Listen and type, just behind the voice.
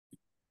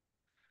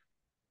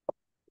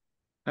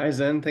Hi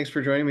Zen, thanks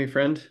for joining me,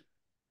 friend.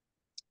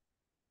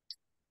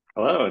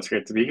 Hello, it's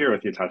great to be here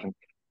with you, Tasshin.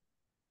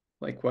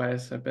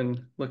 Likewise, I've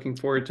been looking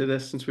forward to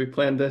this since we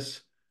planned this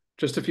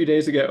just a few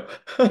days ago.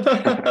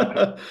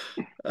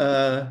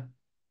 Uh,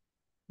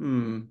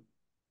 hmm.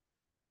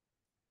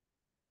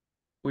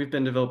 We've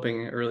been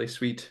developing a really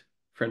sweet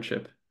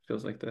friendship.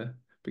 Feels like the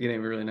beginning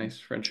of a really nice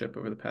friendship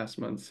over the past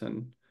months,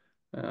 and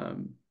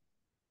um,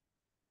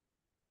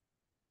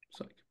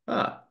 it's like,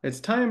 it's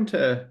time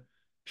to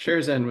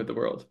share Zen with the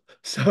world.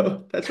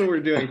 So that's what we're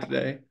doing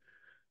today.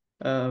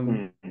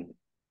 Um, Hmm.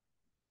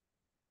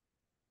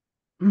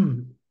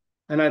 hmm.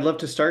 And I'd love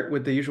to start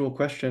with the usual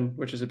question,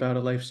 which is about a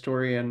life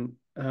story. And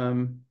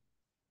one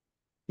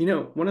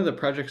of the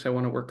projects I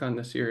want to work on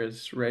this year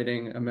is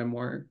writing a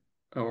memoir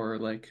or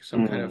like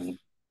some kind of Hmm.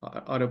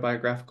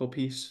 autobiographical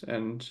piece,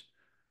 and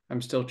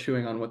I'm still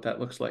chewing on what that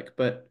looks like.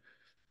 But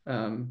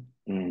um,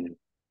 Hmm.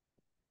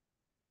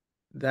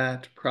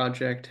 that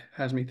project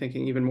has me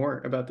thinking even more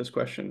about this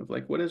question of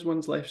like, what is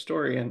one's life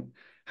story and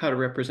how to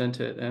represent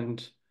it?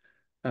 And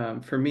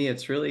for me,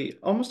 it's really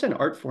almost an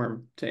art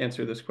form to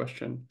answer this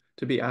question,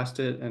 to be asked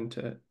it and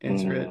to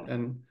answer it, Hmm.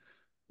 and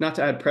not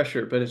to add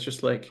pressure, but it's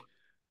just like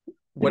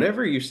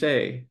whatever you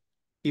say,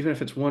 even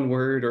if it's one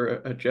word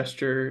or a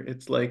gesture,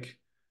 it's like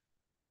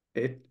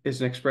it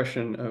is an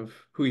expression of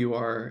who you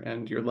are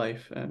and your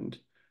life and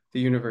the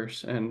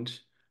universe. And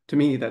to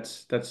me,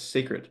 that's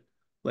sacred.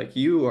 Like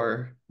you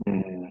are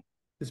Hmm.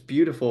 this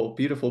beautiful,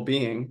 beautiful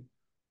being,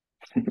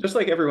 just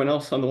like everyone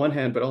else on the one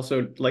hand, but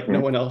also like no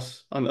one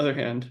else on the other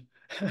hand.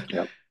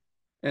 Yep.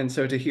 And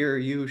so to hear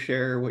you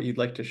share what you'd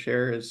like to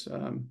share is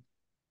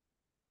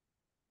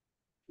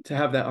to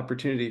have that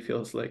opportunity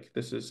feels like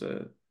this is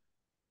a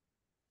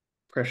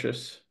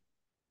precious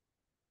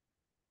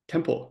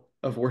temple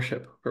of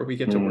worship where we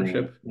get to Hmm.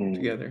 worship Hmm.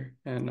 together.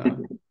 And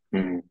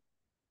Hmm.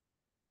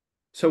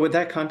 so, with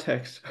that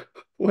context,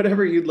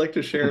 whatever you'd like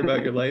to share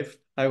about your life,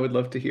 I would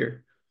love to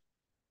hear.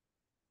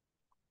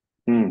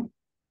 Hmm.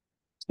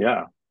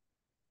 Yeah.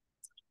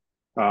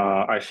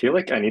 I feel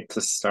like I need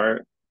to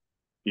start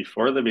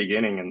before the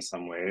beginning in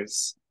some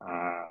ways.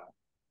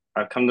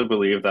 I've come to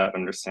believe that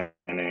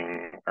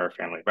understanding our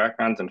family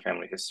backgrounds and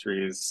family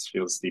histories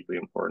feels deeply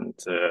important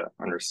to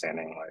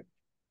understanding like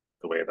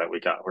the way that we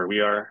got where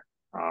we are.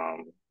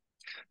 Um,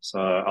 so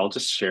I'll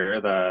just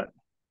share that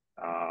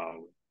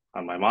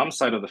on my mom's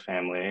side of the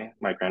family,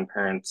 my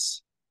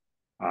grandparents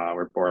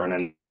were born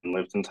and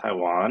lived in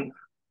Taiwan.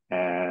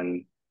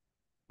 And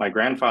my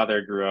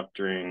grandfather grew up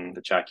during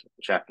the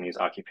Japanese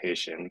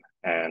occupation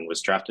and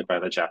was drafted by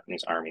the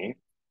Japanese army.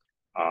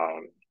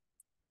 Um,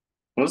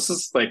 this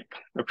is like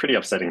a pretty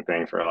upsetting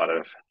thing for a lot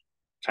of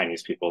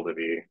Chinese people to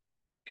be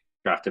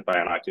drafted by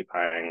an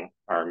occupying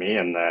army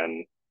and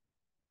then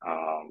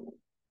um,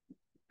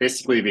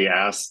 basically be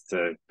asked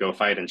to go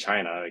fight in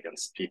China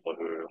against people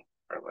who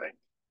are like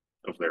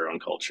of their own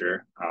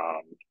culture.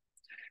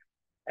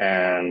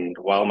 And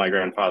while my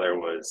grandfather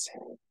was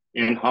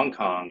in Hong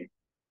Kong,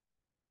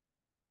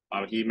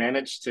 he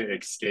managed to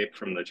escape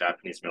from the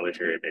Japanese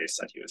military base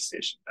that he was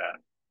stationed at.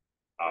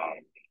 I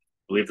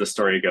believe the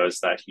story goes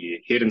that he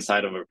hid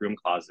inside of a room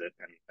closet,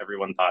 and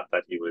everyone thought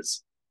that he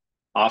was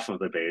off of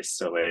the base,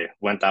 so they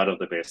went out of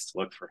the base to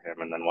look for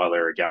him. And then while they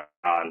were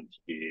gone,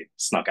 he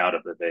snuck out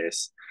of the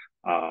base.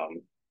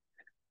 Um,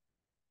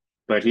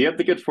 but he had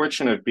the good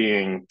fortune of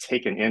being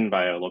taken in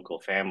by a local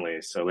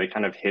family, so they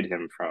kind of hid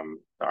him from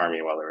the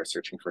army while they were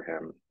searching for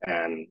him.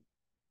 And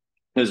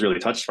he was really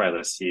touched by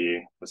this.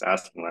 He was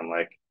asking them,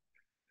 like,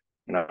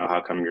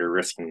 how come you're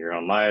risking your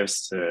own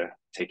lives to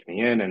take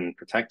me in and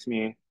protect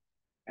me?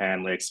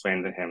 And they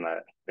explained to him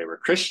that they were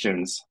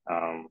Christians,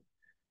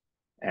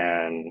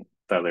 and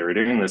that they were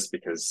doing this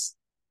because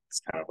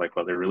it's kind of like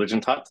what their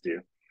religion taught to do.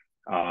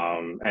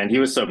 And he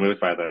was so moved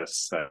by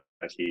this that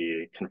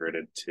he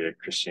converted to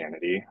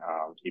Christianity.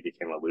 He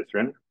became a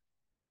Lutheran.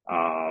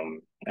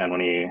 And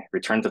when he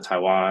returned to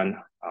Taiwan,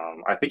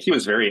 I think he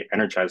was very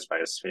energized by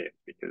his faith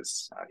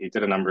because he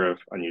did a number of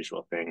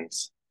unusual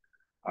things.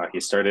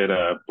 He started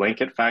a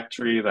blanket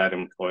factory that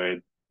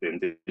employed the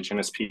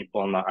indigenous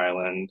people on the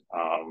island.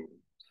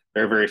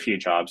 There are very few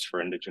jobs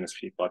for indigenous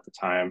people at the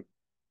time.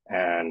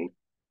 And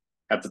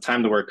at the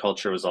time, the work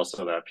culture was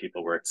also that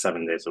people worked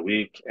 7 days a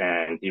week,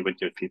 and he would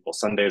give people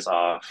Sundays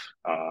off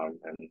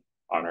in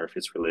honor of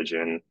his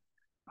religion.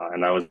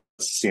 And that was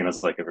seen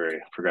as like a very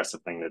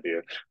progressive thing to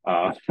do.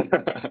 Uh,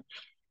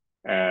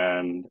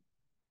 and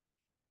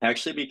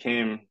actually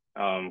became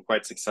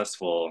quite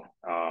successful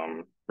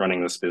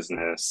running this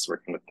business,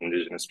 working with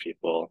indigenous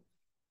people.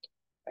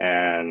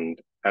 And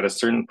at a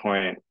certain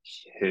point,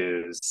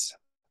 his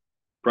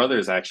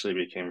brothers actually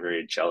became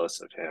very jealous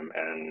of him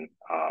and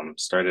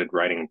started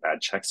writing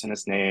bad checks in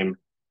his name.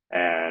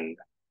 And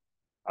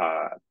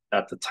uh,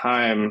 at the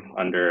time,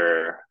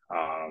 under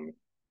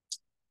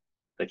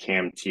the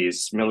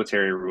KMT's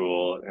military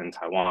rule in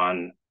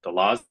Taiwan, the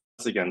laws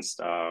against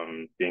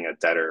being a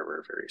debtor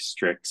were very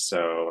strict.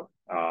 So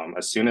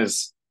as soon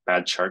as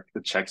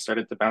the check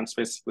started to bounce,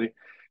 basically,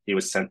 he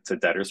was sent to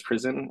debtor's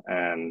prison,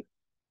 and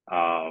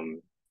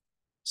um,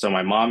 So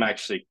my mom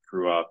actually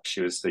grew up,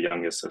 she was the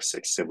youngest of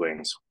six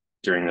siblings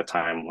during the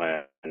time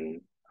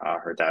when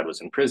her dad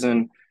was in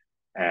prison.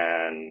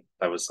 And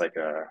that was like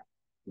a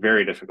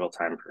very difficult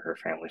time for her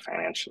family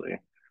financially.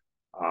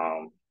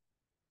 Um,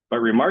 but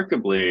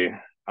remarkably,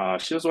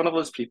 she was one of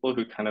those people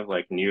who kind of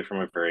like knew from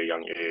a very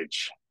young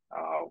age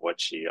what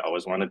she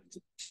always wanted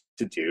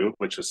to do,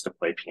 which was to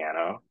play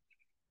piano.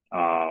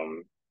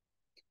 Um,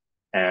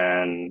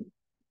 and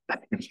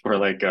for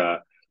like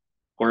a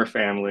poor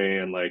family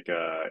and like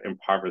a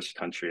impoverished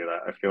country,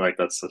 that I feel like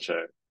that's such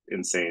a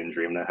insane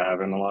dream to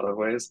have in a lot of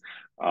ways.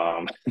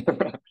 Um,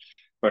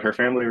 but her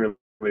family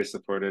really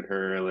supported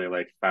her. They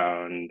like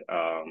found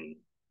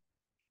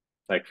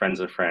like friends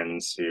of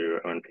friends who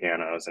owned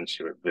pianos, and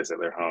she would visit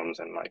their homes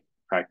and like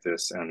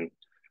practice. And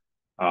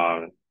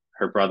um,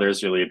 her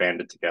brothers really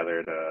banded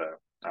together to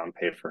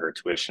pay for her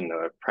tuition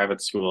to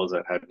private schools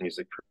that had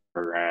music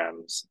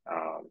programs.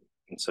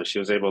 And so she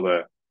was able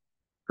to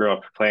grow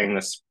up playing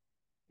this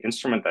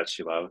instrument that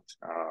she loved,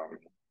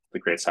 the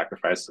great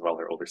sacrifice of all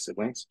her older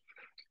siblings.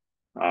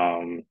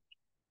 Um,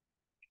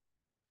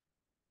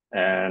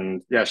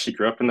 and yeah, she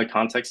grew up in the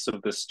context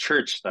of this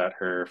church that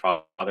her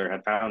father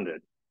had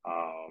founded.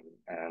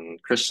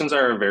 And Christians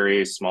are a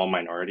very small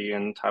minority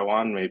in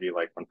Taiwan, maybe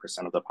like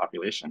 1% of the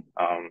population.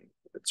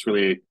 It's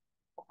really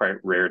quite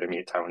rare to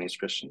meet Taiwanese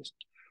Christians.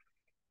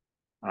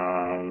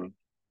 Um,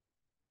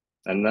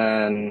 and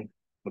then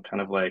we'll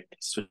kind of like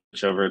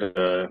switch over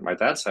to my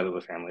dad's side of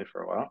the family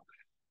for a while.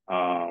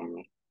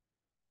 Um,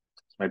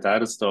 my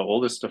dad is the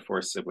oldest of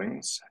four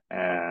siblings,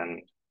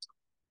 and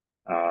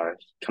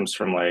he comes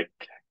from like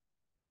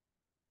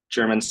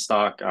German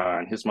stock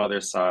on his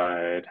mother's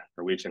side,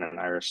 Norwegian and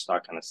Irish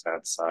stock on his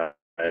dad's side.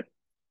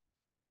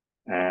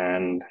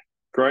 And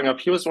growing up,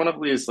 he was one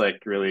of these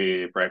like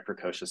really bright,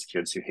 precocious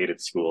kids who hated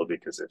school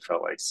because it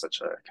felt like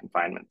such a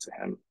confinement to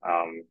him.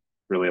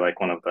 Really like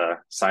one of the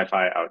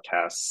sci-fi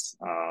outcasts.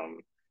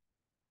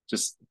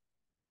 Just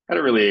had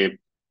a really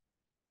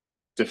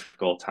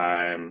difficult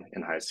time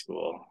in high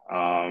school.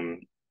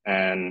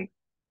 And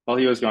while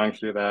he was going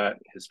through that,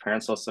 his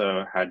parents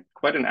also had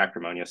quite an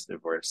acrimonious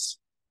divorce,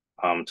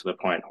 to the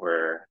point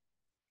where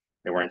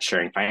they weren't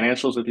sharing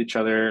financials with each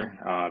other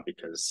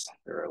because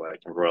they were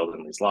like embroiled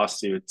in these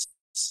lawsuits.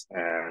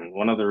 And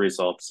one of the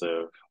results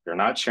of they're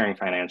not sharing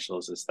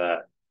financials is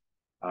that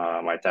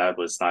my dad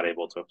was not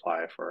able to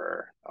apply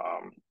for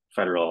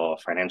federal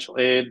financial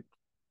aid,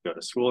 go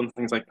to school, and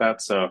things like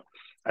that. So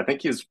I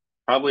think he's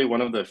probably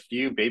one of the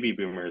few baby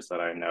boomers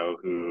that I know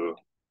who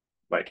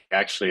like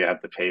actually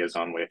had to pay his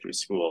own way through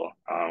school,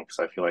 because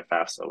I feel like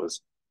FAFSA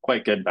was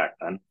quite good back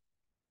then.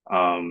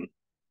 Um,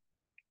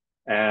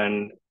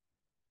 and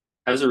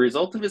as a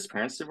result of his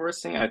parents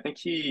divorcing, I think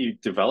he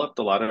developed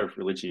a lot of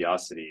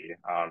religiosity.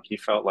 He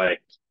felt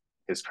like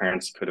his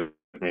parents could have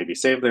maybe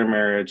saved their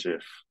marriage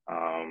if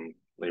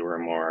they were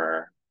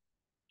more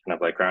kind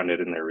of like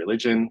grounded in their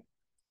religion.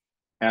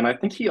 And I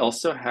think he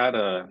also had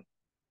a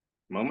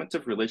moment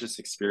of religious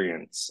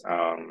experience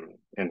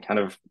in kind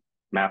of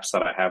maps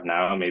that I have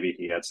now. Maybe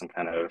he had some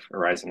kind of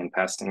arising and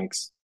passing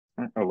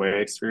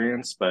away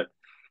experience, but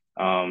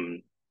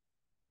um,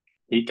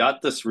 he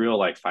got this real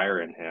like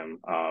fire in him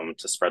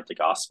to spread the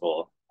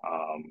gospel.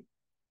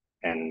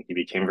 And he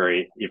became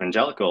very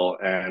evangelical.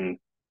 And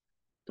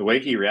the way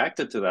he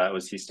reacted to that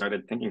was he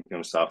started thinking to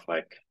himself,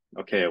 like,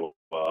 okay,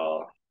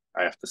 well,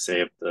 I have to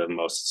save the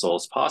most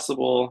souls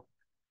possible.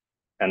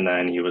 And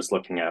then he was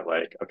looking at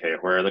like, okay,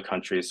 where are the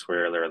countries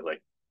where there are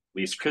like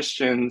least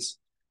Christians,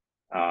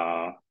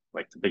 uh,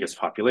 like the biggest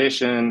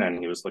population? And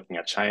he was looking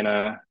at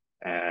China,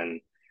 and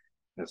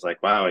it's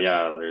like, wow,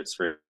 yeah, there's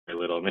very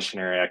little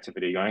missionary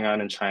activity going on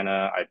in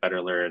China. I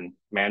better learn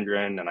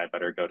Mandarin and I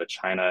better go to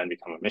China and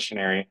become a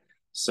missionary.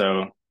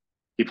 So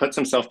he puts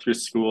himself through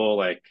school,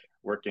 like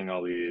working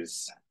all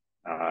these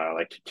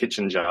like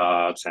kitchen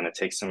jobs, and it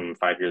takes him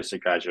 5 years to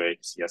graduate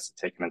because he has to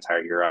take an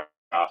entire year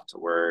off to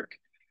work.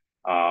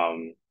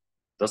 Um,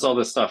 does all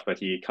this stuff, but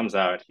he comes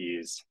out,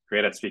 he's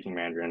great at speaking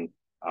Mandarin,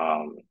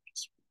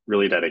 he's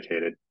really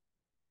dedicated,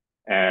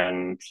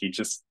 and he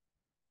just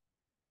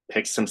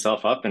picks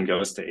himself up and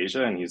goes to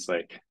Asia, and he's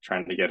like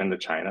trying to get into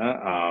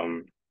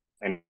China.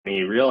 And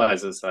he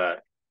realizes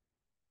that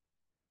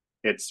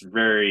it's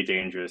very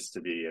dangerous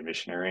to be a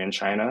missionary in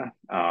China.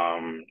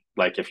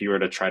 Like if you were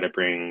to try to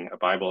bring a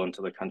Bible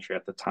into the country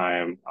at the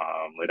time,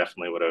 they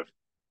definitely would have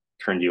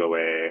turned you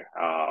away.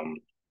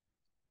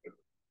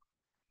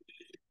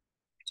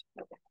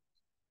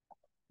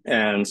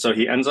 And so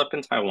he ends up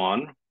in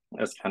Taiwan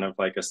as kind of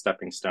like a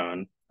stepping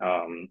stone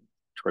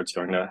towards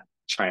going to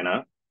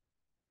China.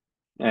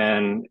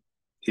 And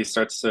he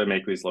starts to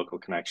make these local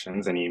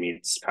connections, and he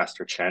meets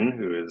Pastor Chen,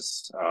 who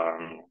is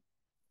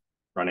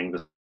running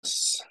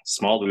this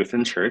small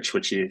Lutheran church,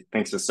 which he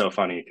thinks is so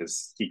funny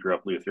because he grew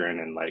up Lutheran,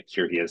 and like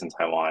here he is in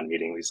Taiwan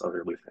meeting these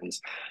other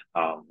Lutherans.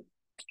 Um,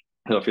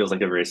 so it feels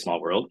like a very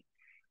small world.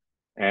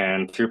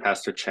 And through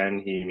Pastor Chen,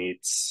 he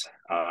meets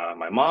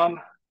my mom,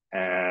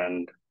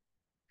 and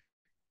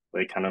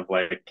they kind of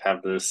like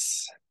have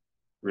this.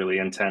 really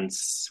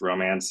intense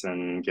romance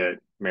and get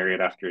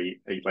married after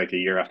like a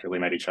year after they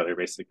met each other,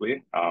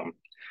 basically.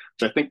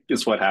 Which I think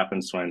is what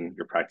happens when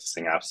you're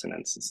practicing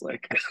abstinence. It's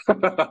like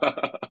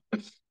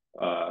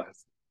uh,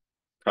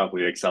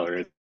 probably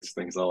accelerates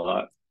things a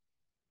lot.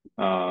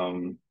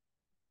 Um,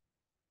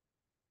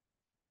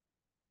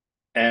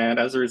 and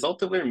as a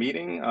result of their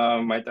meeting,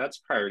 my dad's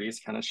priorities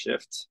kind of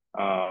shift.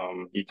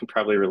 You can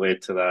probably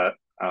relate to that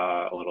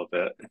a little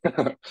bit.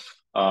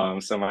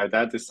 So my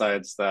dad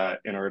decides that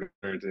in order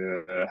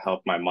to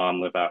help my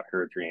mom live out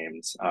her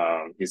dreams,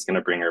 he's going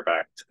to bring her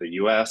back to the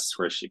US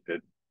where she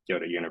could go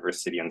to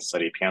university and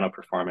study piano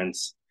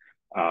performance.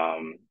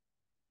 Um,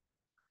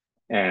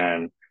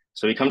 and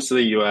so he comes to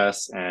the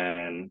US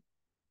and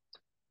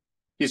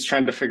he's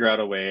trying to figure out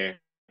a way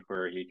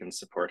where he can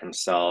support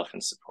himself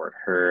and support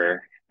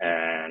her.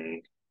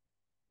 And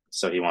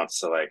so he wants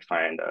to like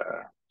find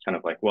a kind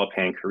of like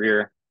well-paying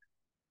career.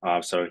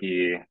 So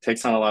he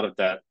takes on a lot of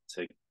debt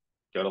to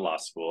go to law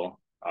school,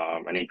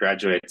 and he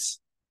graduates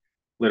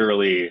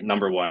literally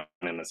number one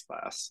in this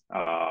class.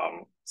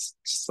 It's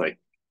just like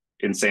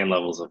insane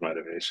levels of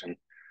motivation.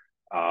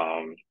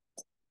 Um,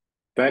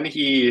 then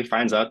he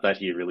finds out that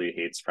he really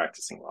hates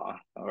practicing law,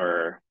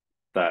 or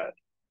that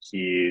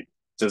he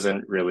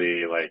doesn't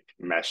really like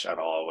mesh at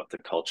all with the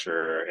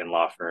culture in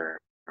law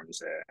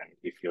firms, and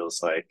he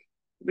feels like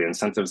the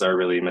incentives are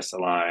really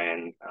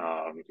misaligned.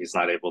 He's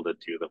not able to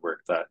do the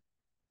work that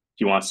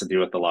he wants to do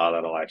with the law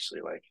that'll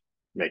actually like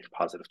make a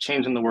positive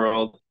change in the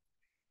world.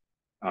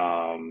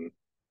 Um,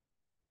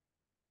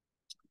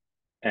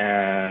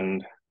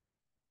 and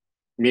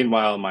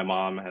meanwhile, my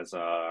mom has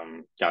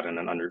gotten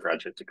an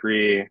undergraduate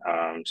degree.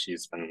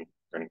 She's been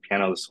learning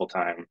piano this whole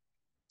time.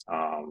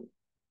 Um,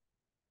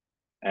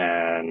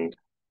 and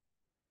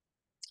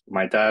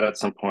my dad, at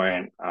some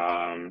point,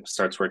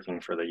 starts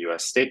working for the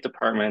US State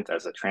Department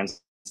as a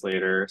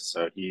translator.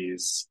 So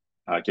he's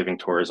giving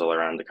tours all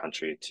around the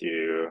country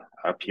to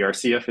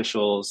PRC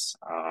officials.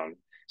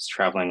 He's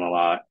traveling a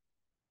lot.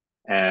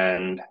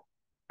 And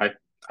I,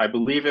 I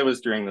believe it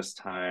was during this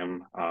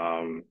time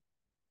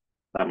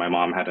that my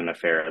mom had an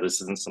affair.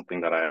 This isn't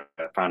something that I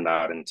found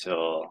out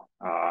until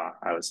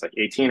I was like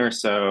 18 or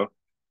so,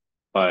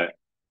 but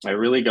it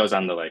really goes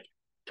on to like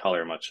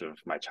color much of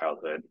my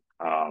childhood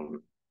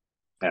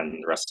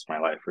and the rest of my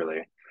life,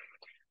 really.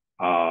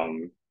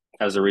 Um,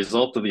 as a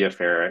result of the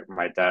affair,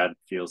 my dad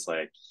feels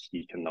like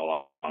he can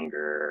no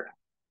longer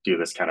do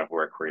this kind of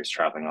work where he's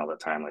traveling all the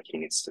time. Like he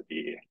needs to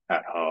be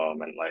at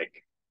home and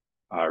like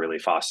really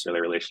foster the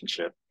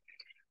relationship.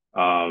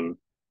 Um,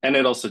 and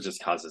it also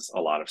just causes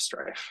a lot of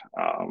strife.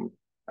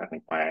 I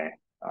think my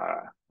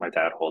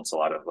dad holds a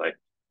lot of like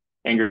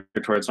anger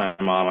towards my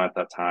mom at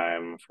that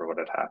time for what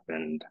had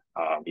happened.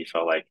 He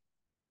felt like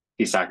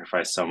he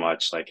sacrificed so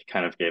much, like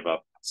kind of gave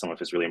up some of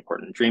his really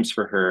important dreams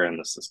for her, and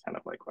this is kind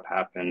of like what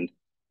happened.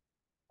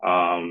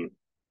 Um,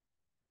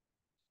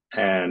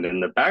 and in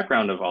the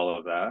background of all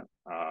of that,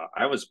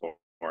 I was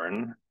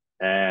born,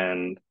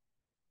 and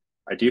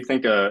I do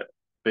think a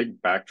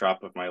big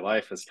backdrop of my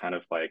life is kind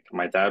of like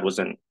my dad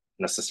wasn't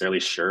necessarily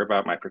sure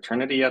about my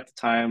paternity at the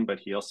time, but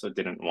he also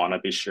didn't want to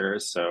be sure.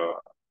 So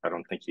I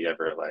don't think he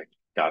ever like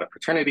got a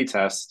paternity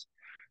test.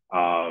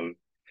 Um,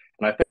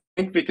 and I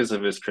think because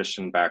of his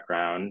Christian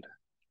background,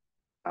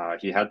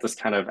 he had this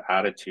kind of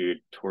attitude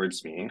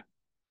towards me.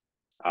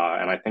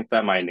 And I think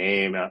that my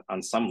name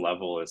on some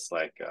level is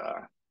like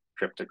a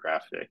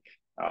cryptographic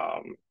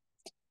um,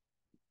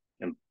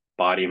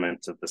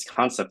 embodiment of this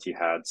concept he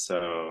had.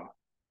 So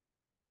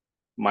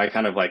my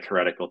kind of like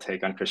heretical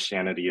take on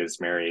Christianity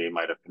is Mary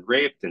might have been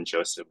raped, and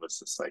Joseph was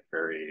this like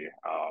very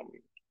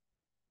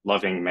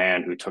loving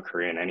man who took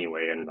her in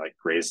anyway and like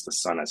raised the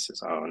son as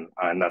his own.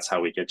 And that's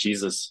how we get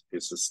Jesus,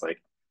 who's this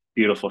like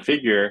beautiful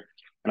figure.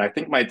 And I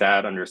think my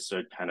dad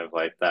understood kind of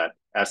like that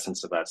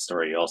essence of that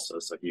story also.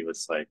 So he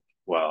was like,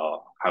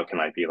 well, how can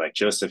I be like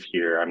Joseph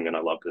here? I'm going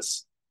to love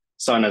this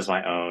son as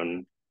my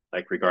own,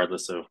 like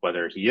regardless of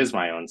whether he is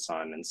my own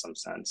son in some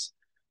sense.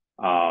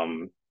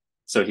 Um,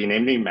 so he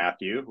named me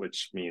Matthew,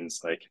 which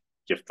means like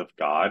gift of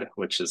God,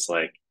 which is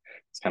like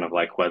it's kind of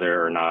like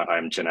whether or not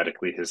I'm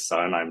genetically his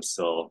son, I'm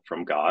still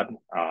from God.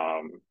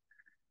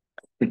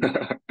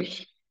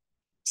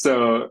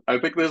 So I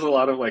think there's a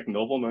lot of like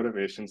noble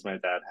motivations my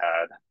dad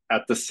had.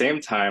 At the same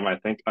time, I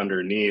think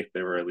underneath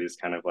there were at least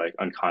kind of like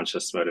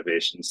unconscious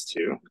motivations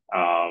too.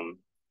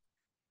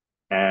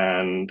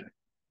 And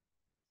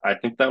I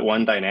think that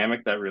one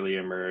dynamic that really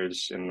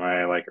emerged in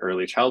my like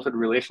early childhood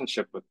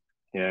relationship with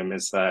him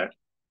is that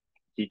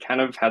he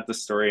kind of had the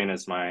story in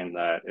his mind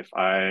that if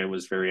I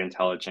was very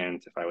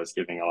intelligent, if I was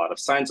giving a lot of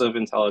signs of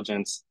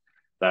intelligence,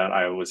 that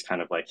I was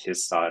kind of like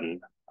his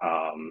son.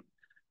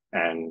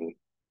 And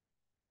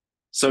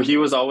so he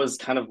was always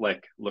kind of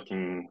like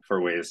looking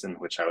for ways in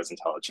which I was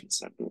intelligent.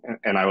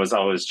 And I was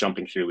always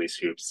jumping through these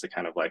hoops to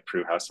kind of like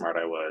prove how smart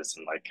I was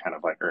and like kind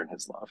of like earn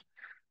his love.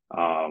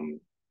 Um,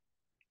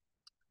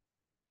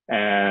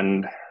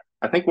 and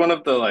I think one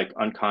of the like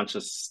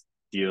unconscious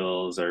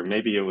deals, or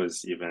maybe it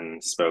was even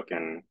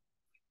spoken,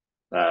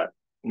 that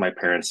my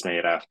parents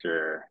made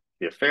after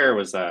the affair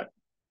was that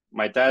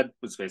my dad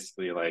was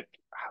basically like,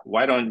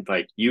 why don't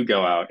like you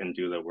go out and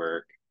do the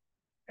work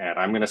and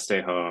I'm gonna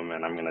stay home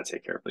and I'm gonna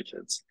take care of the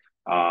kids.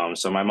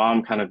 So my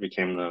mom kind of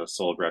became the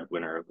sole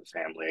breadwinner of the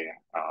family,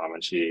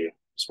 and she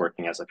was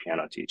working as a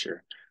piano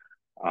teacher.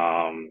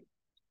 Um,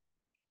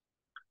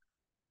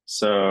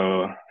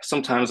 so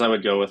sometimes I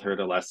would go with her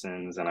to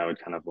lessons and I would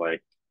kind of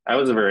like, I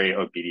was a very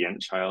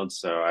obedient child,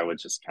 so I would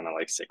just kind of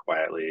like sit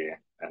quietly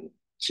and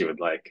she would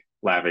like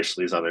lavish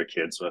these other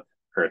kids with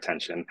her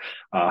attention.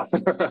 Uh,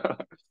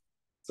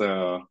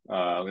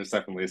 there's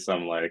definitely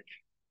some like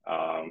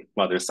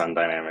mother-son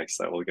dynamics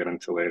that we'll get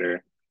into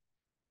later.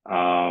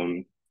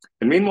 Um,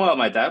 and meanwhile,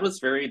 my dad was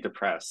very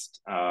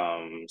depressed.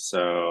 Some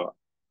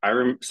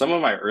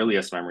of my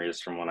earliest memories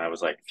from when I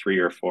was like 3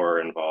 or 4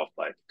 involved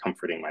like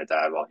comforting my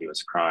dad while he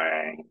was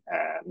crying,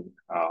 and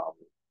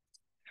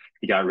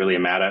he got really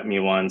mad at me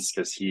once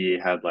because he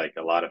had like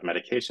a lot of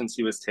medications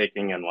he was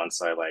taking, and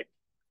once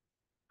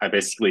I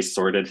basically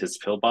sorted his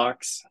pill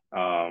box.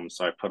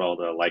 So I put all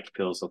the like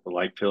pills with the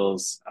like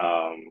pills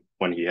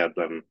when he had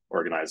them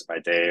organized by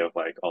day of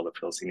like all the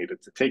pills he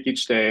needed to take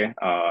each day.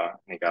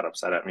 He got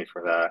upset at me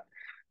for that.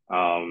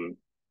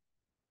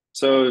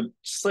 So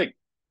just like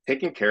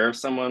taking care of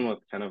someone with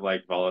kind of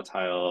like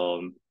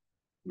volatile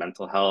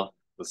mental health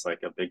was like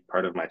a big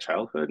part of my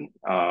childhood.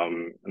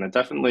 And it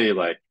definitely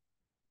like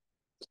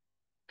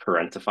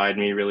parentified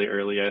me really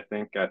early, I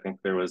think. I think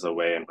there was a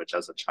way in which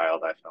as a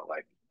child I felt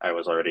like I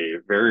was already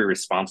very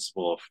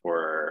responsible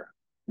for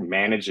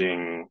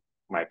managing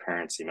my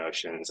parents'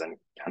 emotions and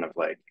kind of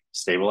like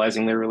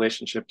stabilizing their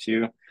relationship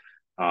too.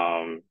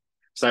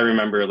 So I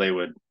remember they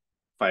would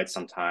fight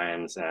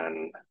sometimes,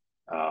 and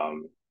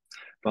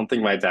don't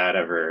think my dad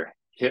ever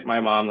hit my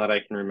mom that I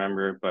can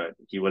remember, but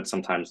he would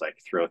sometimes like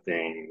throw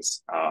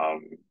things,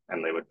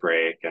 and they would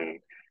break, and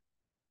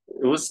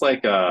it was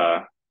like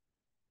a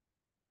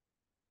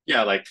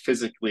yeah, like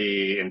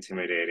physically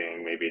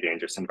intimidating, maybe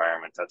dangerous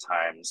environment at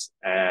times.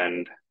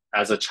 And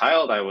as a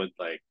child, I would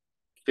like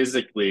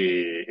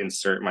physically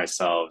insert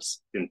myself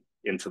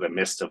into the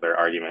midst of their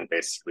argument,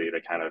 basically to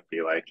kind of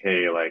be like,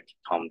 hey, like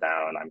calm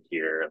down, I'm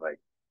here.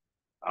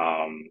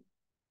 Um,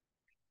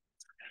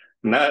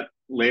 and that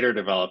later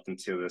developed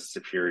into this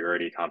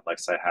superiority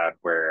complex I had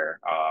where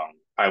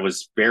I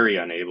was very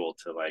unable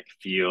to like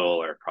feel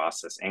or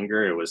process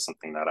anger. It was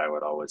something that I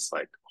would always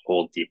like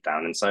hold deep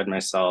down inside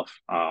myself.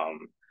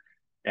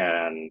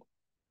 And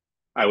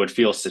I would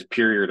feel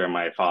superior to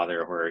my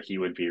father where he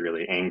would be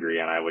really angry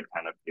and I would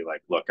kind of be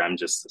like, look, I'm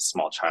just a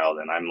small child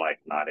and I'm like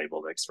not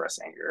able to express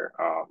anger.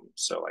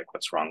 So like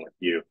what's wrong with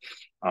you?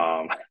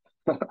 Um,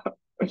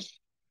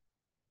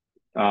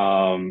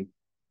 um,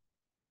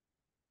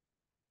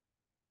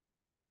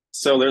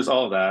 so there's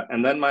all of that.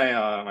 And then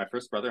my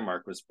first brother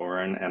Mark was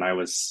born and I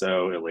was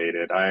so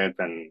elated. I had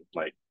been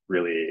like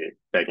really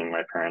begging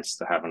my parents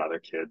to have another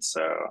kid.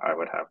 So I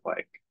would have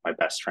like my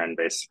best friend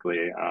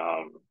basically.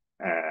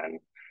 And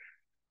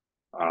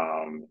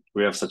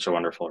we have such a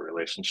wonderful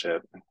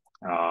relationship.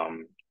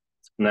 Um,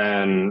 and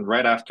then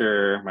right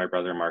after my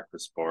brother Mark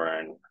was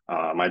born,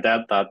 my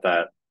dad thought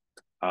that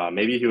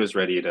maybe he was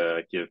ready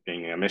to give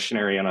being a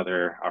missionary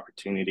another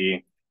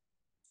opportunity.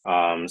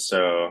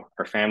 So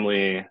our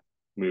family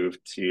moved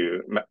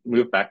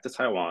back to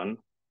Taiwan.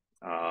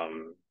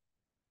 Um,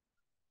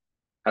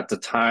 at the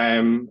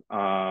time,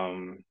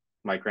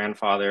 my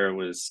grandfather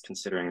was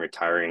considering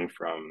retiring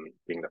from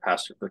being the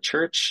pastor of the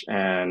church,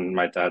 and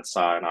my dad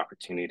saw an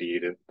opportunity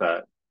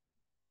that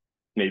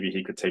maybe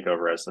he could take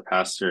over as the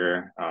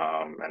pastor,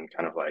 and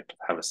kind of like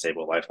have a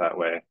stable life that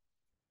way.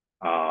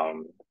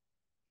 Um,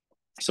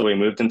 so we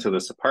moved into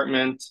this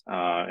apartment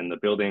in the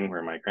building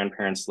where my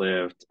grandparents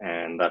lived,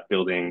 and that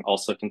building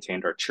also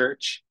contained our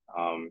church.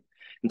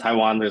 In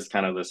Taiwan, there's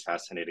kind of this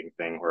fascinating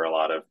thing where a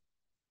lot of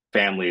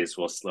families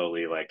will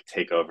slowly like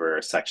take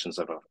over sections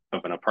of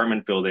an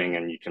apartment building,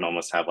 and you can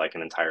almost have like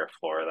an entire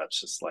floor that's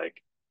just like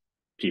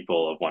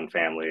people of one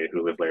family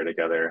who live there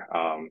together.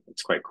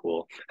 It's quite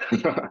cool.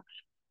 So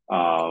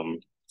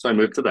I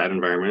moved to that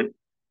environment.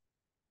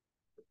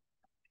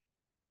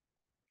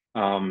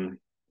 Um,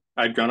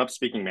 I'd grown up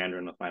speaking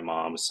Mandarin with my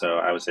mom, so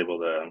I was able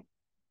to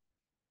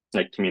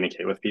like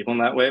communicate with people in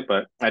that way.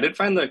 But I did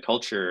find the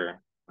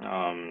culture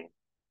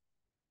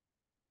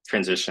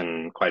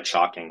transition quite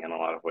shocking in a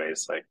lot of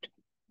ways. Like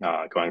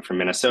going from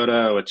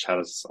Minnesota, which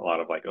has a lot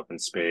of like open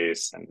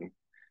space and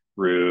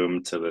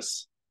room, to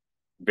this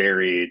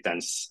very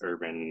dense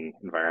urban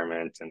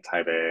environment in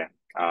Taipei,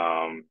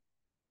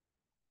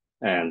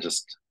 and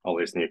just all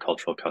these new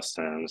cultural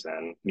customs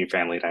and new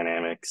family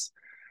dynamics.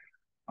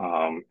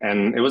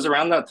 And it was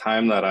around that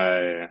time that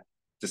I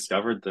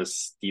discovered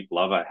this deep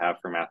love I have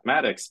for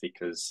mathematics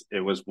because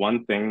it was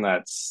one thing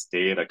that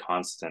stayed a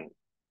constant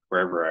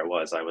wherever I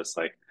was. I was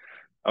like,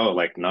 oh,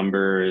 like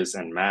numbers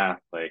and math,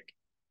 like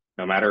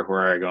no matter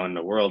where I go in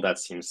the world, that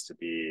seems to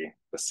be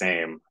the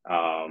same.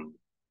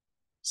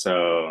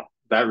 So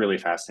that really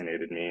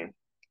fascinated me.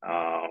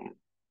 Um,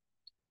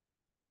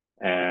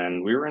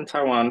 and we were in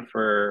Taiwan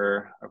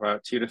for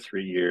about 2 to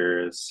 3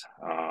 years,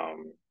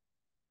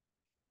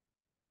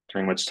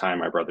 during which time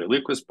my brother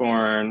Luke was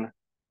born.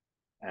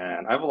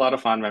 And I have a lot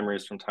of fond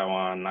memories from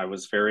Taiwan. I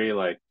was very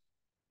like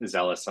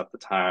zealous at the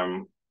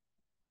time.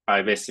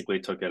 I basically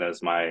took it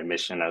as my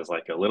mission as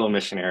like a little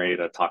missionary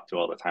to talk to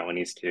all the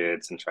Taiwanese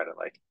kids and try to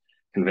like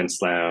convince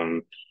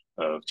them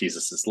of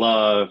Jesus's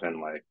love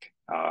and like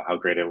how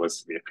great it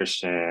was to be a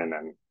Christian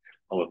and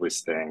all of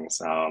these things.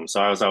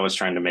 So I was always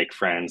trying to make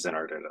friends in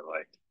order to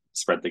like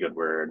spread the good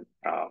word.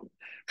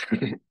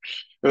 It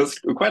was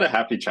quite a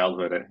happy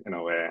childhood in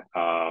a way.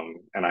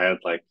 And I had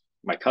like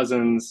my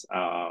cousins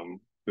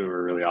who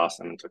were really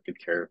awesome and took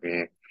good care of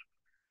me.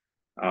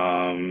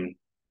 Um,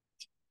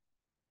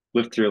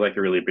 Lived through like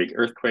a really big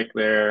earthquake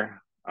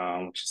there,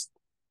 which is,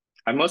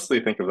 I mostly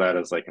think of that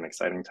as like an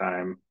exciting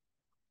time.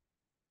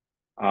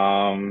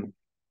 Um,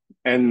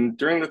 and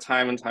during the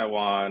time in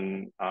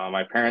Taiwan,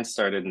 my parents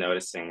started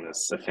noticing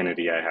this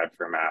affinity I had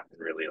for math and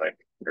really like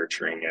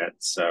nurturing it.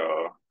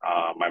 So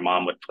my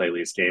mom would play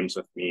these games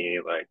with me,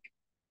 like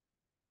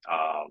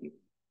um,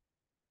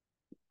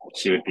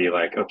 she would be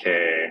like,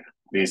 okay,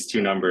 these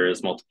two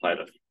numbers multiply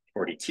to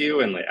 42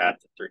 and they add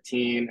to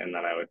 13. And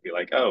then I would be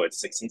like, oh, it's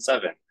 6 and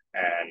 7.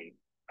 And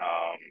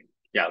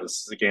yeah,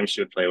 this is a game she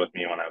would play with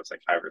me when I was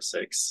like 5 or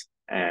 6.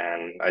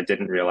 And I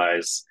didn't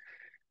realize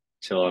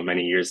till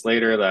many years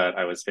later that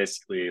I was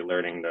basically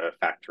learning to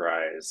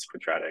factorize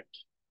quadratic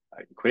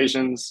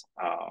equations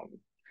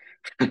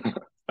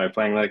by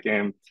playing that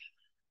game.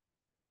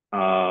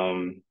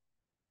 Um,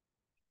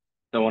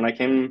 so when I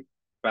came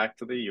back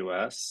to the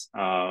US,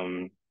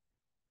 my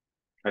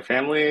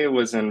family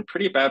was in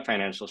pretty bad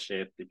financial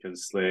shape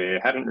because they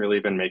hadn't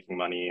really been making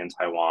money in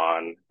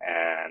Taiwan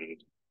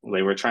and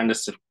they were trying to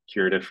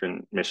secure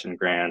different mission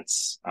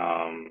grants,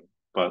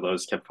 but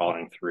those kept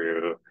falling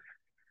through.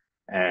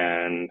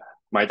 And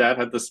my dad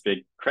had this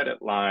big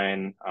credit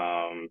line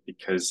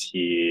because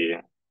he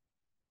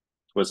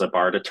was a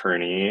barred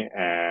attorney,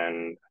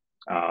 and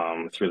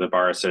through the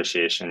bar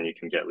association, you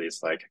can get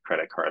these like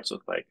credit cards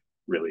with like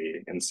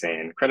really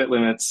insane credit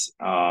limits.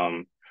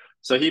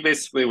 So he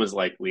basically was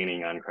like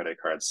leaning on credit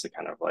cards to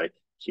kind of like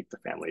keep the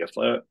family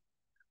afloat.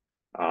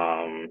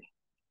 Um,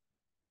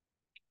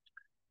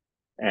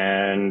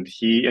 and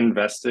he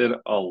invested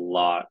a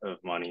lot of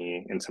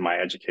money into my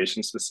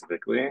education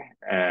specifically.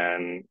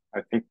 And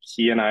I think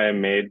he and I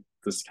made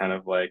this kind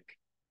of like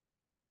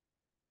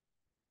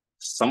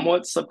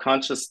somewhat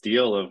subconscious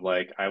deal of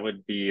like I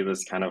would be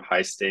this kind of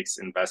high stakes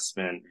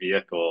investment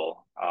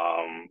vehicle,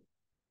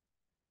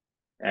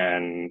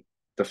 and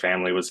the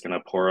family was going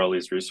to pour all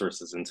these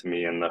resources into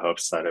me in the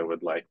hopes that it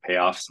would like pay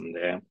off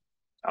someday.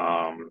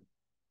 Um,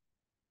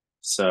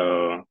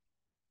 so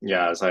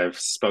yeah, as I've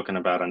spoken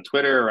about on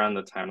Twitter, around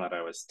the time that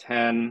I was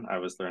 10, I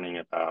was learning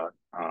about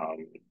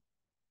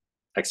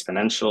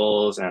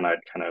exponentials, and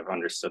I'd kind of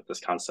understood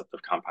this concept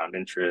of compound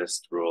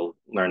interest,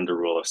 learned the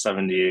rule of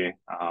 70.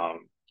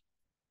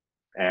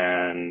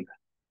 And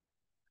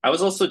I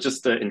was also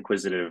just an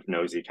inquisitive,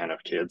 nosy kind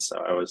of kid. So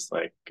I was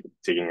like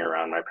digging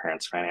around my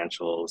parents'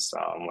 financials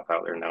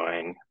without their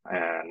knowing,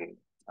 and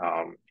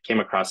came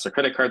across their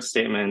credit card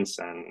statements.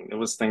 And it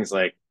was things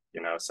like,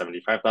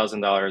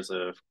 $75,000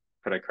 of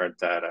credit card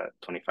debt at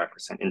 25%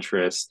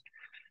 interest.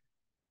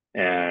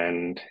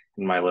 And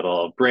in my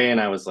little brain,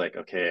 I was like,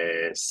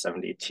 okay,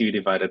 72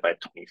 divided by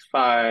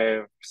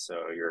 25.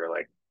 So you're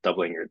like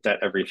doubling your debt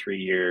every 3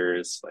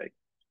 years. Like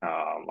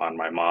on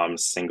my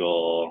mom's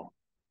single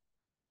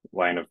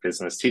line of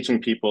business teaching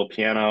people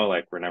piano,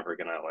 like we're never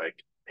gonna like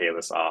pay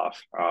this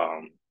off.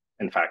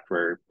 In fact,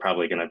 we're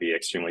probably gonna be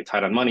extremely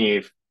tight on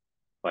money,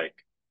 like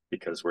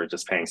because we're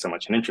just paying so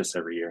much in interest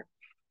every year.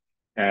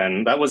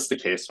 And that was the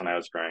case when I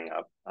was growing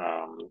up.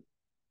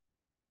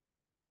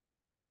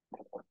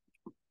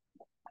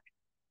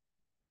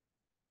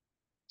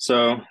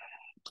 So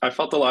I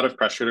felt a lot of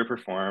pressure to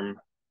perform.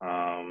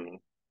 Um,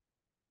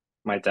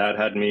 my dad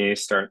had me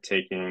start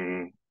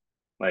taking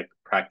like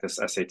practice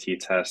SAT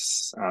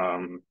tests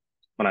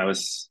when I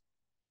was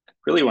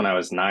when I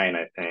was 9,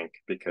 I think,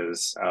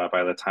 because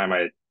by the time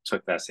I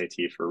took the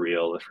SAT for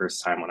real the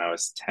first time when I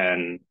was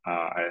 10,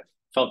 I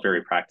felt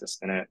very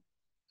practiced in it.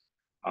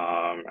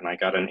 And I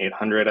got an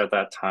 800 at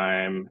that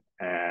time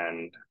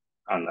and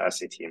on the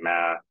SAT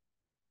math.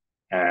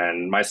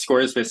 And my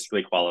scores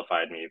basically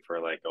qualified me for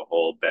like a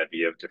whole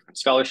bevy of different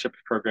scholarship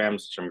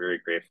programs, which I'm very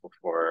grateful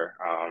for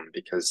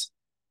because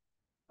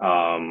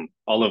all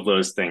of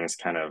those things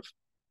kind of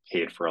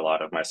paid for a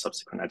lot of my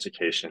subsequent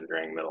education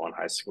during middle and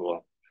high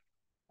school.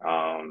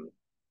 Um,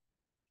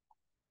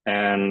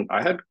 And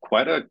I had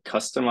quite a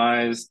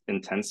customized,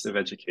 intensive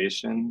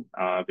education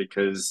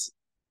because,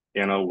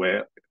 in a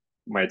way,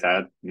 my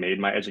dad made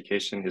my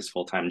education his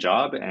full-time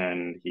job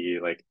and he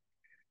like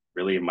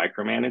really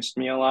micromanaged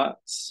me a lot.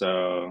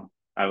 So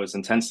I was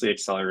intensely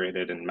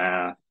accelerated in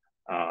math.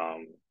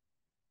 Um,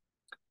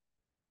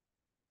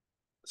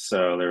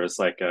 so there was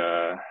like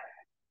a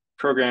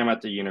program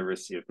at the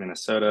University of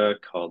Minnesota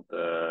called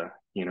the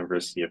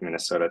University of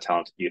Minnesota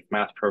Talented Youth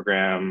Math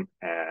Program.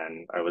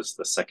 And I was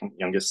the second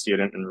youngest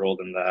student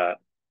enrolled in that.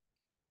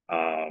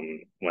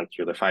 Went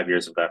through the 5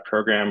 years of that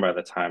program. By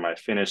the time I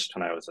finished,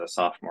 when I was a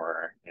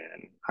sophomore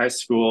in high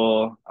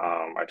school,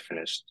 I'd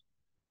finished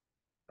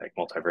like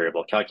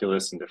multivariable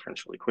calculus and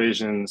differential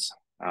equations.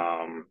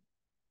 Um,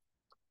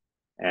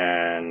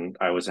 and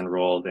I was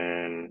enrolled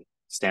in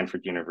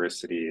Stanford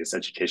University's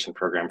education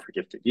program for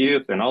gifted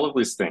youth and all of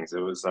these things.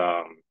 It was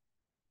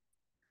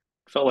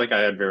felt like I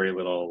had very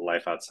little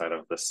life outside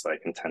of this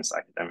like intense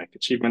academic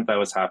achievement that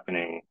was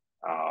happening.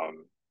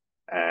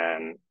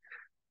 And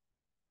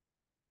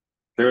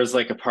there was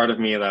like a part of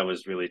me that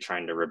was really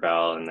trying to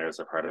rebel, and there's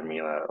a part of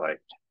me that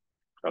like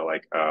felt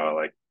like, oh,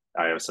 like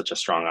I have such a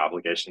strong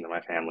obligation to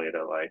my family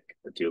to like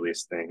do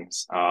these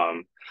things.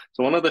 So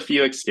one of the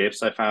few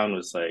escapes I found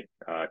was like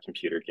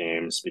computer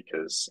games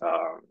because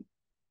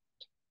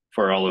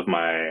for all of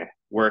my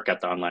work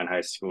at the online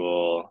high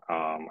school,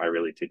 I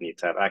really did need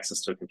to have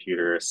access to a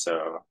computer.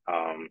 So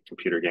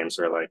computer games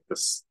were like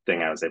this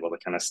thing I was able to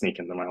kind of sneak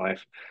into my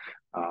life.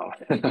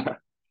 Uh,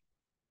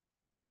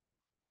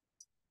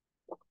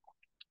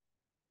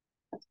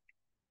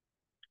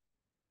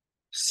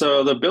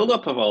 So the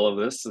buildup of all of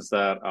this is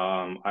that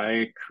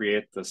I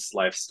create this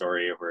life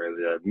story where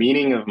the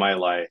meaning of my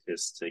life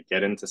is to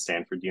get into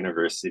Stanford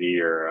University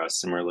or a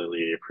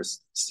similarly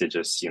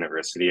prestigious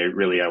university.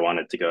 I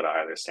wanted to go to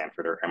either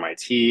Stanford or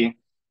MIT,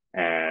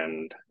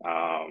 and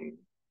I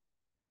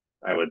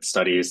would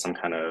study some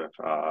kind of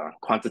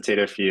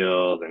quantitative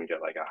field and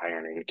get like a high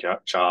earning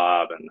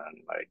job, and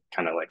then like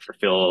kind of like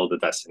fulfill the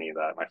destiny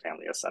that my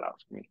family has set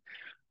out for me.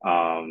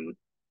 Um,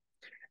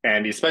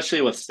 and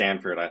especially with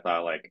Stanford, I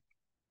thought like,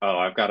 oh,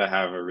 I've got to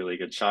have a really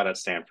good shot at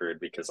Stanford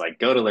because I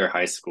go to their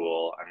high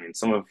school. I mean,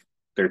 some of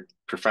their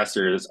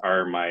professors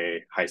are my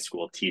high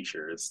school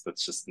teachers.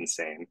 That's just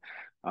insane.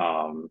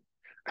 Um,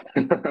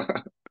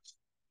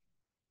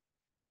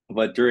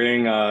 but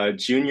during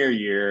junior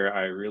year,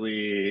 I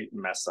really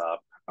mess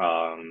up.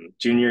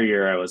 Junior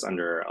year, I was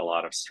under a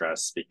lot of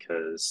stress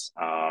because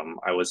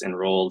I was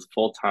enrolled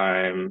full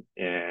time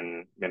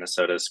in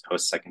Minnesota's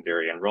post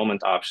secondary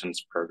enrollment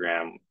options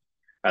program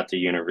at the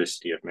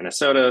University of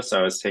Minnesota. So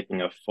I was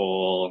taking a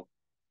full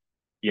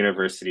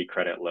university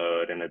credit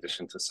load in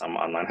addition to some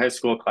online high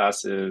school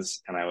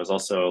classes. And I was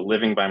also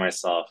living by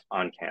myself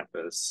on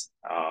campus.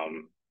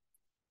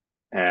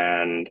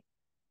 And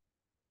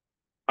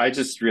I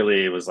just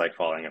really was like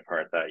falling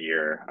apart that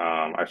year.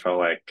 I felt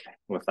like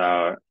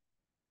without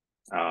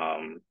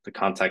the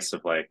context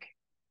of like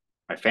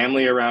my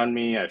family around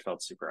me, I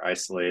felt super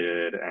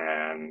isolated.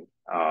 And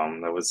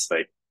that was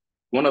like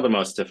one of the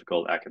most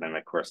difficult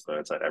academic course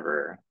loads I'd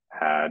ever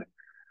had.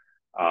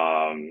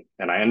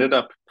 And I ended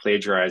up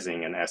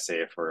plagiarizing an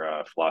essay for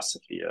a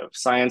philosophy of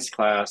science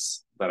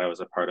class that I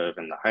was a part of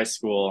in the high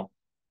school.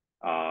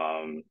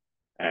 Um,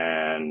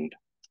 and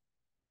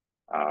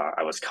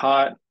I was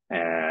caught,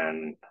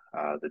 and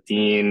the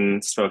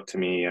dean spoke to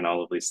me, and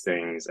all of these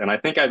things. And I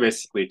think I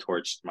basically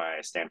torched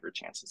my Stanford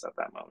chances at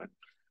that moment.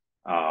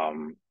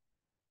 Um,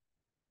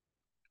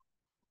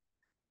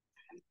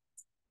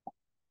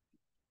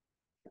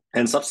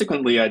 and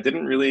subsequently, I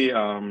didn't really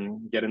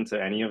get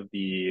into any of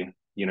the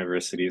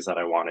universities that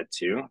I wanted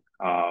to.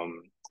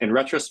 In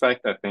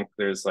retrospect, I think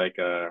there's like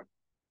a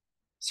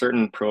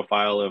certain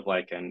profile of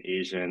like an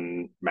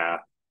Asian math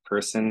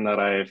person that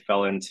I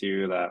fell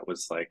into that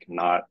was like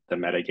not the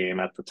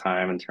metagame at the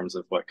time in terms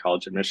of what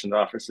college admissions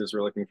officers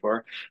were looking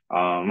for. So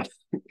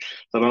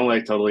I don't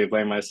like totally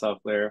blame myself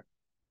there,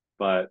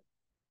 but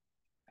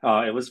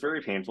it was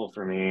very painful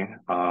for me.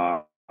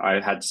 I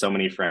had so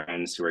many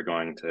friends who were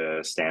going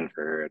to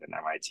Stanford and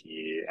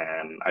MIT,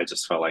 and I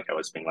just felt like I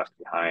was being left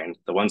behind.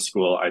 The one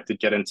school I did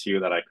get into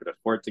that I could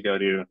afford to go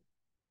to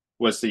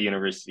was the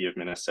University of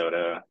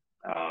Minnesota,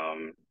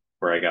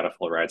 where I got a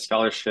full ride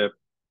scholarship.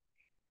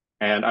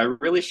 And I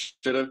really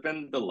should have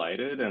been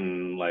delighted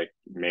and like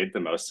made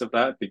the most of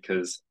that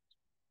because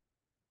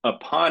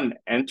upon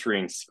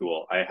entering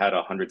school, I had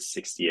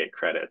 168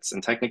 credits,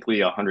 and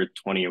technically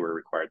 120 were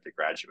required to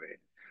graduate.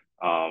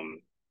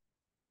 Um,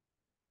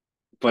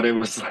 but it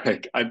was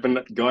like I've been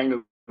going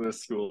to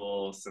this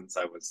school since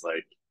I was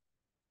like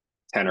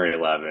 10 or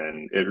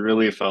 11. It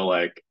really felt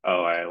like,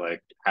 oh, I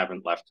like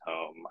haven't left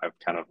home. I've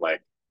kind of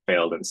like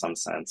failed in some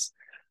sense.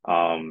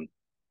 Um,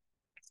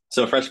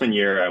 so freshman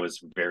year, I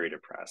was very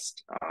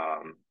depressed.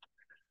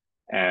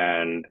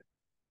 And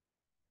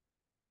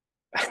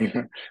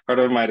part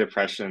of my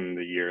depression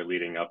the year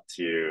leading up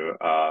to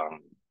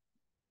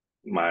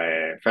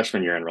my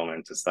freshman year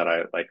enrollment is that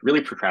I like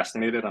really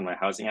procrastinated on my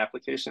housing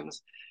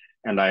applications.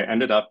 And I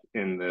ended up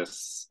in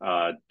this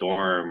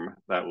dorm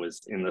that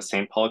was in the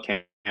St. Paul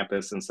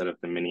campus instead of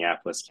the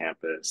Minneapolis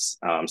campus.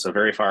 So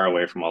very far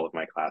away from all of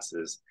my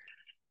classes.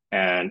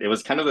 And it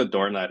was kind of the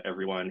dorm that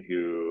everyone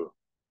who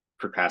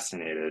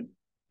procrastinated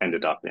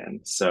ended up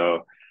in.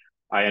 So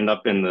I end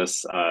up in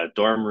this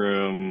dorm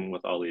room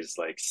with all these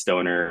like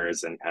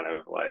stoners and kind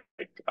of like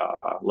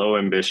low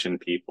ambition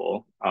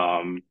people,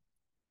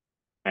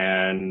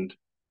 and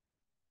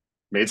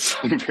made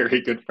some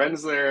very good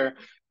friends there,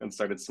 and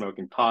started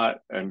smoking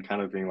pot and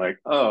kind of being like,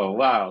 oh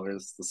wow,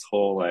 there's this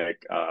whole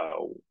like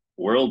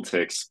world to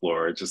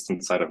explore just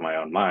inside of my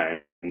own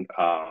mind.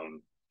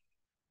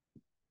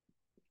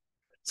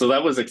 So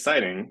that was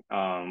exciting,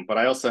 but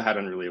I also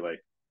hadn't really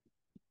like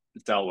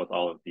dealt with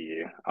all of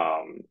the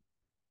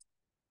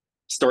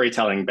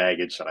storytelling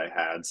baggage that I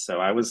had. So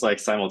I was like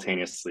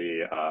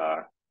simultaneously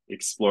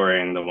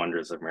exploring the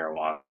wonders of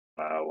marijuana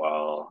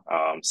while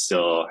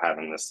still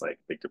having this like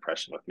big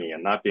depression with me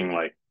and not being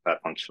like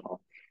that functional.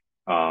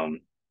 Um,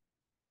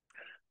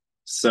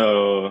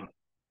 so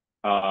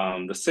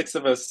the six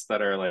of us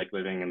that are like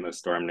living in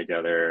this dorm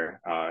together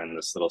in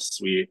this little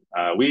suite,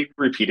 we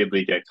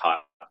repeatedly get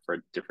caught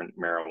for different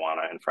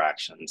marijuana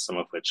infractions, some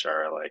of which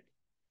are like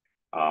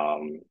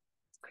um,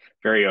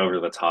 very over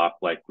the top.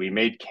 Like we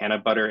made can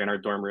of butter in our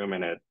dorm room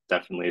and it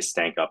definitely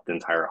stank up the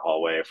entire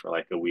hallway for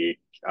like a week.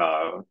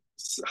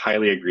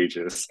 Highly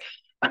egregious.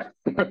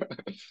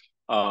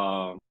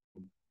 um,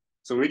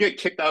 so we get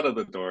kicked out of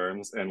the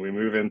dorms and we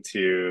move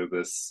into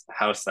this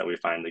house that we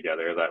find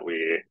together that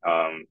we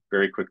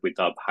very quickly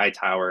dub High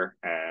Tower.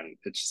 And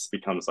it just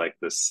becomes like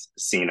this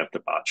scene of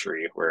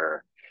debauchery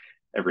where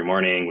every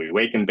morning we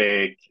wake and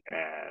bake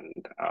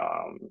and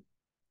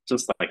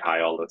just like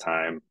high all the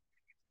time.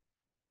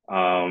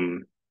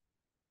 Um,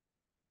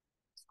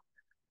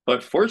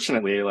 but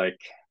fortunately, like,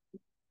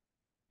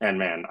 and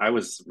man, I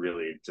was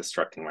really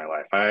destructing my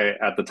life.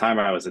 At the time,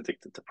 I was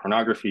addicted to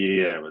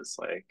pornography. I was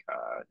like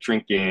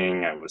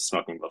drinking. I was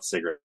smoking both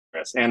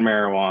cigarettes and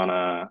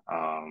marijuana.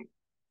 I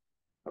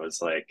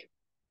was like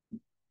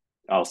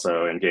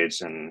also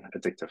engaged in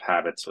addictive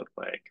habits with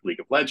like League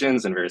of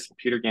Legends and various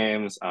computer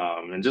games.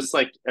 And just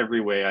like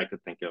every way I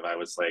could think of, I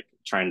was like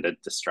trying to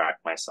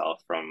distract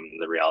myself from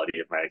the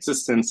reality of my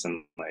existence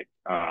and like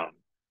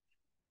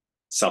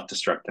self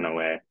destruct in a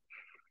way.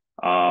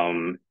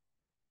 Um,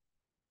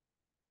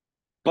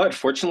 But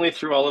fortunately,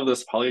 through all of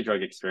this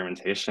polydrug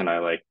experimentation, I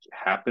like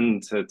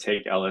happened to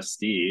take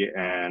LSD,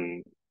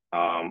 and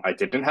I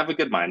didn't have a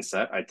good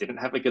mindset. I didn't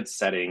have a good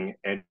setting,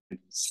 and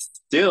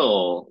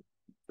still,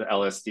 the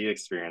LSD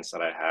experience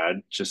that I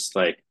had just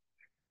like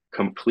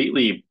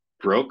completely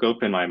broke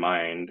open my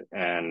mind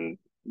and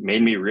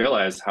made me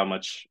realize how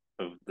much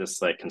of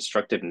this like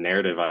constructed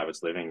narrative I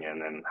was living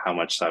in and how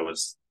much that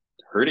was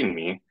hurting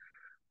me.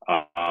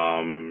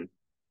 Um,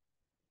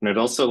 and it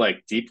also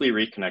like deeply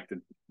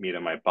reconnected me to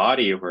my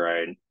body, where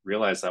I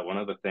realized that one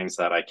of the things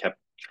that I kept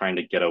trying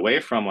to get away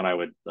from when I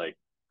would like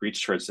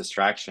reach towards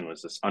distraction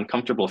was this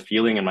uncomfortable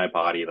feeling in my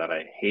body that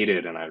I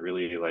hated and I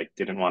really like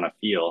didn't want to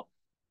feel.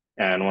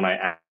 And when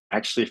I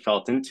actually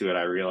felt into it,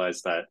 I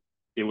realized that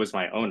it was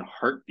my own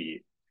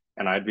heartbeat.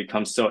 And I'd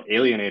become so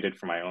alienated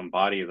from my own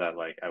body that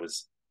like I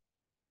was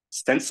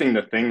sensing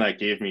the thing that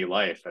gave me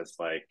life as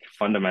like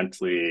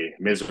fundamentally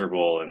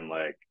miserable and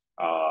like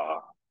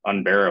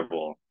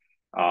unbearable.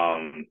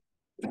 Um,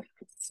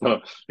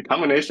 so the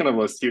combination of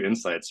those two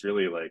insights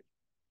really like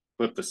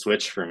flipped the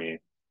switch for me.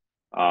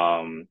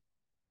 Um,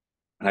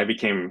 and I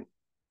became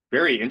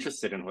very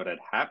interested in what had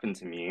happened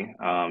to me.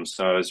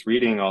 So I was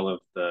reading all of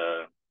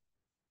the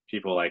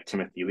people like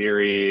Timothy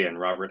Leary and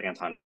Robert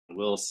Anton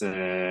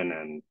Wilson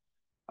and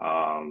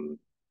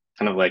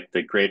kind of like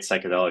the great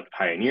psychedelic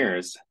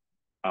pioneers.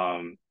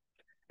 Um,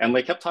 and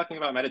they kept talking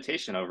about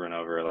meditation over and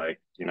over. Like,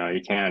 you know,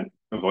 you can't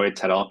avoid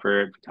Ted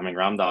Alpert becoming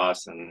Ram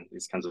Dass and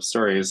these kinds of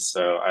stories.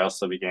 So I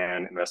also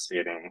began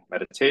investigating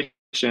meditation.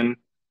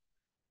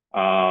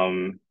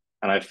 And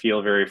I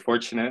feel very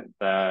fortunate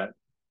that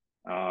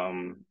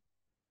um,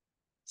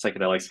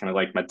 psychedelics kind of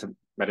like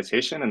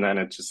meditation. And then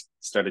it just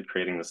started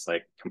creating this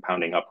like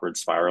compounding upward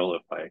spiral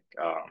of like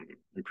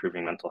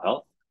improving mental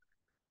health.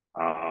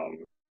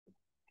 Um,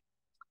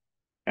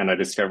 and I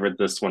discovered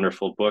this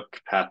wonderful book,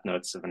 Path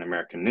Notes of an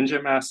American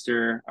Ninja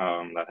Master,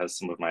 that has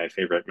some of my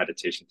favorite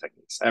meditation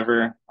techniques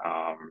ever,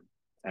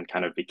 and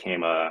kind of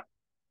became a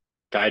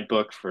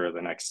guidebook for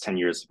the next 10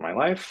 years of my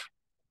life.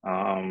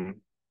 Um,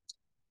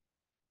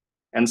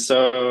 and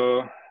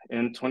so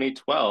in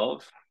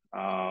 2012,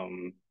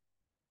 um,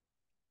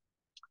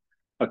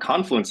 a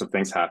confluence of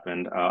things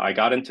happened. I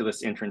got into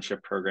this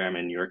internship program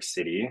in New York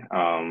City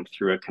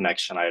through a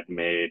connection I had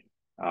made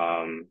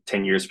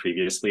 10 years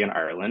previously in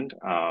Ireland.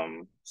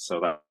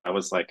 So that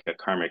was like a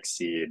karmic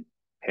seed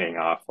paying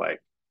off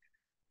like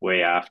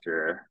way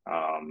after.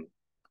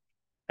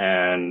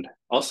 And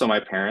also, my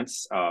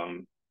parents,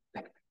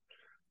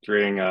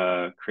 during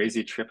a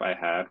crazy trip I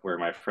had where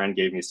my friend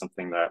gave me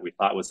something that we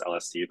thought was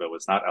LSD, but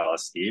was not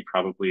LSD,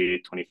 probably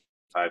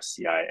 25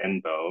 CI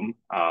NBOM.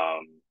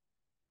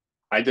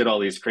 I did all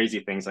these crazy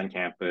things on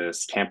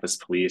campus. Campus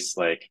police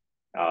like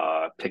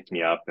picked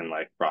me up and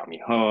like brought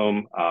me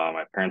home.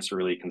 My parents were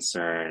really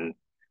concerned.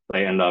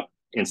 They end up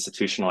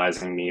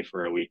institutionalizing me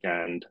for a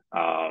weekend.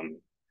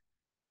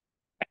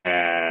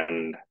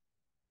 And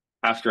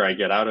after I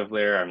get out of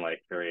there, I'm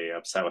like very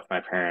upset with my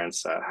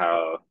parents at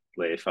how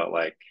they felt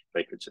like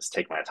they could just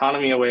take my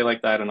autonomy away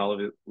like that and all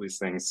of these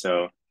things.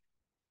 So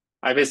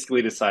I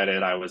basically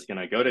decided I was going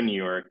to go to New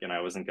York and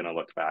I wasn't going to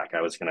look back.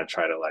 I was going to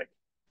try to like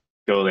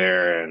go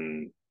there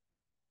and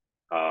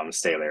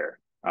stay there.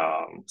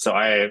 So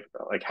I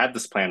like had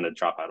this plan to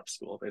drop out of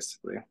school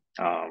basically.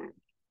 Um,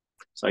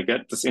 so I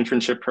get this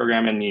internship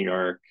program in New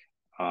York.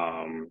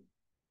 Um,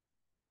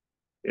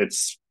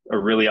 it's a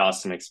really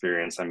awesome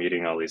experience. I'm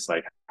meeting all these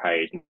like high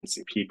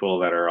agency people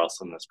that are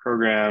also in this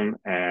program,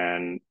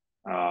 and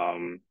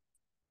um,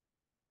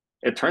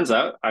 it turns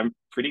out I'm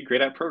pretty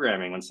great at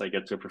programming once I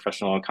get to a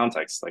professional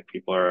context. Like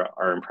people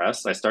are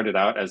impressed. I started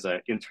out as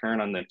an intern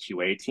on the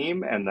QA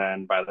team, and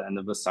then by the end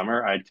of the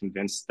summer, I'd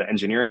convinced the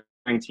engineering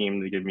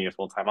team to give me a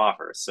full-time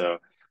offer. So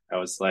I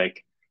was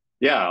like,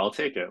 yeah, I'll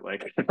take it.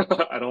 Like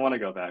I don't want to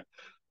go back.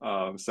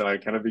 So I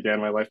kind of began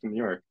my life in New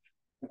York.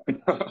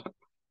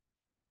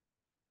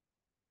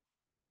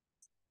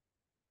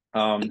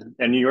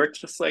 And New York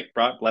just like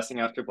brought blessing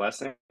after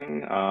blessing.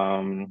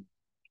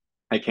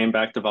 I came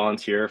back to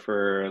volunteer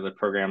for the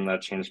program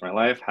that changed my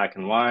life, Hack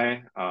and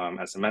Why,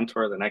 as a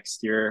mentor the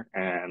next year.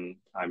 And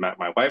I met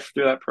my wife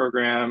through that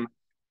program.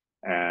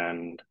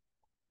 And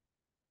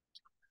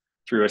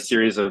through a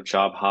series of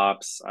job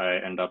hops, I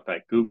end up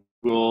at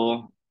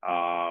Google.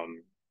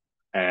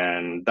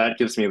 And that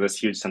gives me this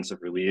huge sense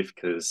of relief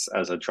because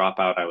as a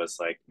dropout, I was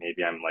like,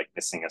 maybe I'm like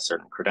missing a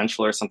certain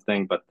credential or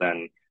something. But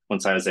then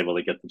once I was able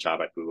to get the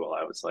job at Google,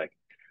 I was like,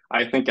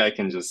 I think I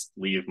can just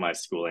leave my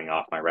schooling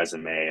off my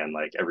resume and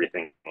like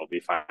everything will be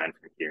fine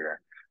from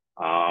here.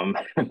 Um,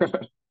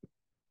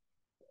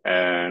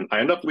 and I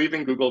ended up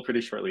leaving Google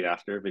pretty shortly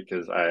after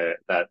because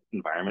that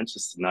environment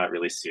just did not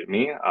really suit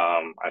me.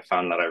 I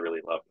found that I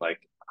really loved like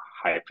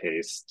high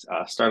paced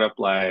startup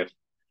life.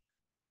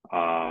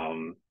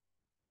 Um,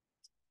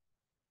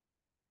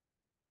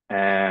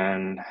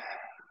 and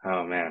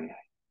oh man,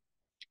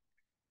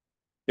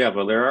 yeah,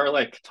 but there are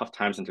like tough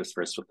times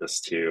interspersed with this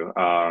too.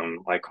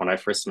 Like when I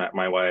first met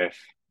my wife,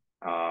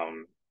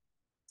 um,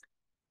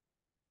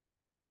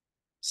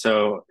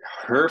 so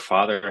her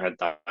father had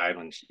died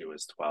when she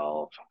was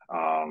 12.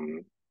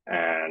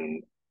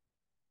 And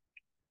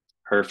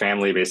her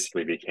family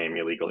basically became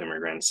illegal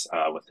immigrants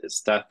with his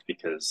death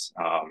because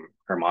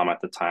her mom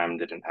at the time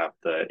didn't have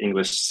the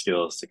English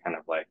skills to kind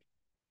of like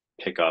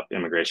pick up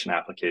immigration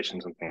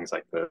applications and things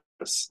like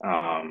this.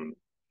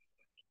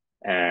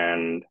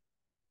 And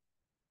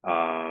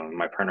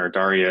My partner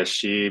Daria,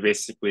 she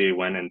basically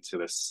went into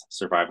this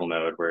survival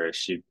mode where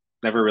she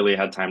never really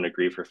had time to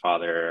grieve her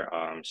father.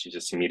 She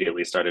just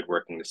immediately started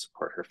working to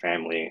support her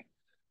family.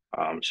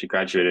 She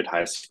graduated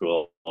high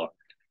school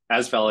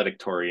as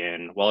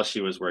valedictorian while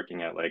she was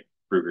working at like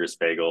Bruegger's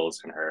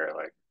Bagels in her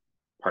like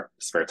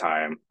spare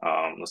time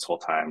this whole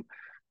time.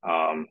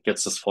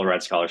 Gets this full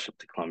ride scholarship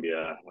to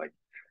Columbia. Like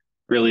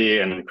really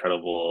an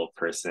incredible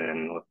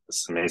person with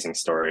this amazing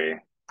story.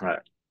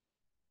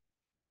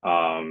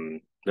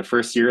 The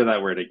first year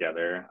that we're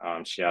together,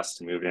 she asked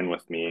to move in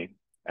with me,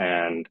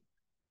 and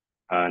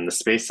in the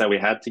space that we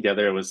had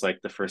together, it was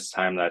like the first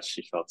time that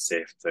she felt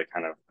safe to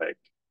kind of like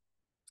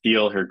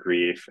feel her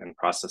grief and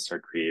process her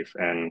grief.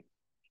 And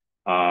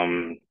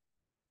um,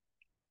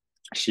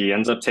 she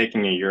ends up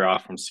taking a year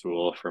off from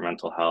school for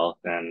mental health,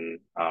 and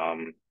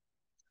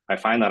I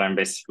find that I'm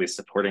basically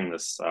supporting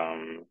this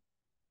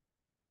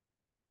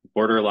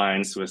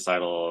borderline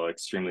suicidal,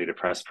 extremely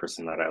depressed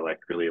person that I like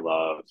really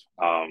love.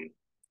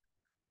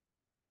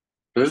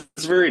 It was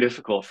very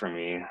difficult for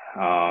me.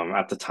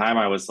 At the time,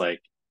 I was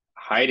like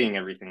hiding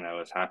everything that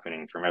was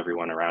happening from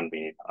everyone around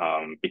me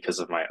because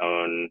of my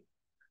own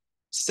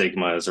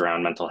stigmas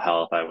around mental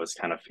health. I was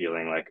kind of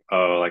feeling like,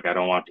 oh, like I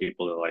don't want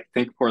people to like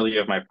think poorly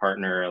of my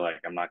partner. Like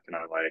I'm not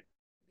gonna like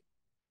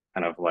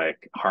kind of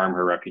like harm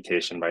her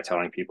reputation by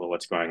telling people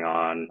what's going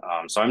on.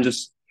 So I'm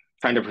just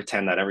trying to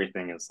pretend that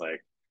everything is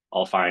like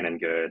all fine and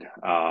good.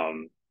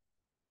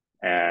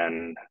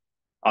 And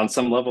on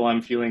some level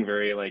I'm feeling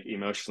very like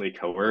emotionally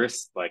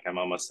coerced, like I'm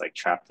almost like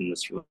trapped in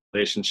this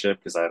relationship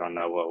because I don't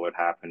know what would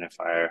happen if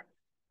I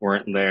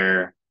weren't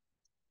there.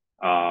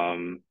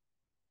 Um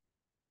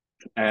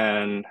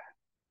and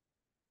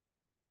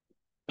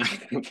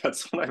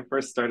that's when I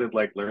first started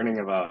like learning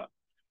about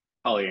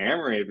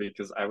polyamory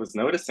because I was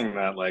noticing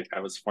that like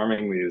I was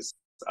forming these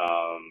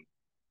um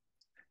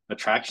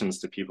attractions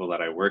to people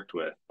that I worked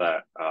with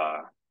that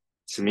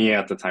to me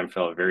at the time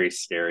felt very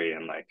scary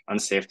and like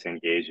unsafe to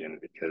engage in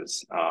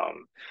because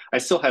I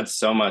still had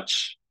so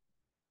much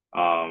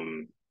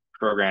um,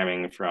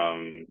 programming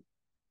from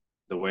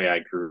the way I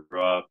grew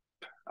up,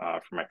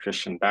 from my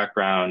Christian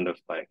background of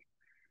like,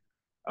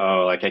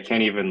 oh, like I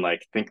can't even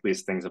like think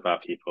these things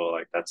about people,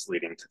 like that's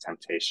leading to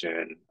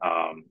temptation.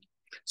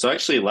 So I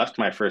actually left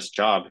my first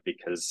job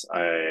because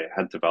I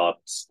had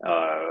developed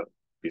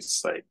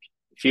these like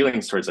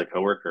feelings towards a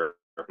coworker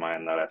of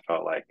mine that I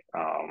felt like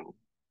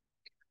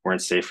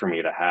weren't safe for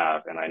me to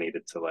have, and I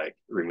needed to like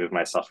remove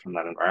myself from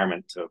that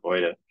environment to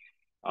avoid it.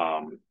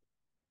 Um,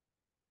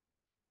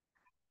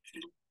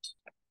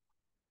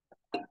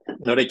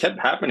 but it kept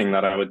happening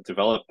that I would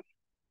develop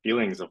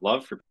feelings of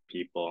love for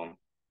people.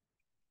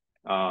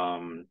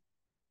 Um,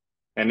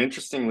 and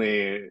interestingly,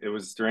 it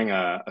was during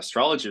a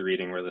astrology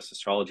reading where this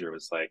astrologer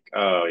was like,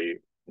 "Oh, you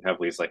have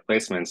these like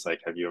placements.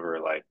 Like, have you ever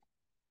like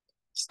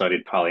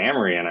studied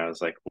polyamory?" And I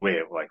was like,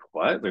 "Wait, like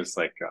what? There's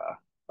like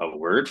a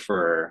word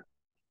for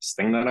this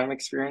thing that I'm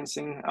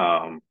experiencing."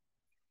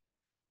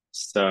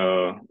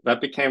 So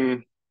that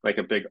became like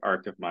a big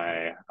arc of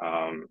my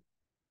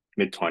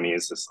mid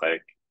 20s. Is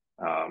like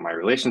my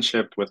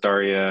relationship with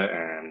Daria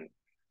and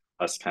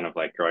us kind of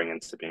like growing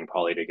into being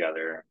poly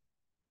together.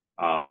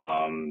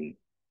 Um,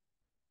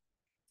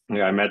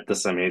 yeah, I met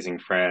this amazing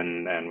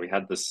friend and we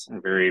had this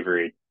very,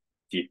 very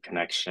deep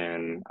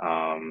connection.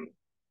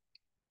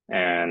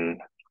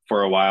 And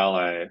for a while,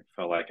 I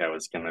felt like I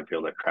was going to be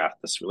able to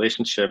craft this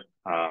relationship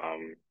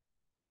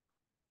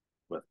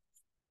with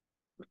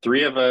the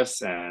three of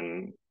us.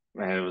 And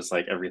it was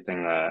like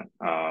everything that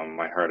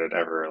my heart had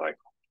ever like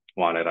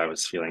wanted. I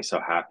was feeling so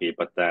happy.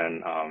 But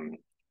then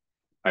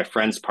my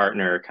friend's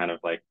partner kind of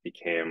like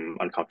became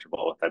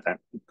uncomfortable with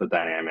the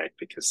dynamic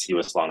because he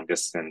was long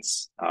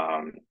distance.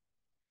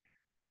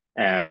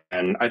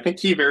 And I think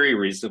he very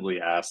reasonably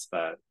asked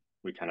that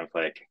we kind of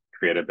like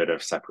create a bit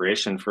of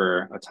separation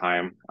for a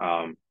time.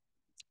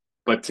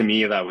 But to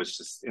me, that was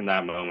just in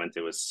that moment,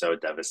 it was so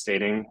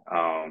devastating.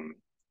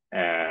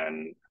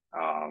 And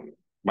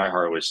my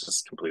heart was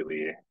just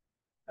completely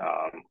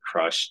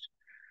crushed.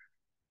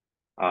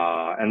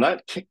 And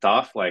that kicked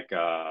off like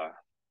a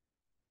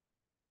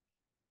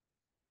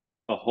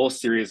whole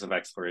series of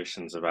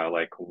explorations about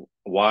like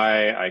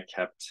why I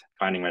kept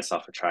finding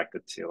myself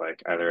attracted to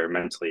like either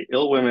mentally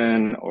ill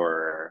women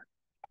or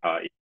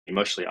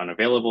emotionally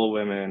unavailable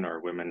women or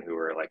women who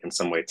were like in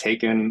some way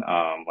taken.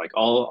 Like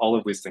all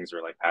of these things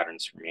were like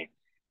patterns for me.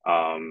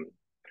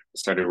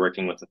 Started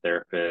working with a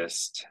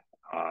therapist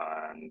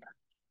and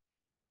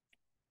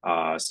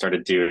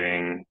started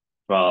doing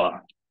well.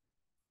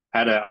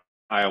 Had a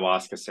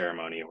ayahuasca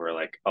ceremony where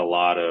like a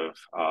lot of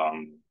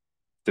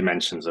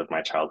dimensions of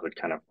my childhood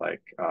kind of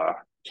like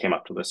came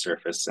up to the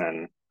surface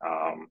and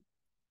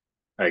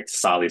like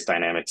saw these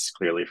dynamics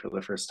clearly for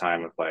the first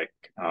time of like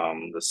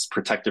this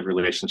protective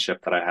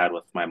relationship that I had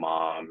with my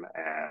mom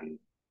and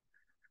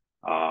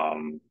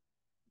um,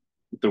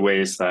 the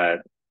ways that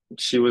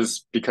she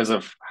was because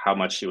of how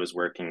much she was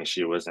working,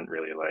 she wasn't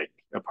really like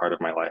a part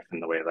of my life in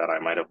the way that I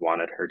might have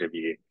wanted her to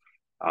be.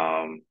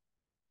 Um,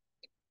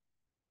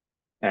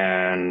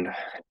 and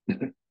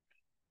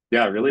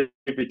yeah, really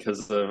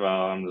because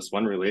of this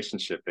one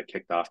relationship that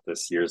kicked off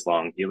this years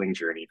long healing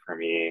journey for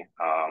me,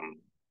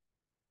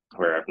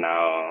 where I've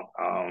now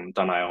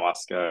done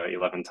ayahuasca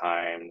 11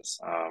 times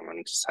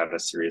and just had a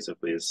series of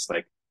these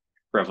like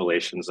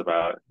revelations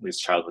about these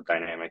childhood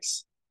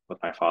dynamics with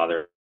my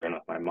father and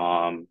with my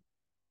mom.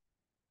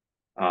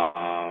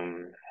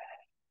 Um,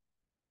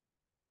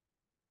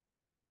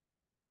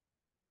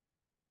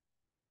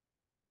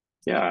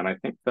 yeah, and I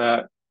think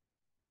that,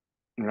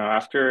 you know,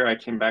 after I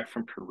came back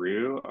from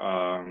Peru,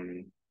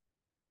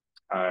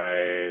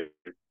 I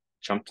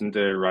jumped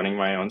into running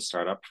my own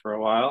startup for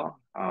a while.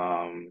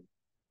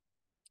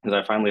 Because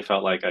I finally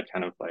felt like I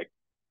kind of like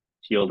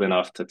healed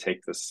enough to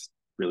take this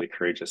really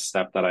courageous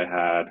step that I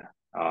had.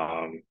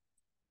 Um,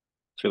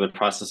 Through the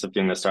process of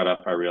doing the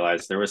startup, I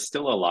realized there was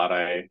still a lot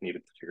I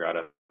needed to figure out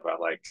about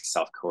like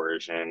self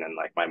coercion and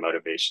like my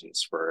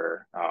motivations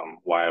for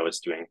why I was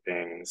doing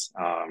things.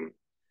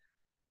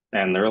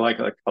 And there were like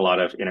a lot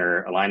of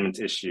inner alignment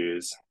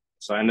issues.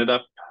 So I ended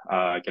up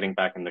getting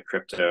back into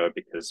crypto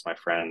because my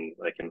friend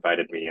like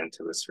invited me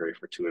into this very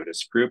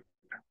fortuitous group.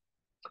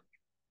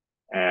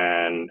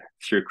 And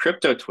through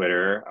crypto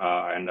Twitter,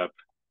 I ended up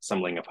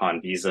stumbling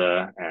upon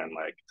Visa and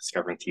like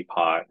discovering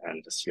Teapot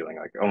and just feeling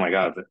like, oh my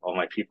God, all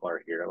my people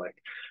are here. Like,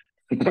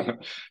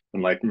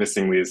 I'm like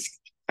missing these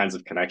kinds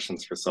of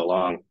connections for so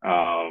long.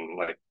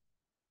 Like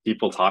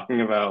people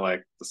talking about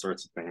like the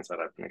sorts of things that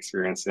I've been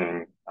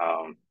experiencing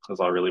was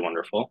all really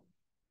wonderful.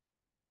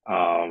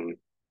 Um,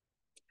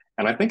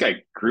 and I think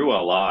I grew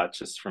a lot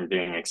just from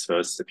being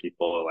exposed to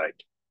people like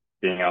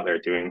being out there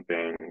doing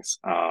things,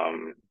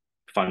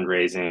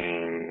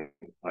 fundraising,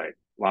 like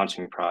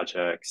launching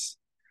projects.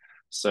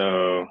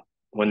 So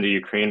when the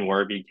Ukraine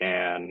war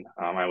began,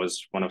 I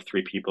was one of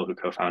three people who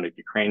co-founded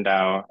Ukraine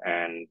DAO,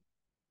 and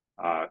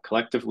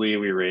collectively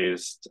we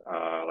raised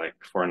like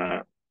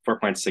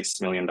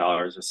 $4.6 million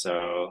or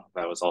so.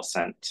 That was all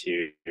sent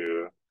to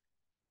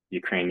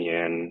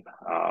Ukrainian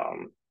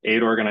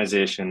aid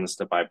organizations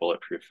to buy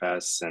bulletproof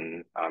vests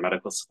and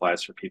medical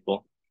supplies for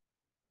people.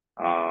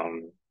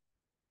 Um,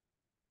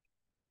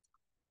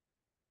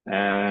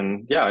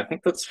 and yeah, I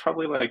think that's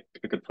probably like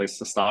a good place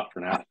to stop for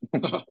now.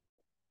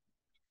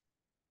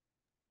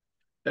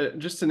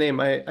 Just to name,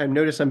 I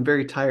notice I'm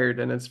very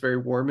tired and it's very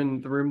warm in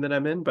the room that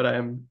I'm in, but I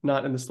am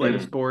not in the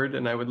slightest Mm. bored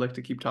and I would like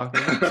to keep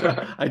talking. So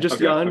I just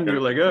Okay, yawned and okay.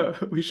 you're like,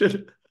 oh, we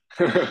should.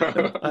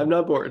 I'm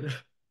not bored.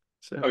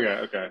 So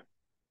Okay, okay.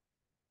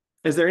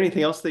 is there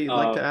anything else that you'd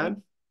like to Um,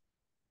 add?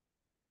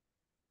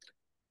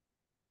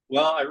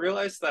 well, I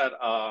realized that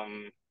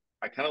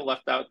I kind of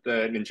left out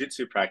the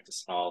ninjutsu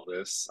practice in all of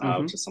this, which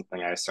Hmm. is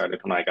something I started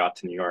when I got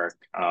to New York,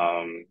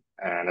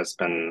 and it's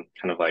been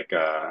kind of like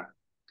a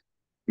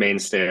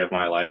mainstay of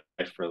my life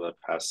for the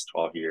past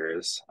 12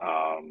 years.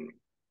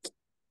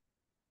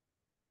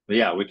 But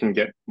yeah, we can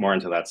get more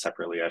into that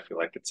separately. I feel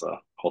like it's a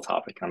whole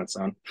topic on its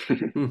own.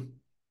 Hmm.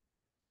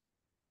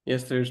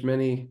 Yes, there's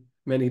many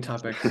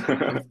topics.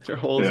 There are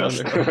holes Yes.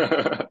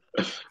 under.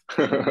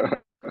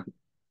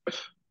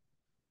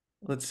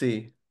 Let's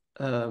see.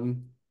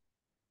 Um,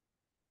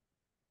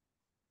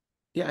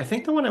 Yeah, I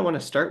think the one I want to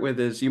start with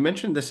is you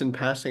mentioned this in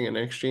passing in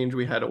an exchange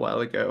we had a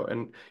while ago,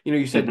 and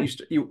you said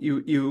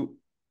you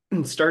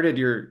started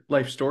your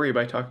life story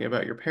by talking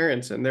about your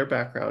parents and their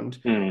background,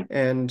 Mm,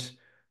 and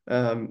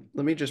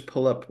let me just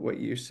pull up what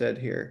you said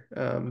here.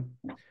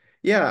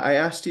 Yeah, I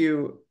asked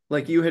you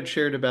like you had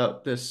shared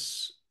about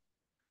this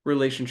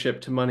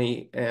relationship to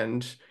money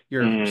and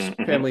your mm,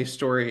 mhm. family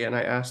story, and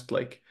I asked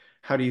like,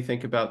 how do you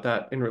think about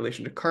that in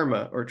relation to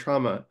karma or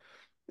trauma?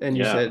 And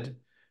you Yeah. said.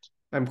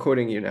 I'm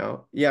quoting you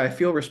now. Yeah, I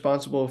feel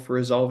responsible for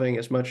resolving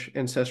as much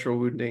ancestral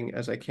wounding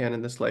as I can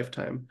in this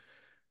lifetime.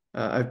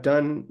 I've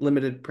done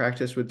limited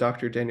practice with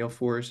Dr. Daniel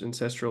Foor's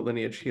ancestral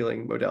lineage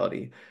healing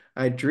modality.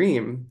 I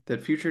dream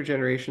that future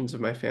generations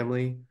of my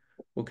family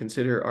will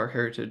consider our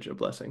heritage a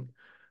blessing,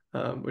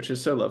 which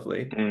is so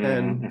lovely. Mm,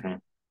 And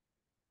mhm.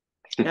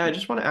 yeah, I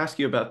just want to ask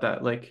you about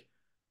that. Like,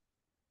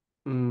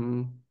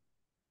 mm,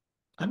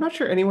 I'm not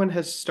sure anyone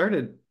has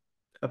started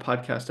a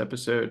podcast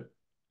episode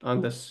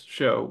on this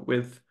show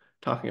with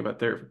talking about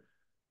their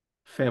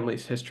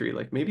family's history.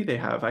 Like maybe they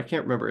have. I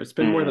can't remember. It's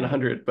been more than Mm,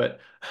 100, but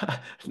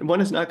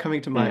one is not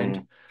coming to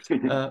mind.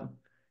 mm. Uh,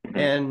 Mhm.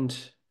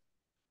 and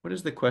what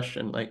is the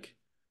question? Like,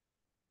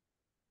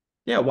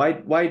 yeah,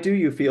 why do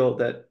you feel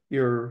that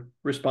you're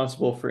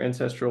responsible for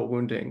ancestral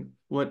wounding?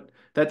 What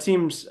that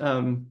seems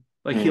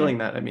like Mm, healing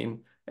that, I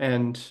mean,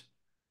 and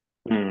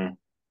mm,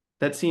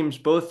 that seems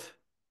both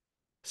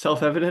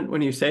self-evident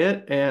when you say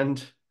it,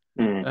 and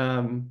mm,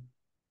 um,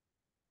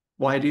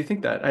 why do you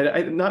think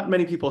that? Not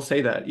many people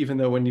say that, even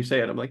though when you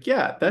say it, I'm like,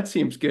 yeah, that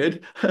seems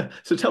good.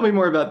 So tell me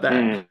more about that.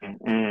 mm,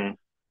 mm.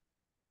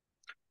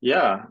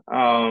 Yeah,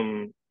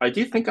 I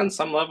do think on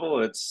some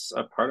level it's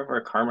a part of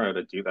our karma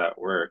to do that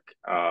work.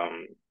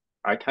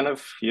 I kind of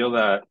feel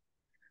that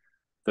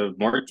the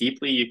more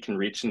deeply you can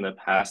reach in the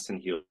past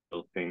and heal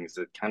things,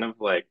 it kind of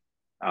like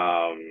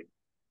um,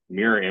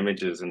 mirror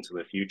images into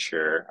the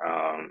future,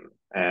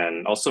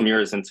 and also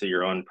mirrors into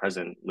your own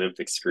present lived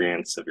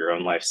experience of your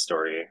own life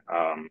story.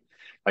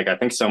 Like I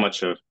think so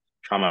much of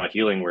trauma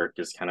healing work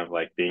is kind of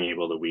like being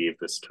able to weave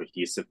this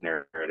cohesive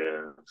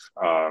narrative,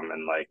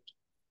 and like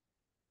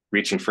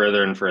reaching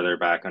further and further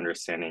back,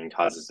 understanding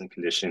causes and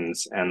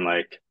conditions, and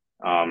like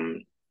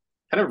um,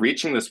 kind of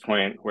reaching this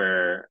point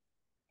where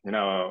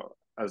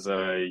as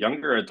a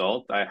younger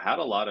adult, I had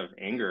a lot of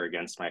anger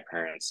against my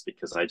parents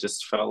because I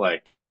just felt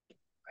like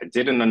I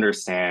didn't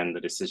understand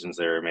the decisions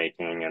they were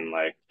making and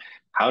like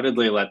how did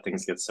they let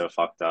things get so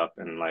fucked up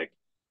and like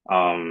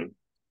um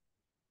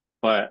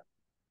but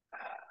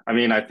I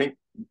mean, I think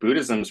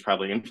Buddhism's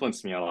probably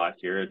influenced me a lot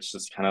here. It's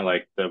just kind of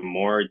like the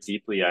more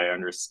deeply I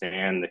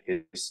understand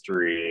the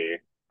history,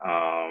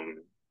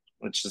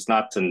 which is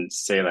not to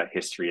say that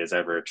history is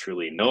ever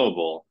truly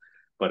knowable,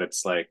 but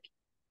it's like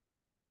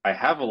I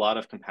have a lot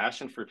of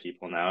compassion for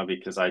people now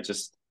because I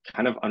just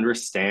kind of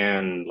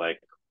understand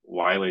like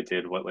why they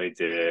did what they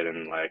did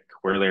and like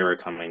where they were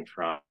coming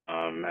from,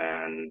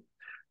 and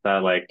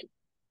that like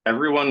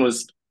everyone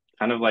was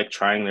kind of like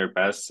trying their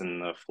best in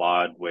the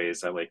flawed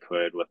ways that they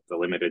could with the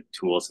limited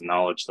tools and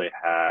knowledge they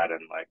had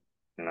and like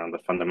the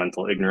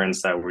fundamental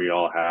ignorance that we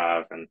all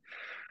have. And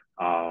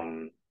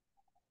um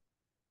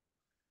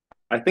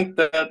I think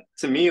that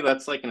to me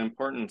that's like an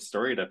important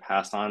story to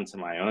pass on to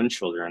my own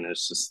children.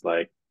 It's just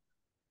like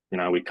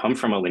we come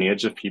from a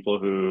lineage of people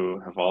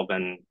who have all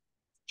been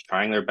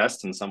trying their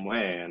best in some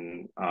way.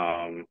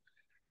 And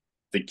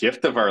the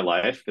gift of our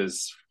life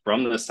is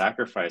from the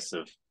sacrifice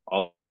of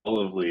all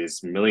of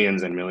these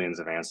millions and millions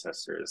of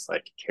ancestors,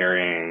 like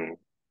carrying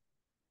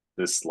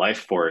this life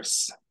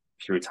force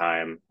through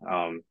time.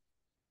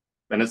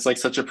 And it's like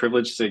such a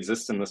privilege to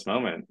exist in this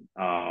moment.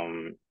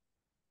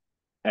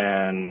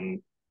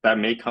 And that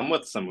may come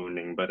with some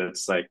wounding, but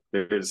it's like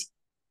there's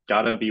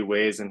got to be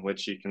ways in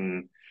which you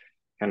can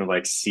kind of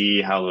like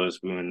see how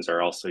those wounds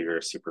are also your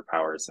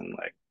superpowers and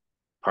like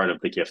part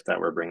of the gift that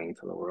we're bringing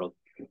to the world.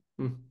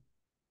 Hmm,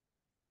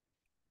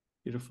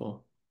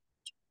 beautiful.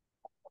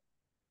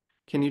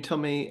 Can you tell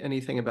me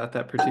anything about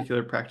that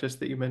particular practice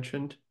that you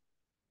mentioned?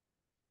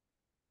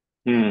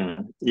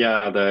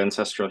 Yeah, the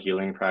ancestral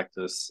healing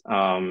practice.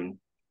 I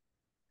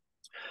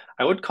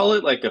would call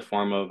it like a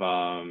form of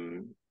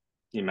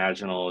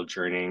imaginal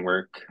journeying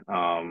work.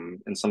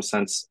 In some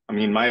sense, I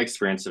mean, my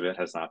experience of it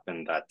has not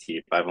been that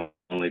deep. I've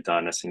only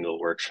done a single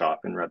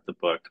workshop and read the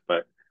book,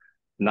 but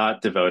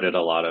not devoted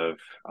a lot of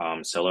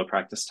solo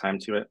practice time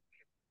to it.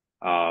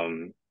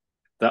 Um,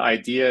 the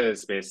idea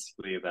is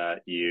basically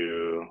that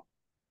you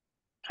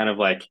kind of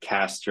like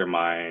cast your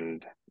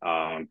mind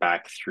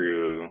back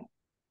through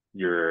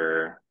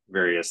your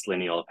various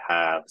lineal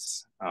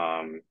paths.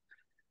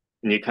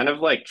 And you kind of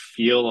like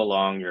feel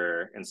along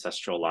your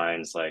ancestral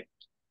lines, like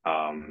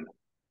um,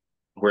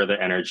 where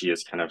the energy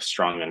is kind of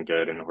strong and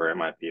good and where it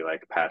might be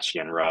like patchy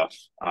and rough.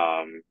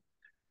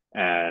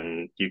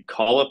 And you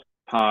call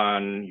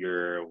upon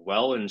your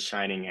well and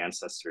shining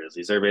ancestors.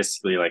 These are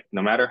basically like,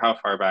 no matter how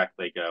far back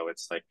they go,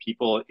 it's like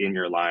people in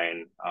your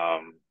line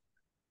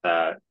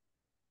that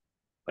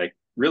like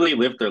really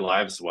live their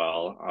lives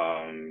well,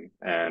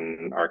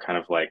 and are kind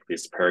of like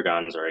these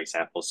paragons or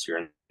examples to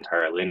your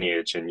entire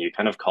lineage, and you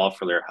kind of call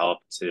for their help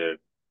to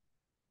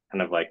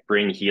kind of like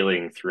bring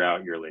healing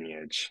throughout your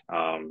lineage.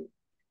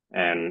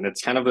 And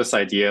it's kind of this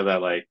idea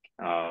that like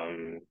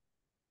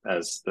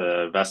as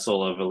the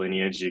vessel of a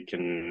lineage, you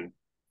can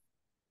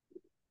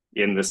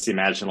in this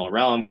imaginal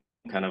realm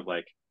kind of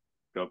like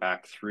go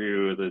back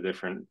through the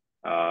different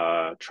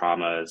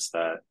traumas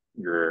that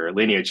your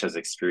lineage has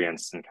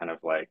experienced and kind of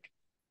like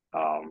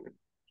um,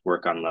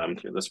 work on them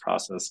through this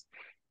process.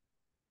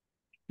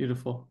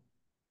 Beautiful,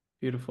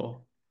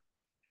 beautiful.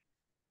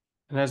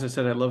 And as I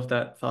said, I love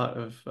that thought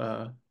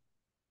of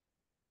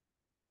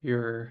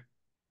your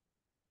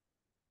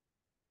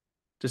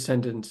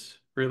descendants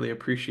really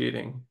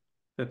appreciating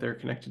that they're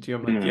connected to you.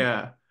 I'm like, Mm.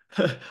 yeah,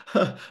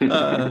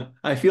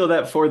 I feel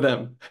that for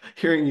them,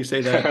 hearing you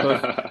say that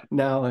both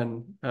now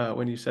and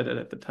when you said it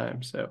at the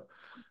time. So,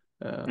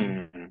 um,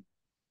 Mm.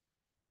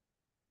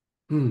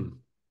 hmm,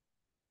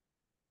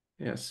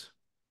 yes.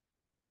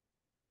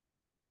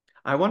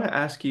 I want to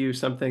ask you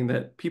something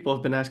that people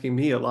have been asking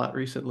me a lot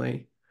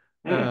recently,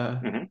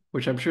 Mm. Mm-hmm.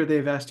 which I'm sure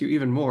they've asked you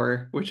even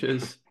more, which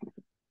is,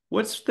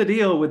 what's the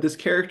deal with this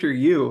character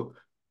you?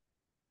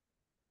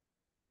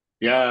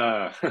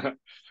 Yeah.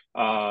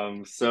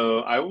 So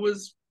I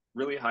was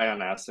really high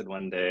on acid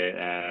one day,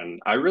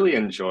 and I really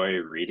enjoy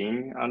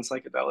reading on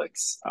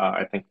psychedelics.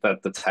 I think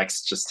that the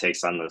text just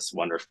takes on this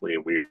wonderfully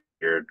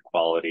weird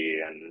quality,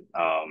 and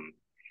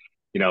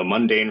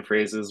mundane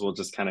phrases will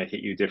just kind of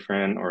hit you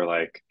different. Or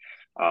like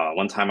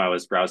one time I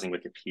was browsing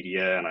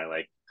Wikipedia and I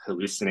like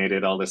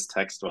hallucinated all this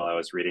text while I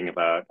was reading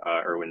about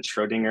Erwin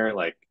Schrödinger,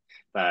 like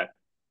that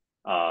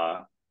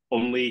uh,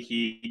 only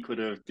he could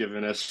have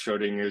given us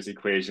Schrodinger's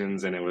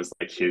equations, and it was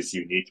like his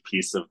unique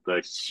piece of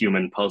the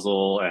human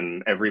puzzle.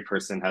 And every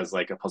person has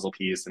like a puzzle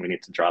piece, and we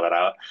need to draw that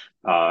out.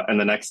 And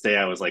the next day,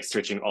 I was like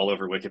searching all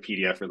over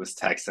Wikipedia for this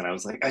text, and I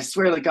was like, I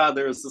swear to God,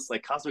 there was this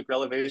like cosmic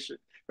revelation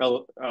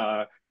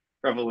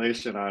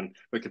on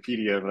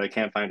Wikipedia, but I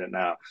can't find it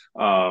now.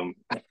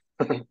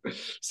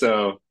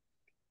 So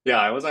yeah,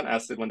 I was on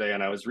acid one day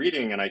and I was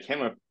reading and I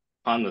came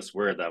upon this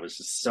word that was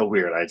just so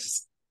weird.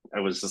 I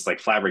was just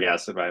like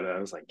flabbergasted by that. I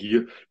was like,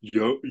 you,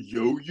 like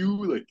yo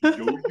you.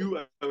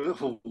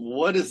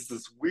 What is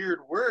this weird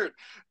word?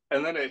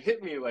 And then it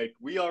hit me like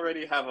we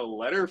already have a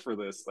letter for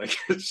this. Like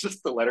it's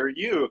just the letter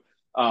U.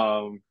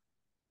 Um,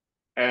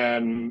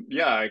 and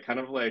yeah, I kind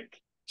of like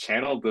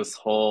channeled this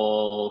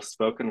whole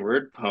spoken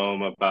word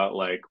poem about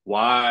like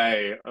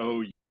why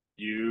oh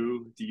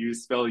you do you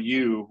spell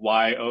you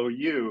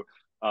you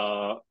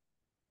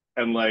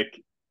and like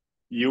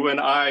you and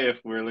I, if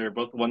we're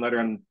both one letter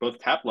and both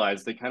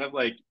capitalized, they kind of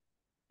like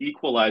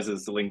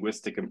equalizes the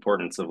linguistic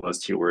importance of those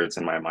two words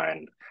in my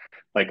mind.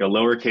 Like a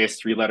lowercase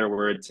three-letter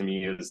word to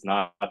me is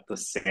not the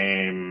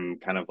same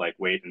kind of like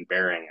weight and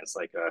bearing as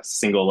like a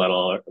single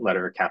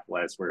letter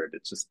capitalized word.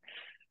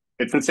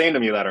 It's insane to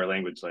me that our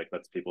language like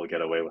lets people get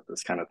away with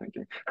this kind of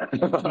thinking.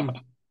 Hmm,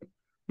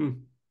 hmm.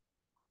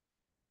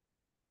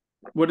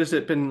 What has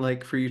it been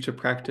like for you to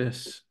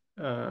practice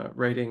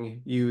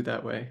writing you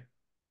that way?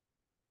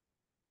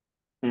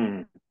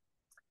 Hmm.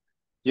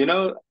 You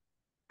know,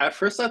 at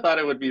first I thought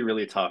it would be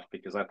really tough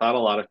because I thought a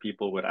lot of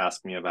people would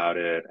ask me about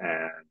it,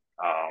 and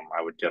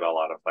I would get a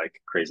lot of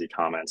like crazy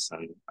comments.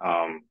 And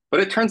but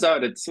it turns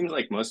out it seems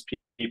like most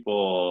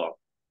people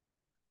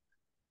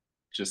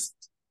just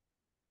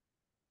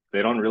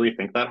they don't really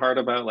think that hard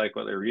about like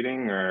what they're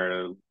reading,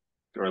 or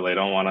they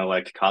don't want to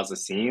like cause a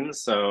scene.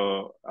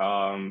 So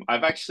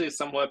I've actually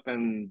somewhat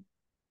been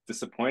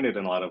disappointed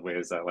in a lot of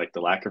ways at like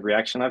the lack of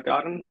reaction I've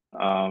gotten.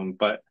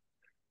 But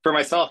for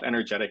myself,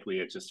 energetically,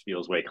 it just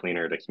feels way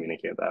cleaner to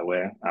communicate that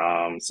way.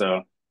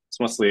 So it's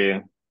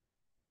mostly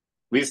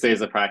these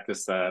days a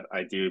practice that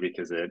I do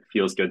because it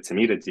feels good to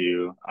me to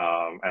do.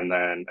 And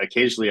then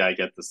occasionally I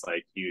get this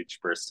like huge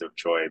burst of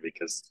joy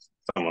because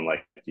someone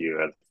like you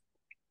has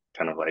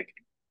kind of like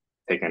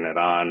taken it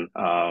on.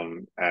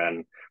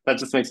 And that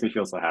just makes me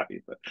feel so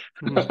happy.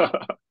 Hmm.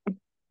 But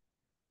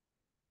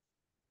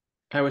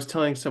I was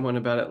telling someone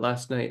about it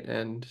last night,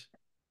 and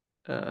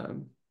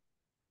um,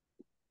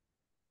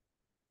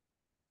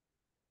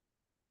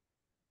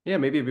 yeah,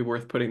 maybe it'd be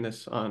worth putting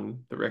this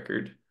on the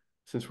record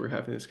since we're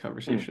having this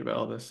conversation about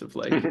all this of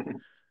like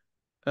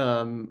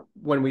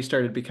when we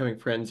started becoming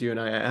friends, you and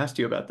I asked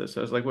you about this.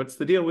 I was like, what's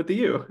the deal with the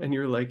you? And you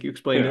were like, you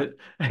explained yeah. it.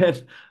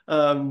 And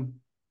um,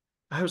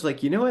 I was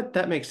like, you know what?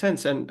 That makes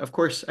sense. And of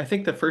course, I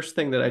think the first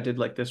thing that I did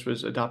like this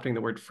was adopting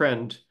the word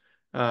friend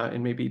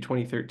in maybe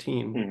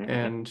 2013. Mm-hmm.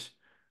 And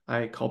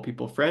I call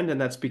people friend,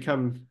 and that's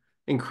become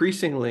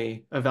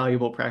increasingly a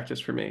valuable practice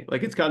for me.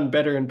 Like it's gotten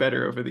better and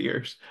better over the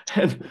years.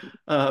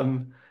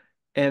 Um,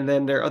 and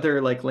then there are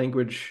other like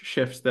language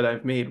shifts that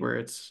I've made where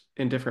it's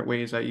in different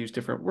ways I use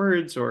different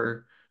words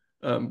or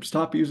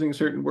stop using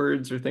certain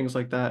words or things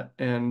like that.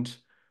 And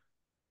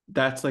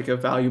that's like a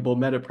valuable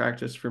meta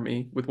practice for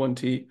me with one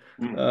T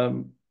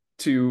um,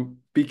 to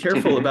be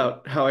careful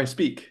about how I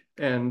speak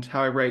and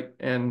how I write.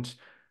 And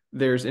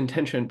there's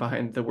intention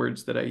behind the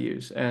words that I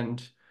use.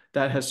 And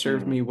that has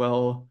served Mm. me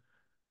well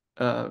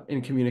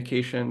in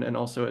communication and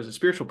also as a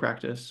spiritual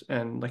practice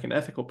and like an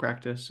ethical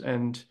practice.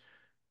 And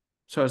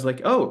so I was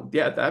like, oh,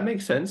 yeah, that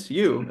makes sense.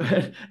 You.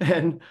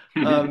 And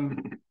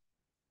um,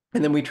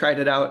 and then we tried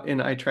it out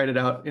and I tried it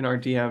out in our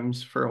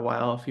DMs for a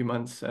while, a few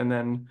months. And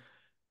then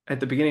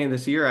at the beginning of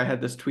this year, I had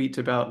this tweet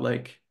about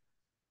like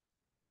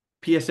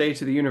PSA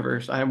to the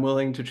universe. I am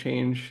willing to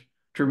change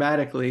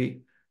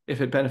dramatically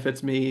if it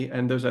benefits me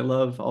and those I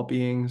love, all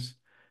beings.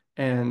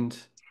 And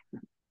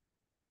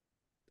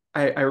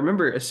I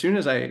remember as soon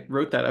as I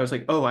wrote that, I was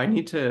like, oh, I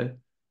need to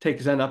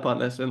take Zen up on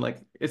this. And like,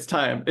 it's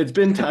time. It's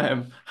been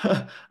time.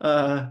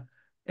 uh,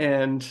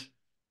 and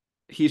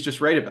he's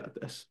just right about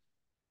this.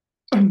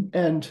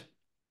 And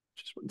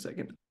just one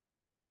second.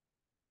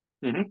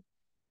 Hmm.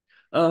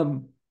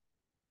 Um,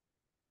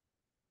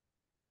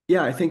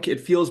 yeah, I think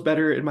it feels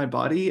better in my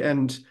body.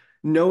 And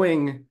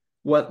knowing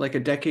what like a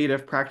decade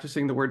of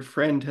practicing the word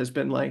friend has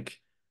been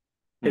like,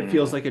 it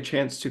feels Mm. like a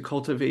chance to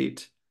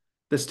cultivate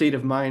the state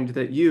of mind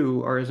that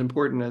you are as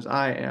important as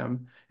I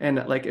am. And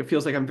like it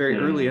feels like I'm very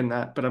early Mm. in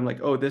that, but I'm like,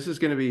 oh, this is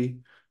going to be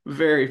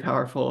very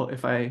powerful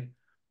if I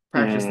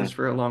practice this Mm.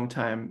 for a long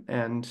time.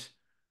 And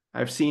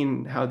I've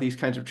seen how these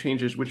kinds of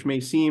changes, which may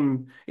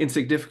seem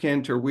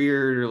insignificant or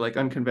weird or like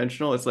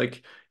unconventional, it's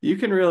like you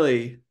can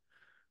really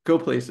go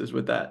places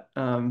with that.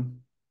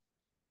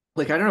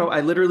 Like I don't know,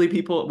 I literally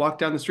people walk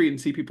down the street and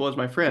see people as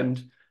my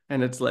friend,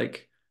 and it's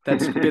like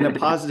that's been a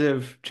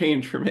positive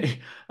change for me.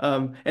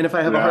 And if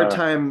I have a hard Yeah.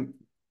 time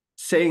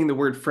saying the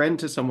word friend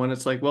to someone,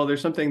 it's like, well,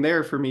 there's something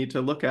there for me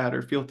to look at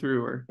or feel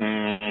through or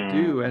Mm.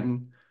 do.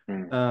 And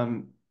Mm.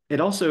 um, it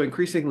also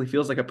increasingly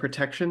feels like a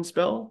protection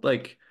spell,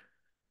 like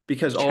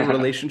because all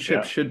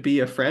relationships Yeah. should be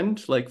a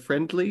friend, like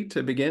friendly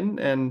to begin.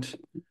 And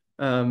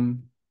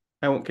um,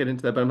 I won't get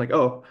into that, but I'm like,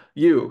 oh,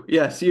 you,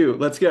 yes, you,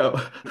 let's go.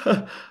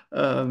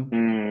 Um,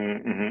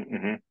 Mm. Hmm.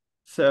 Hmm.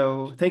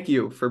 so thank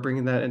you for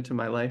bringing that into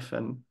my life,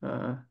 and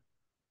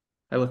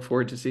I look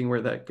forward to seeing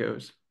where that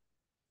goes.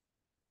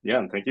 Yeah,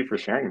 and thank you for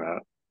sharing that.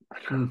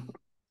 Hmm.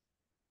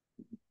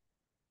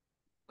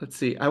 Let's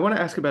see. I want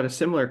to ask about a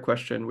similar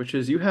question, which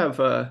is you have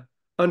a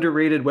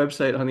underrated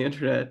website on the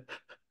internet.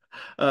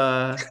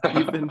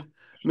 You've been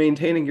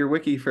maintaining your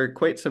wiki for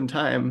quite some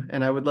time,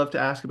 and I would love to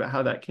ask about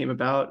how that came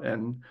about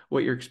and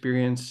what your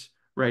experience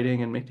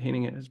writing and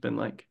maintaining it has been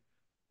like.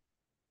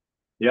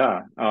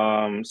 Yeah.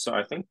 So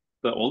I think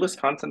the oldest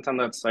content on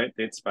that site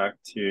dates back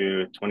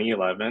to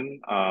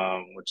 2011,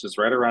 which is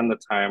right around the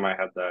time I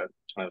had that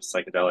kind of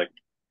psychedelic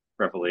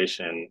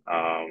revelation.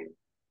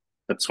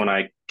 That's when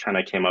I kind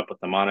of came up with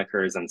the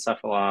moniker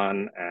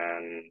Zencephalon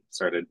and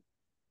started,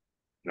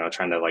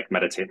 trying to like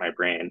meditate my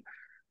brain.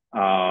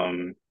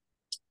 Um,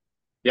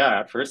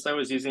 yeah, at first I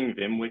was using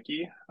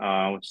VimWiki,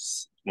 which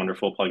is a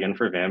wonderful plugin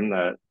for Vim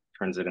that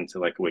turns it into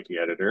like a wiki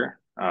editor.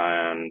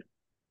 And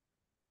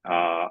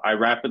I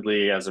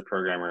rapidly, as a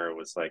programmer,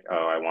 was like,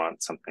 oh, I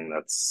want something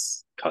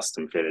that's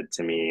custom fitted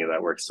to me,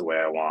 that works the way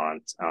I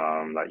want,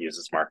 that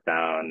uses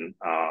Markdown.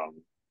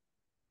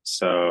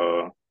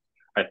 So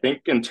I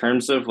think in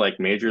terms of like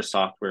major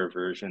software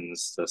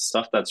versions, the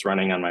stuff that's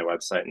running on my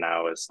website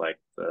now is like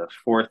the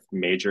fourth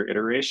major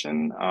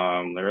iteration.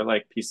 There are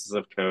like pieces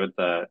of code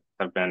that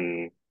have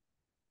been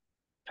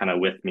kind of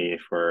with me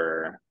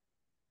for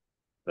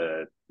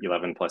the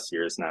 11 plus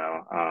years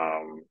now,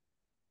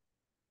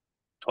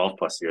 12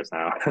 plus years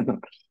now.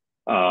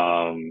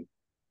 um,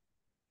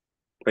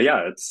 but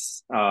yeah,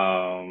 it's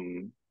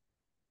the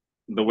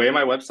way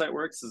my website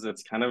works is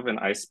it's kind of an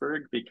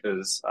iceberg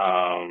because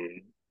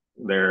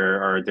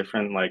there are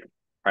different like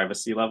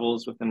privacy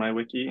levels within my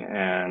wiki,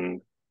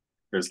 and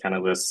there's kind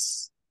of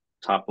this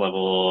top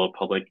level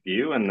public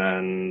view, and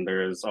then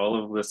there's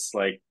all of this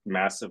like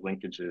massive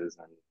linkages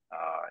and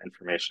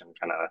information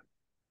kind of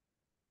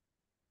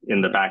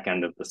in the back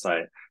end of the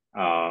site.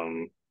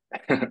 Um,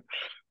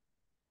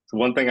 So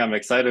one thing I'm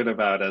excited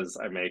about as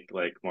I make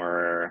like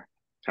more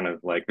kind of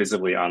like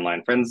visibly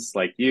online friends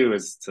like you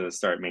is to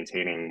start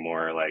maintaining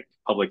more like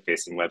public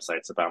facing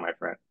websites about my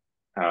friend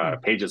Hmm.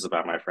 pages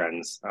about my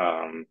friends.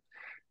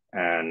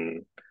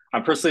 And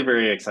I'm personally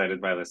very excited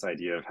by this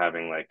idea of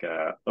having like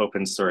a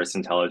open source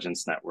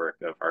intelligence network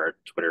of our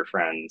Twitter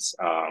friends,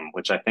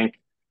 which I think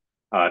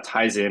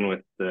ties in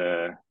with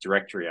the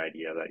directory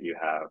idea that you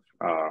have,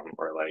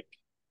 or like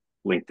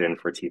LinkedIn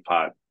for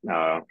Teapot.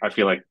 I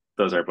feel like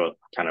those are both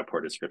kind of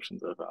poor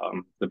descriptions of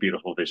the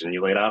beautiful vision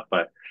you laid out,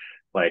 but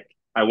like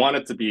I want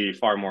it to be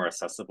far more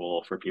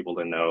accessible for people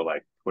to know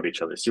like what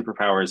each other's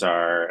superpowers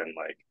are and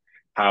like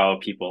how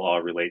people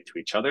all relate to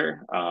each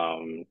other.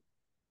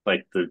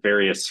 Like the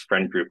various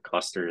friend group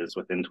clusters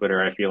within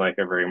Twitter, I feel like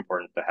are very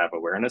important to have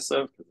awareness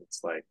of because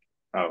it's like,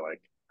 oh,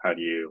 like how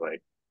do you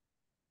like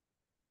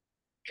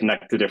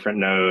connect to different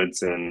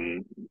nodes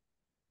and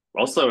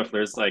also if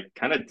there's like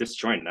kind of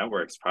disjoint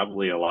networks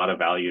probably a lot of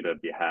value to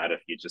be had if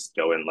you just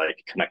go and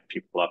like connect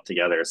people up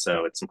together,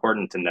 so it's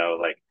important to know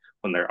like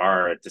when there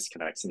are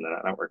disconnects in the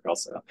network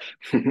also.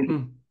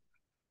 Hmm.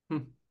 Hmm.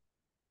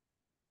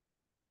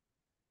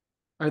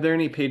 Are there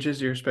any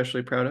pages you're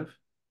especially proud of?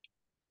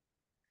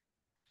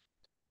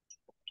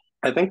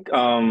 I think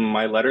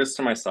my letters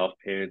to myself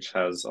page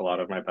has a lot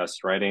of my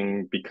best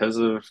writing because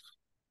of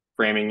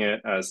framing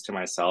it as to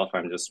myself.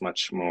 I'm just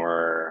much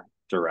more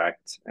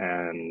direct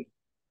and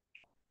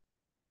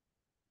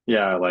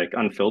yeah, like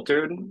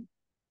unfiltered.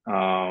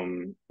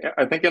 Yeah,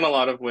 I think in a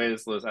lot of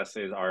ways those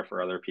essays are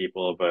for other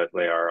people, but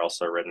they are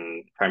also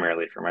written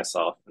primarily for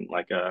myself in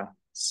like a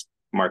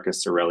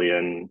Marcus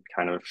Aurelian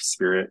kind of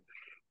spirit.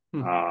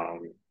 Hmm.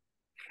 Um,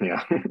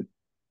 yeah.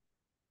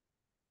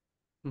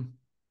 Hmm.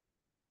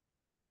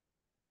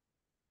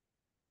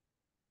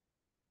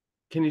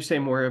 Can you say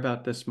more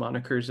about this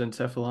moniker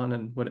Zencephalon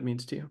and what it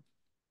means to you?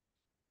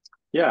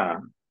 Yeah.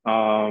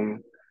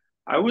 Um,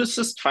 I was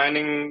just trying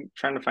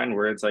to find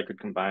words I could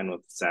combine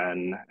with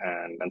Zen,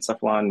 and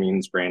Encephalon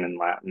means brain in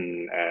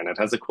Latin, and it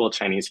has a cool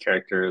Chinese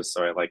characters.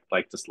 So I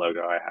like this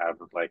logo I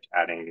have of like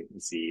adding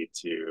Z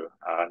to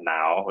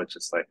now, which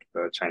is like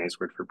the Chinese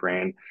word for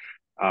brain.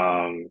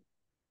 Um,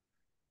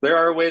 there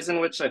are ways in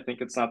which I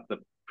think it's not the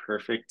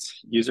perfect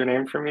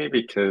username for me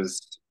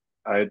because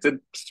I did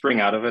spring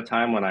out of a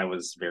time when I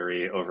was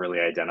very overly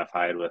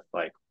identified with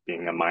like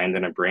being a mind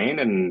and a brain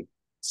and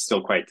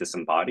still quite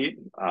disembodied.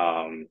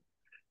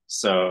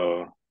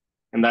 So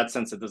in that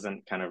sense, it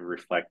doesn't kind of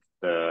reflect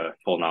the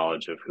full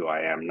knowledge of who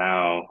I am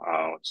now,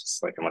 which is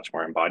like a much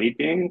more embodied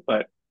being,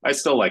 but I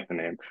still like the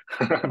name.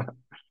 Hmm.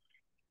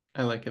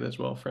 I like it as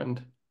well,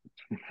 friend.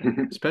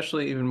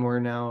 Especially even more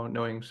now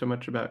knowing so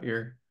much about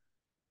your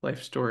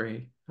life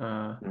story.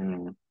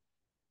 Mm.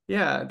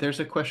 Yeah,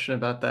 there's a question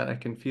about that I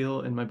can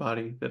feel in my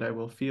body that I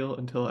will feel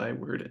until I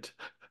word it.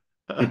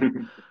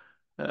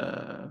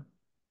 uh,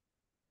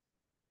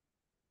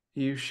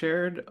 you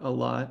shared a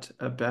lot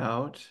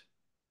about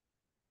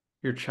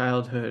your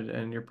childhood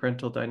and your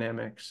parental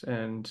dynamics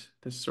and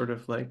this sort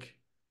of like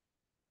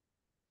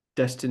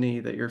destiny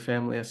that your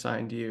family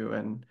assigned you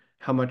and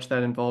how much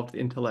that involved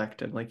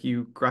intellect and like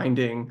you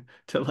grinding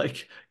to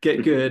like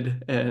get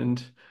good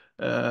and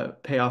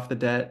pay off the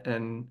debt.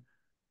 And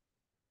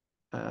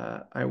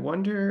I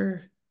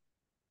wonder,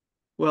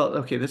 well,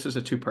 okay, this is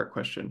a two-part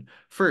question.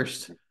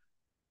 First,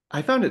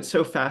 I found it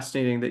so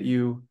fascinating that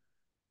you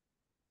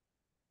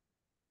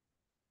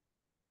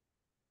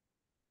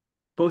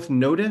both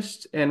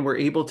noticed and were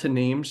able to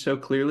name so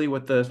clearly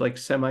what the like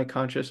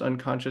semi-conscious,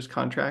 unconscious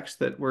contracts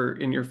that were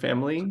in your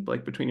family,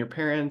 like between your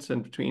parents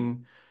and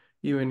between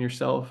you and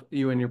yourself,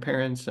 you and your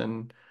parents.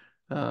 And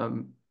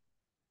um,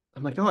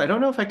 I'm like, oh, I don't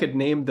know if I could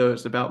name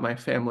those about my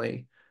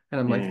family. And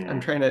I'm like, I'm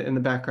Mm. trying to in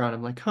the background,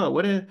 I'm like, huh,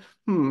 what a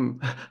hmm,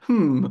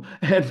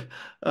 and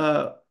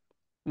uh,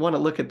 want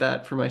to look at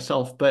that for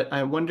myself. But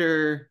I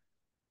wonder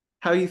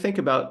how you think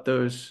about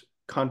those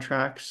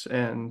contracts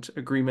and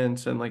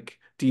agreements and like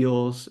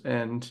deals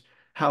and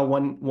how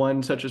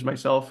one such as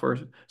myself or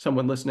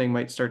someone listening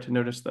might start to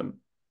notice them.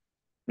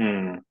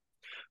 Mm.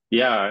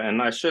 Yeah,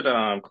 and I should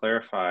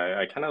clarify,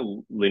 I kind of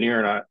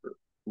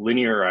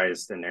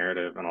linearized the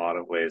narrative in a lot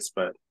of ways,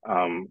 but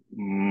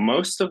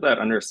most of that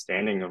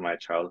understanding of my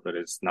childhood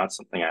is not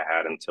something I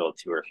had until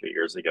 2 or 3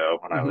 years ago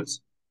when I Hmm.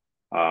 was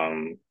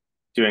um,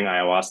 doing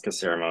ayahuasca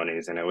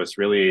ceremonies, and it was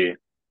really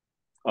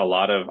a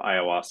lot of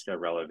ayahuasca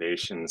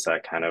revelations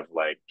that kind of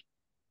like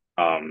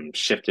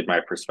shifted my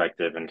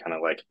perspective and kind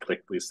of like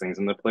clicked these things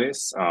into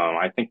place.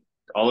 I think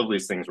all of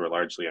these things were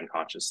largely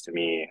unconscious to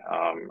me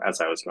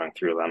as I was going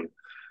through them.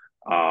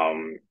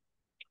 Um,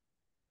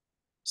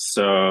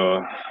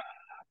 so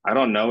I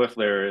don't know if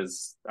there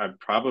is,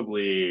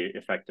 probably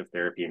effective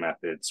therapy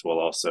methods will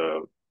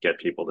also get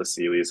people to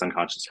see these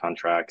unconscious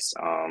contracts.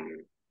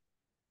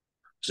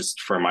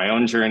 Just for my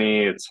own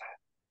journey, it's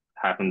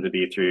happened to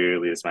be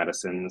through these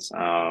medicines.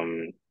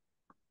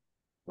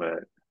 But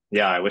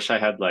yeah, I wish I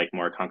had like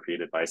more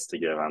concrete advice to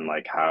give on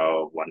like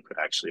how one could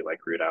actually like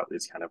root out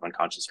these kind of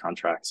unconscious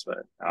contracts.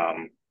 But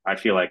I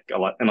feel like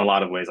in a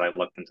lot of ways, I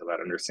looked into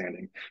that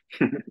understanding.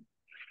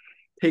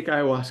 Take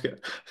ayahuasca.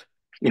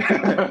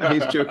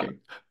 He's joking.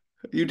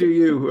 You do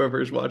you,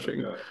 whoever is watching.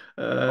 Yeah.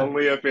 Uh,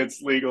 Only if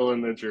it's legal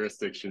in the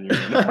jurisdiction you're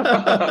in.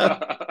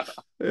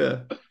 yeah.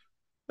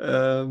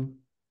 Um,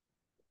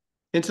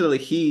 Incidentally,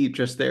 he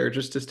just there,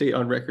 just to state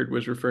on record,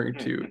 was referring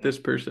to this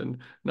person,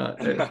 not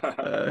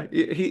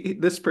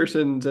this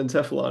person's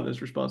encephalon is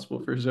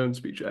responsible for his own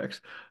speech acts.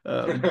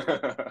 Um,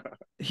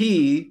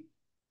 he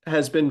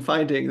has been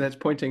finding, that's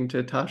pointing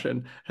to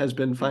Tasshin, has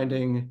been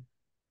finding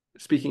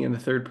speaking in the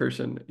third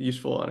person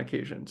useful on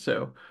occasion.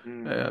 So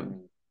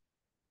um,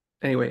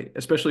 anyway,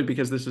 especially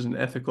because this is an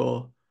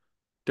ethical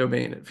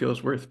domain, it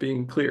feels worth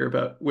being clear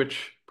about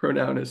which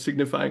pronoun is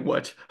signifying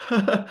what.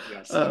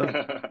 Yes.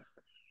 uh,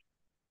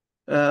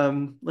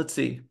 let's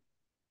see.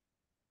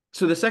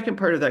 So the second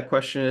part of that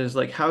question is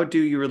like, how do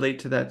you relate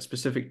to that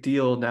specific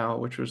deal now,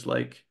 which was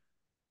like,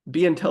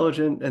 be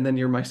intelligent and then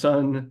you're my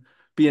son,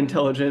 be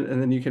intelligent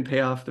and then you can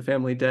pay off the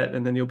family debt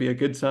and then you'll be a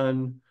good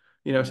son,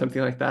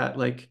 something like that.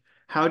 Like,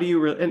 how do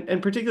you, and in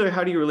particular,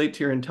 how do you relate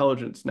to your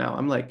intelligence now?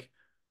 I'm like,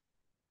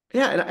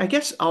 yeah, and I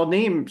guess I'll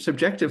name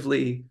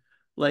subjectively,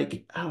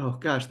 like, oh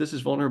gosh, this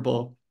is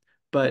vulnerable.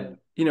 But,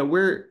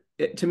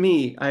 to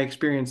me, I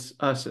experience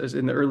us as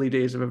in the early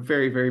days of a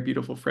very, very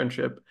beautiful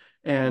friendship.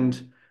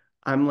 And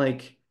I'm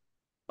like,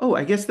 oh,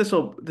 I guess this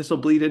will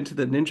bleed into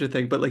the ninja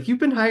thing, but like you've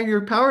been higher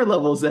your power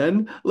levels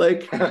then.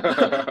 Like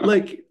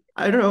like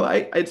I don't know,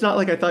 I it's not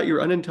like I thought you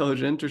were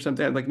unintelligent or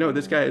something. I'm like, no,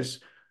 this Mm. guy is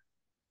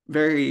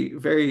very,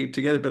 very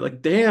together, but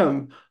like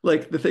damn,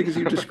 like the things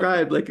you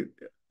described, like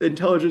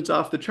intelligence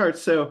off the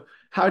charts. So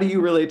how do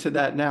you relate to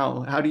that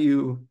now? How do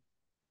you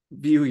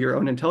view your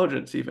own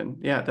intelligence even?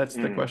 Yeah, that's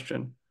the Mm.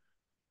 question.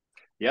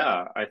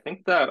 Yeah, I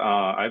think that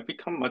I've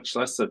become much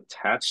less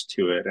attached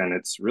to it, and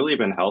it's really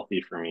been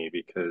healthy for me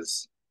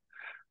because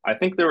I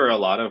think there were a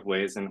lot of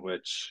ways in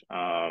which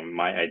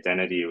my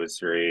identity was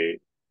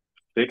very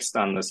fixed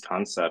on this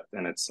concept,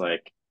 and it's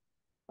like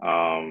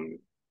um,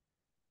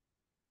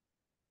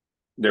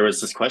 there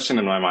was this question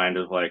in my mind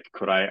of like,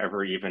 could I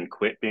ever even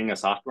quit being a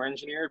software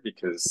engineer?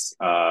 Because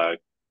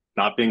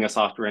not being a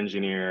software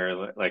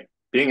engineer, like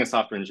being a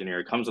software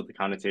engineer comes with the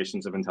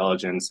connotations of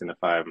intelligence. And if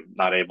I'm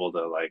not able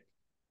to like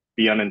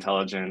be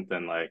unintelligent,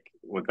 then like,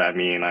 would that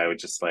mean I would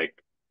just like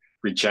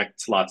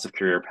reject lots of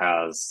career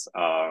paths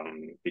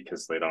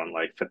because they don't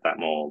like fit that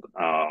mold?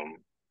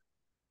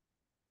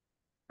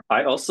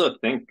 I also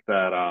think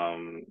that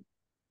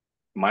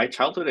my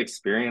childhood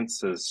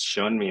experience has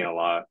shown me a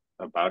lot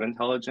about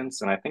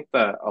intelligence. And I think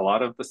that a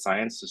lot of the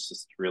science is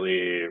just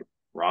really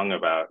wrong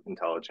about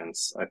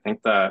intelligence. I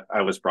think that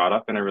I was brought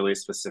up in a really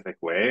specific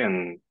way,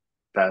 and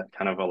that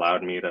kind of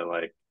allowed me to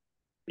like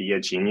be a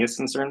genius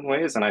in certain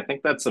ways. And I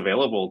think that's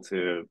available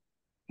to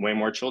way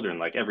more children,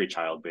 like every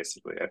child,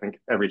 basically. I think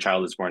every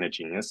child is born a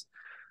genius.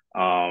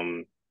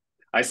 Um,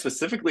 I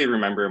specifically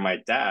remember my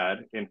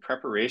dad in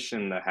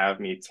preparation to have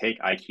me take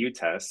IQ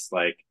tests,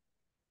 like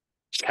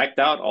checked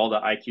out all the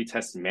IQ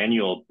test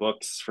manual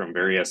books from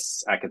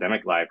various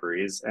academic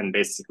libraries and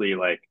basically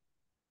like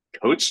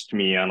coached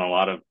me on a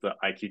lot of the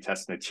IQ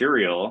test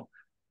material.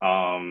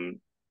 Um,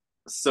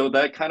 so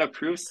that kind of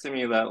proves to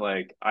me that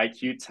like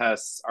IQ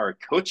tests are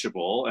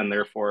coachable and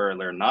therefore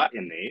they're not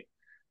innate.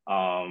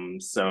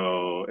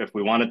 So if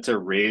we wanted to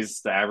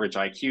raise the average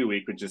IQ,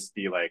 we could just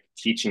be like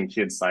teaching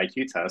kids the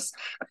IQ test.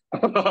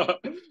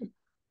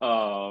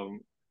 um,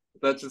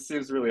 that just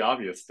seems really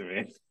obvious to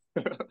me.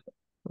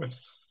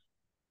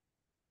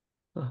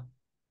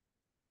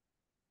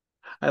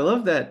 I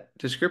love that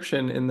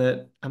description in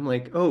that I'm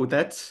like, oh,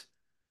 that's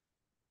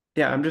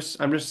yeah, I'm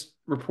just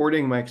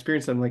reporting my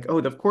experience. I'm like, oh,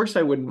 of course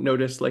I wouldn't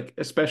notice, like,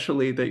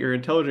 especially that you're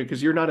intelligent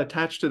because you're not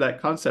attached to that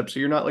concept. So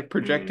you're not like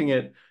projecting Mm,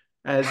 it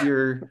as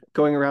you're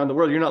going around the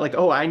world. You're not like,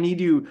 oh, I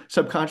need you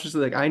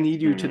subconsciously, like, I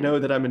need you to mm, know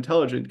that I'm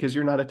intelligent because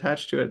you're not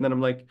attached to it. And then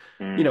I'm like,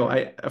 mm,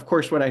 of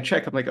course, when I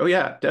check, I'm like, oh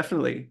yeah,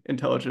 definitely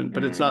intelligent,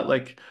 but it's not mm,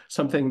 like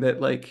something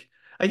that like,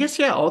 I guess,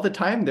 yeah, all the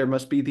time there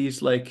must be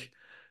these like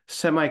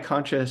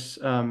semi-conscious,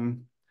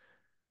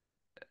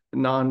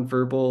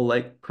 non-verbal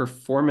like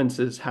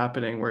performances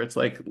happening where it's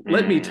like,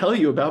 let me mm, tell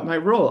you about my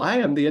role. I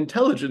am the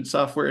intelligent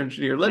software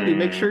engineer. Let me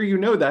make sure mm, you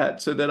know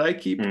that so that I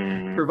keep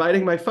mm,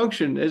 providing my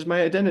function as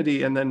my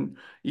identity. And then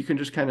you can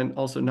just kind of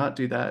also not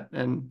do that.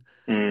 And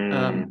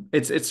mm,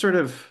 it's sort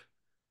of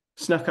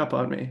snuck up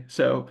on me.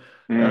 So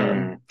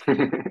mm.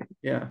 um,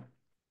 yeah.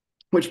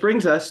 Which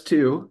brings us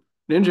to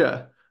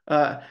Ninja.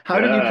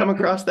 How did you come Yeah,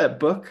 across that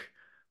book?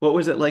 What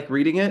was it like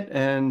reading it?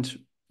 And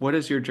what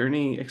has your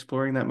journey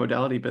exploring that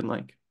modality been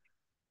like?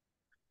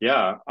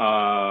 yeah.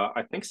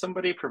 I think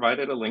somebody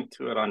provided a link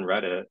to it on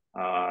Reddit,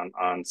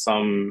 on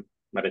some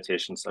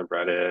meditation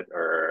subreddit,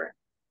 or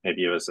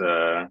maybe it was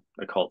a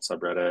cult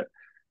subreddit.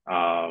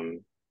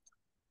 Um,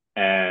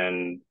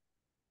 and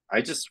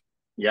I just,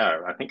 yeah,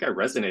 I think I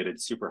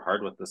resonated super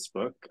hard with this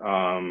book.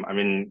 I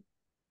mean,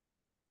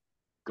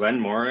 Glenn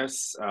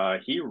Morris,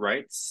 he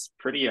writes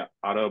pretty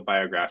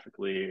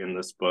autobiographically in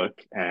this book,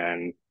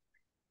 and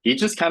he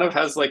just kind of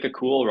has like a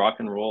cool rock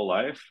and roll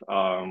life,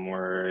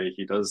 where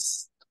he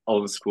does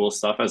all this cool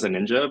stuff as a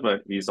ninja,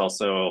 but he's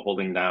also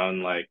holding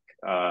down like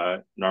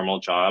normal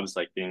jobs,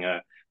 like being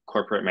a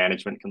corporate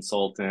management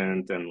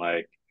consultant and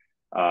like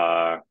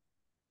uh,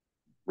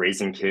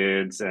 raising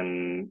kids.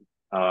 And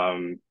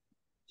um,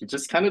 he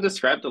just kind of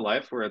described a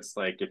life where it's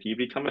like if you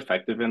become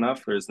effective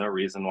enough, there's no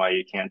reason why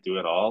you can't do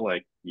it all.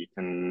 Like you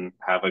can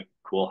have a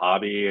cool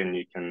hobby and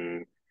you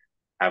can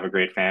have a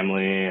great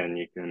family and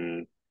you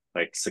can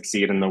like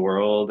succeed in the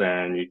world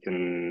and you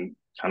can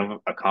kind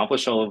of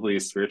accomplish all of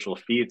these spiritual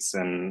feats.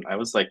 And I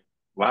was like,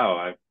 wow,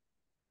 I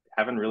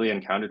haven't really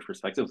encountered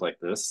perspectives like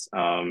this.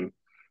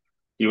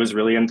 He was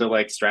really into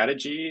like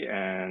strategy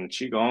and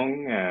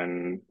qigong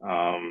and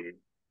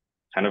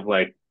kind of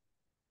like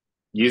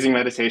using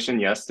meditation,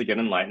 yes, to get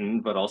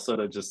enlightened, but also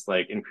to just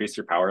like increase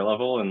your power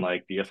level and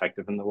like be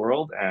effective in the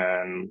world.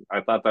 And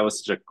I thought that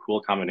was such a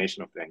cool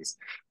combination of things.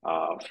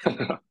 Uh,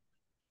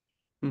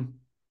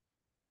 Hmm.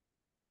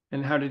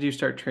 And how did you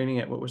start training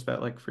it? What was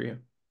that like for you?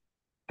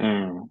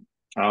 Mm.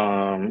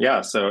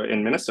 Yeah, so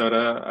in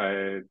Minnesota,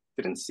 I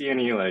didn't see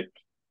any like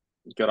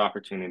good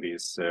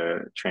opportunities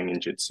to train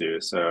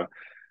ninjutsu. So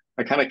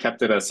I kind of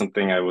kept it as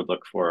something I would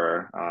look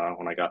for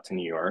when I got to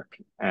New York.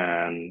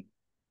 And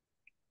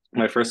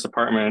my first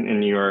apartment in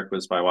New York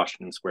was by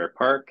Washington Square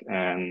Park,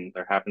 and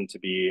there happened to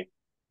be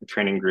a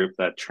training group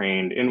that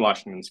trained in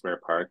Washington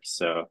Square Park.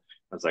 So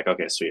I was like,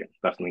 okay, sweet,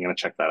 definitely gonna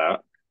check that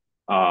out.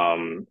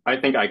 I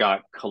think I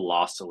got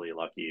colossally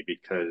lucky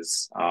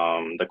because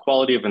the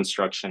quality of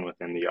instruction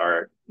within the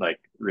art like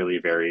really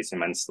varies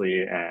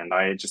immensely, and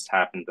I just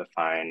happened to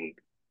find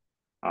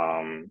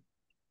um,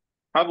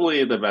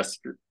 probably the best,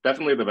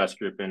 definitely the best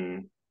group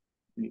in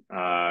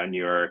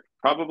New York,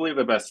 probably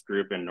the best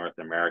group in North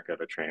America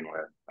to train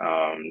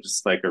with.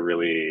 Just like a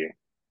really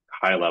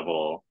high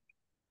level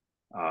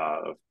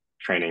of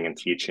training and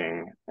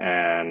teaching,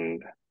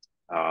 and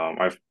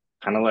I've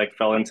kind of like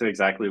fell into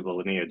exactly the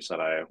lineage that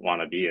I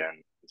want to be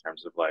in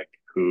terms of like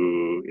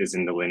who is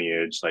in the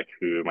lineage, like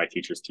who my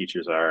teachers'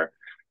 teachers are.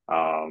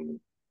 Um,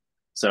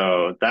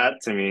 so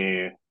that to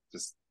me,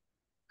 just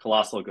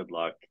colossal good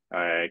luck.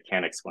 I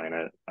can't explain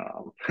it.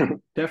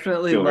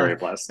 Definitely Feel very luck,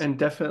 blessed. and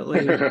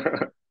definitely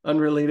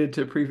unrelated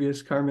to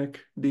previous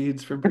karmic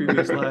deeds from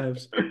previous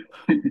lives.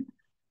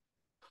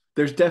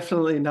 There's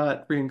definitely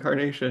not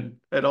reincarnation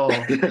at all.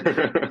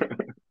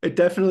 It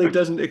definitely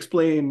doesn't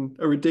explain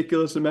a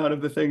ridiculous amount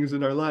of the things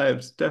in our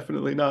lives.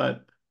 Definitely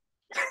not.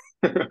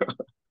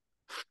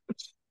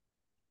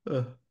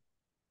 Uh,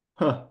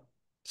 huh.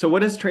 So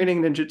what does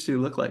training ninjutsu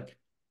look like?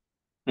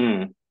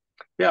 Hmm.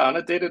 Yeah, on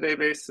a day-to-day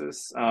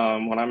basis,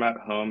 when I'm at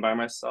home by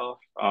myself,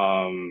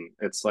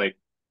 it's like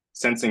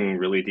sensing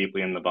really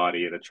deeply in the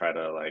body to try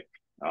to like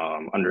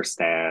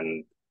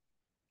understand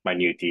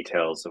minute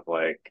details of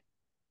like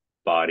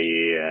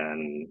body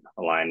and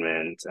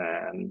alignment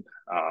and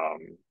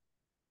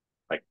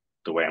like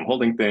the way I'm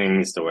holding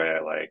things, the way I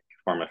like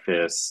form a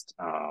fist,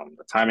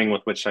 the timing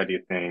with which I do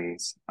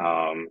things.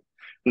 And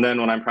then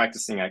when I'm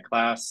practicing at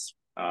class,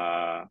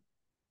 our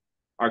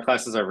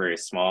classes are very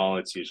small.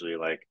 It's usually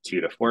like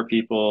 2 to 4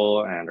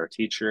 people and our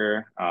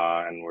teacher,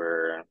 and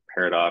we're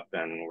paired up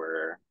and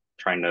we're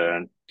trying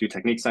to do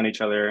techniques on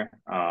each other.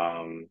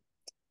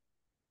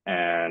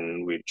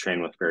 And we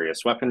train with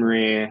various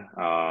weaponry.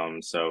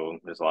 So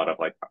there's a lot of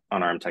like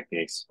unarmed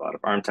techniques, a lot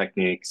of armed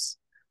techniques.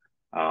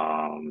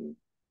 Um,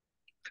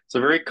 it's a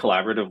very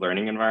collaborative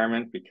learning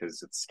environment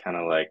because it's kind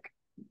of like,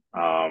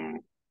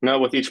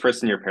 with each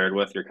person you're paired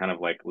with, you're kind of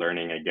like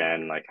learning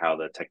again, like how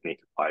the technique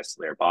applies to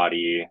their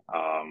body.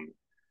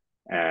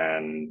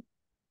 And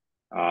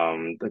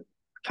the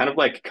kind of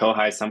like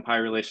kohai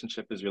senpai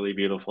relationship is really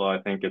beautiful. I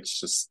think it's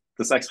just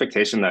this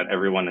expectation that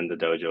everyone in the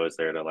dojo is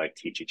there to like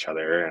teach each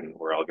other and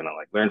we're all gonna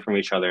like learn from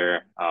each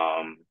other.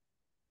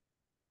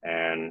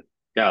 And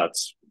yeah,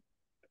 it's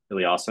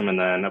really awesome. And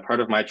then a part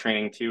of my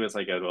training too is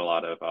I go to a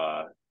lot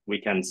of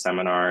weekend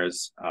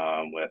seminars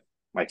with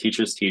my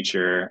teacher's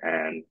teacher,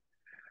 and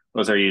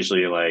those are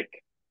usually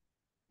like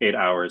 8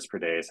 hours per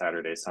day,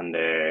 Saturday,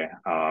 Sunday.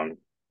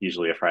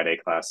 Usually a Friday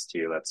class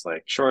too that's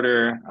like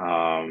shorter,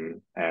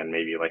 and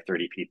maybe like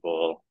 30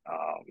 people.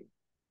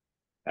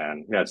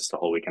 And yeah, just a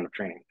whole weekend of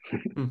training.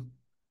 Hmm.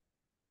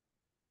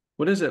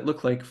 What does it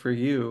look like for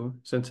you,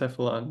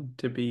 Zencephalon,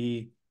 to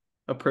be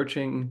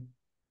approaching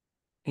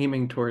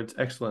aiming towards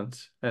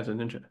excellence as a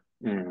ninja?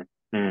 Mm,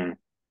 mm.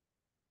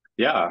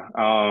 Yeah,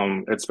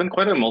 it's been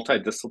quite a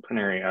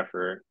multidisciplinary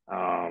effort.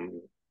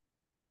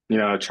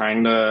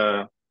 Trying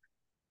to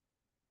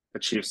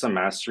achieve some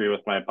mastery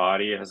with my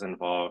body has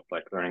involved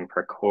like learning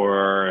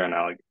parkour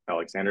and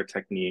Alexander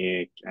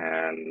technique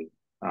and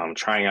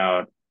trying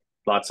out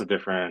lots of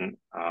different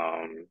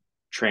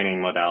training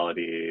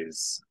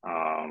modalities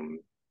in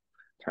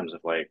terms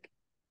of like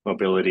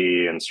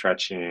mobility and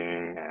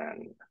stretching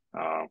and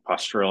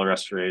postural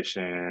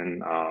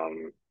restoration.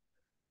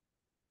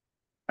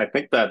 I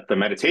think that the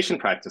meditation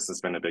practice has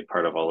been a big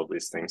part of all of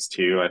these things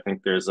too. I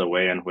think there's a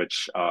way in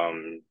which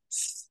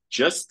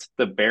just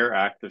the bare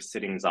act of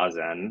sitting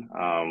zazen,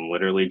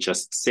 literally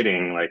just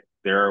sitting, like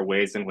there are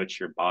ways in which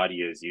your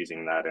body is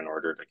using that in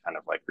order to kind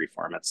of like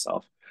reform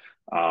itself.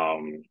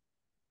 Um,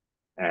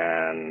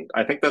 and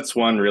I think that's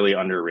one really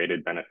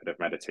underrated benefit of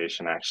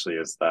meditation actually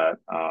is that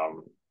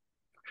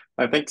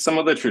I think some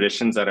of the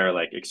traditions that are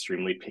like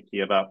extremely picky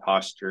about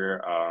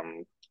posture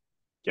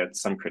get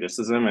some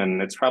criticism,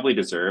 and it's probably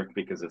deserved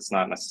because it's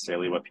not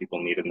necessarily what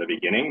people need in the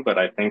beginning. But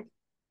I think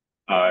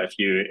if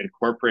you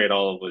incorporate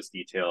all of those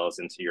details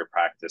into your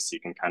practice, you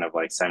can kind of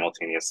like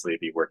simultaneously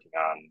be working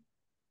on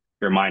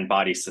your mind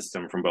body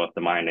system from both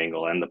the mind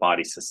angle and the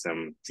body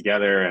system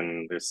together.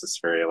 And there's this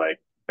very like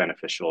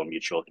beneficial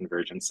mutual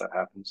convergence that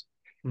happens.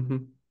 Hmm.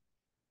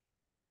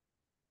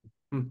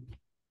 Hmm.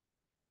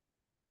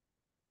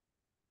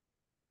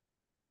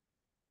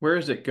 Where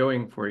is it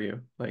going for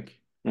you? Like,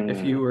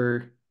 if you Mm-hmm.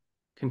 were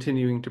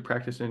continuing to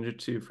practice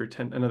ninjutsu for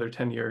another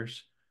 10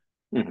 years,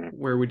 Mm-hmm.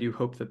 where would you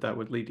hope that that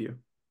would lead you?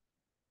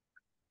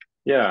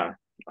 Yeah.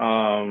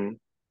 Um,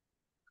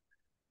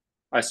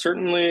 I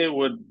certainly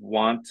would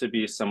want to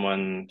be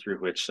someone through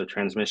which the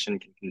transmission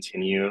can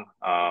continue.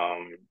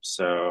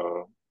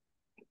 So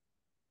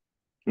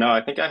no,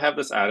 I think I have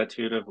this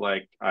attitude of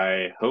like,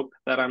 I hope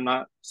that I'm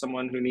not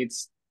someone who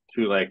needs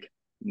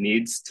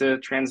to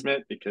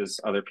transmit because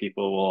other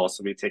people will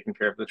also be taking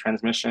care of the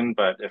transmission.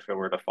 But if it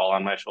were to fall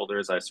on my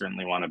shoulders, I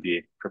certainly want to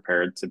be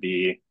prepared to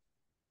be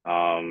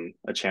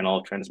a channel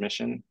of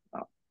transmission.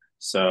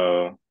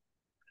 So,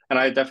 and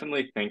I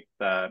definitely think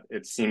that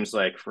it seems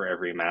like for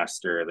every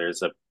master,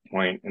 there's a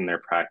point in their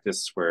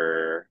practice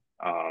where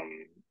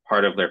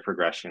part of their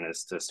progression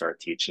is to start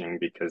teaching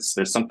because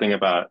there's something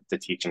about the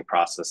teaching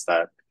process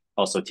that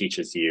also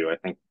teaches you. I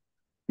think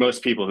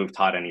most people who've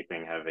taught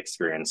anything have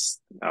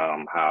experienced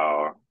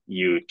how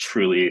you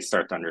truly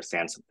start to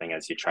understand something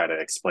as you try to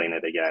explain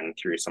it again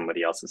through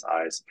somebody else's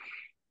eyes.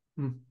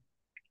 Hmm.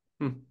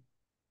 Hmm.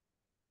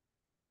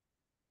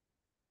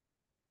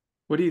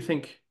 What do you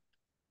think,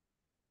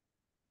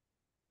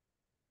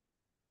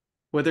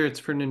 whether it's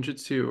for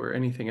ninjutsu or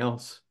anything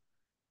else,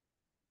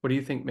 what do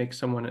you think makes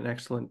someone an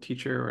excellent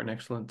teacher or an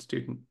excellent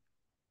student?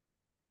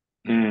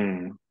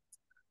 Hmm.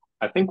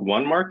 I think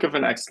one mark of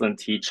an excellent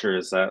teacher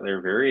is that they're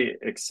very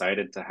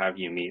excited to have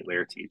you meet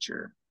their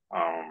teacher.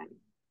 Um,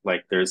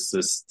 like there's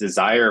this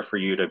desire for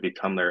you to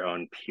become their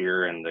own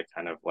peer and to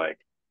kind of like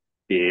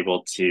be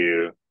able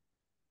to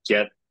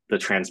get the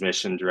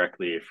transmission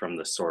directly from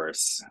the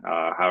source.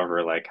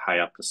 However, like high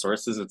up the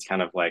sources, it's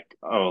kind of like,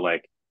 oh,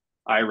 like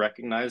I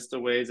recognize the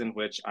ways in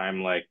which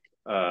I'm like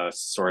a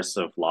source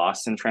of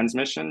loss in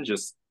transmission.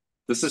 Just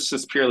this is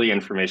just purely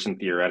information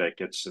theoretic.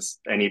 It's just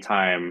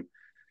anytime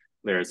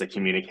there's a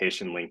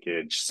communication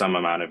linkage, some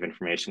amount of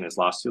information is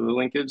lost through the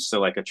linkage. So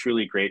like a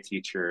truly great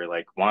teacher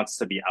like wants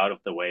to be out of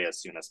the way as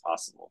soon as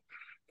possible.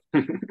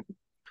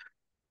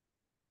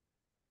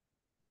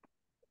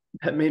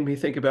 That made me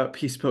think about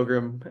Peace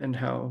Pilgrim and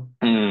how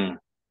Mm,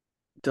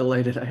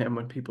 delighted I am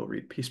when people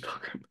read Peace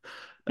Pilgrim.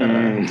 Uh,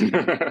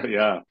 mm.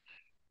 Yeah.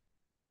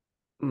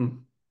 mm.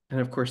 And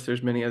of course,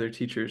 there's many other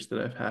teachers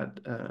that I've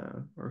had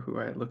or who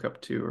I look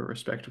up to or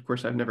respect. Of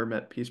course, I've never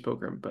met Peace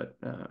Pilgrim, but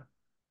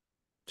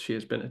she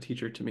has been a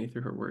teacher to me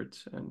through her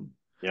words. And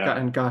God, Yeah.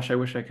 and gosh, I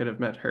wish I could have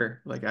met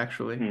her, like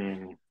actually.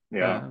 Mm,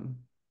 yeah. Um,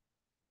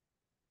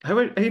 I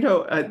would, they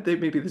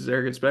maybe this is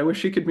arrogance, but I wish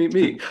she could meet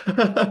me.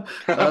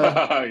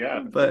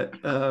 Yeah. But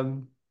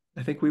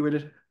I think we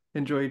would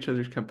enjoy each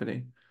other's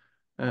company.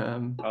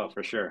 Um, Oh,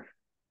 for sure.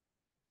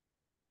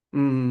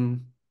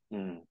 mm,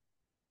 Mm.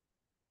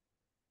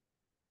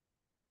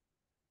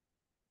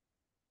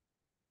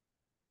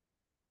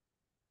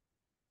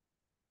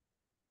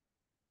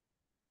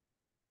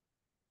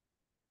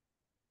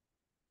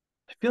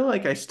 I feel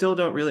like I still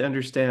don't really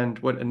understand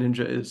what a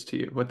ninja is to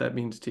you, what that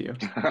means to you.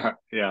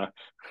 Yeah.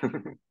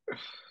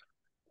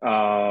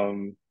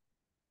 Um,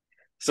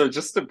 so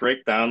just to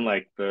break down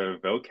like the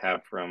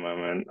vocab for a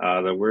moment,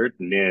 the word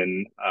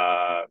nin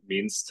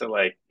means to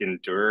like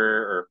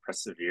endure or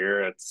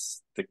persevere.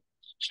 It's the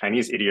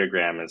Chinese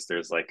ideogram is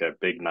there's like a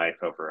big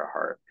knife over a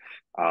heart.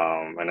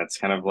 And it's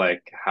kind of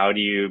like how do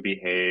you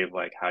behave,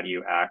 like how do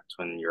you act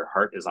when your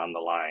heart is on the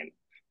line?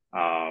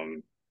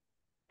 Um,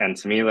 and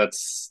to me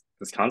that's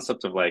this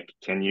concept of like,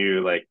 can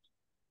you like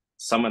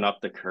summon up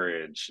the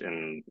courage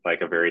in like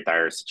a very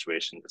dire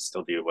situation to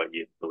still do what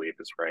you believe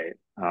is right.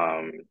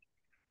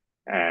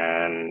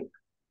 And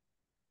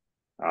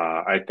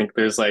I think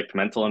there's like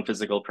mental and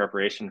physical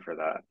preparation for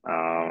that.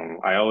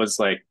 I always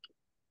like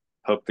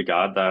hope to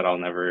God that I'll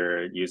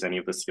never use any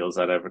of the skills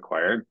that I've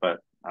acquired, but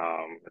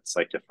it's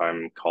like if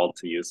I'm called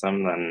to use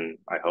them, then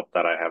I hope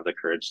that I have the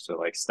courage to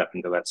like step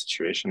into that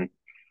situation.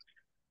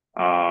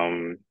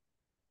 Um,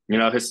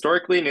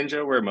 historically,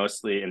 ninja were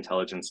mostly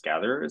intelligence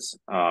gatherers.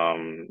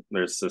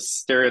 There's this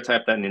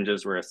stereotype that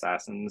ninjas were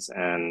assassins,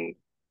 and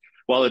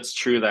while it's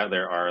true that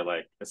there are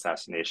like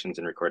assassinations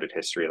in recorded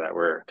history that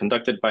were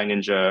conducted by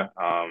ninja,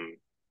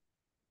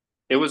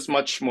 it was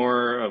much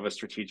more of a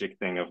strategic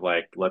thing of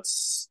like,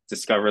 let's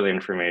discover the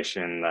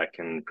information that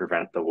can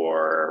prevent the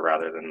war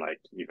rather than like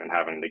even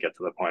having to get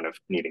to the point of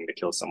needing to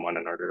kill someone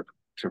in order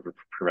to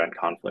prevent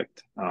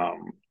conflict.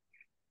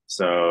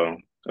 So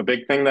a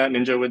big thing that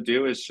ninja would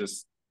do is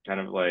just kind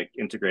of like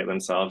integrate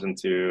themselves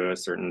into a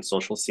certain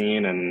social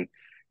scene and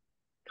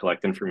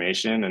collect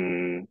information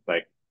and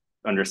like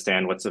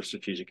understand what's of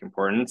strategic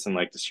importance and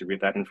like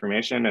distribute that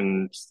information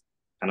and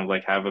kind of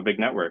like have a big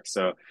network.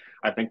 So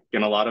I think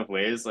in a lot of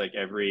ways, like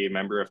every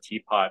member of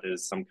Teapot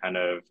is some kind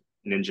of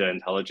ninja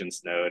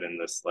intelligence node in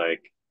this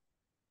like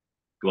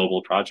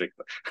global project.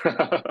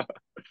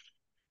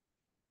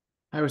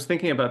 I was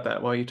thinking about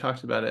that while you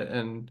talked about it,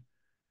 and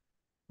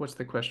what's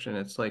the question?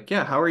 It's like,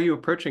 yeah, how are you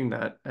approaching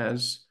that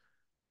as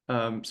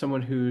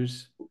someone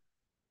who's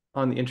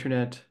on the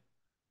internet,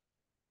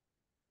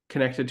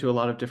 connected to a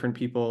lot of different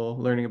people,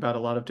 learning about a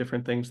lot of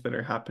different things that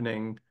are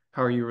happening?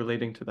 How are you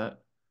relating to that?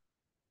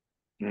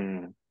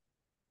 Mm.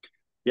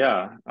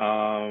 Yeah,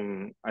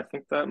 I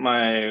think that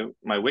my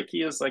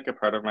wiki is like a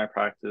part of my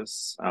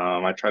practice.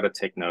 I try to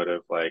take note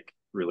of like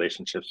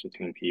relationships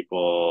between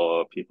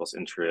people, people's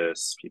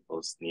interests,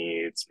 people's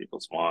needs,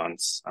 people's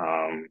wants.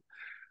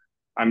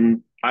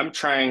 I'm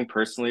trying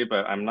personally,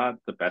 but I'm not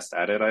the best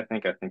at it. I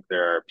think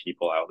there are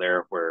people out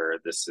there where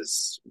this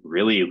is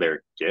really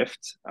their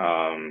gift.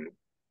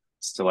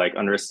 Is to like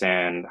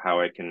understand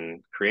how I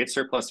can create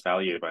surplus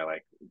value by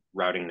like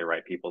routing the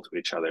right people to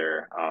each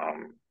other.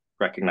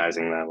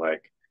 Recognizing that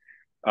like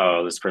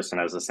oh, this person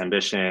has this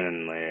ambition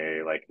and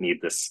they like need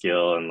this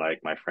skill, and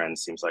like my friend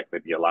seems like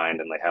they'd be aligned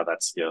and they have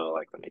that skill.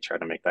 Like let me try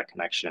to make that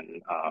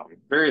connection.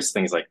 Various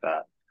things like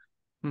that.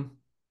 Hmm.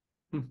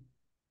 Hmm.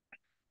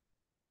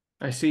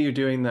 I see you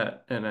doing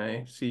that, and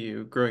I see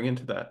you growing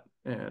into that,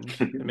 and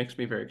it makes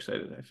me very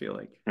excited. I feel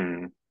like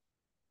Mm.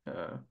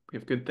 we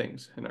have good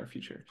things in our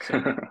future. So,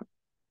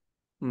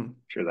 hmm.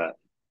 Sure that.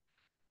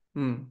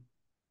 Hmm.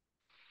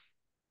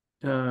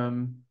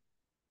 Um,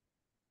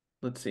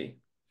 let's see.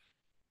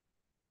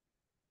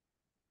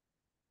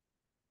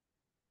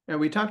 And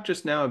we talked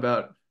just now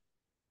about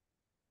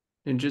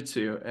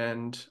ninjutsu,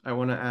 and I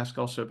want to ask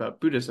also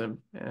about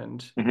Buddhism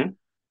and Hmm.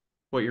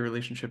 what your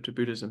relationship to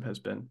Buddhism has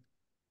been.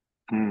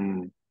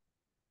 Mm.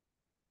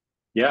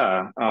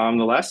 Yeah,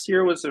 the last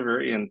year was a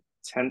very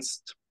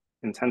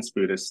intense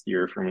Buddhist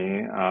year for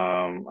me.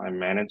 I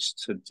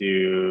managed to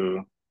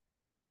do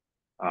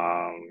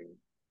um,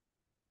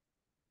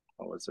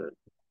 what was it,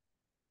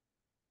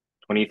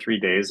 23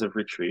 days of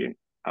retreat,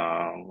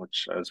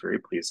 which I was very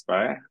pleased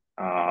by.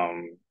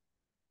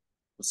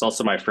 It's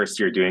also my first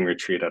year doing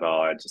retreat at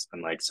all. I'd just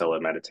been like solo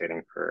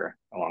meditating for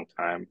a long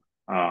time.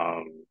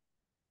 Um,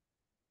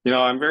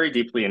 I'm very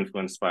deeply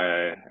influenced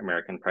by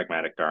American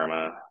pragmatic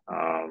Dharma.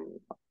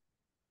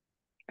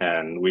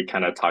 And we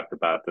kind of talked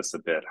about this a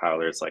bit, how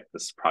there's like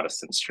this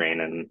Protestant strain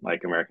in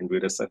like American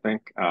Buddhists, I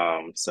think.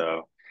 I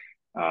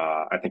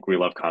think we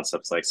love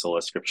concepts like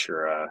sola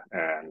scriptura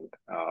and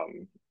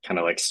kind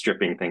of like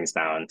stripping things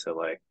down to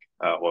like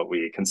what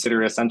we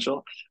consider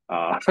essential.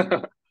 Uh,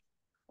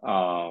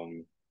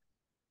 um,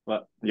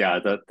 but yeah,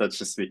 that's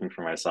just speaking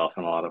for myself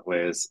in a lot of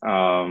ways.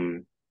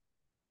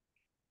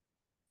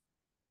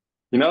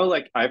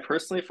 Like I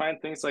personally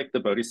find things like the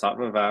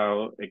Bodhisattva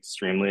vow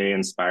extremely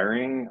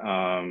inspiring.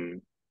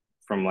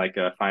 From like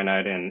a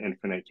finite and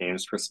infinite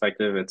games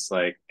perspective, it's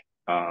like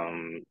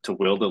to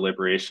will the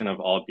liberation of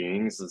all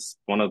beings is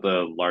one of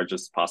the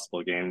largest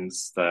possible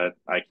games that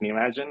I can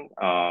imagine.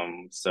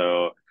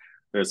 So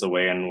there's a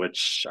way in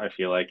which I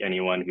feel like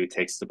anyone who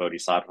takes the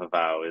Bodhisattva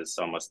vow is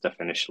almost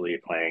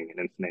definitionally playing an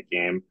infinite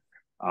game.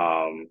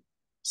 Um,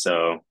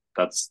 so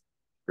that's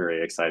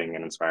very exciting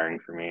and inspiring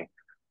for me.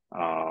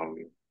 Um,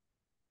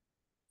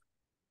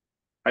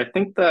 I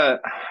think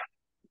that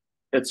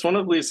it's one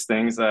of these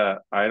things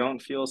that I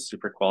don't feel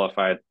super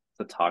qualified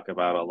to talk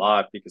about a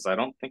lot because I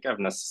don't think I've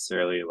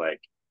necessarily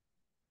like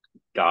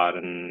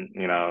gotten,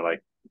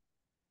 like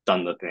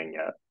done the thing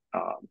yet.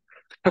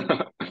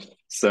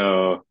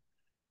 So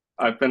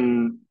I've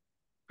been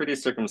pretty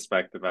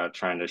circumspect about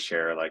trying to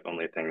share like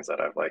only things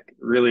that I've like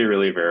really,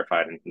 really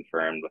verified and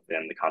confirmed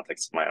within the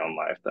context of my own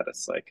life that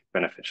it's like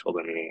beneficial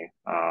to me.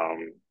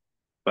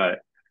 But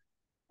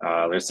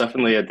there's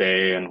definitely a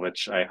day in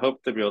which I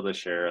hope to be able to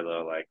share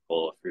the like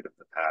full fruit of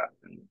the path,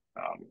 and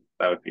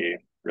that would be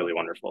really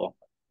wonderful.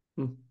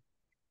 Hmm.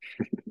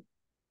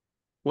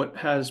 What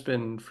has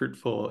been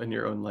fruitful in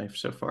your own life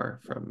so far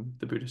from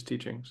the Buddhist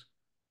teachings?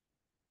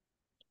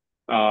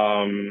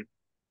 Um,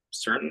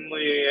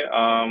 Certainly,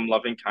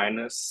 loving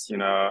kindness.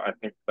 I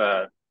think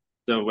that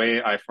the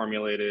way I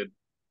formulated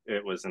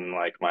it was in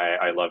like my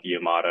 "I love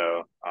you"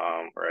 motto,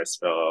 where I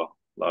spell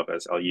love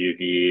as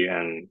LUV,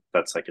 and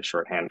that's like a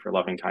shorthand for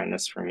loving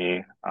kindness for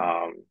me.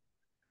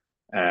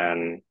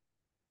 And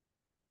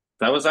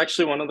that was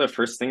actually one of the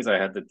first things I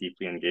had to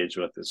deeply engage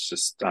with is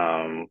just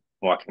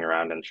walking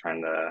around and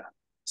trying to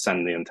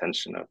send the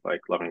intention of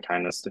like loving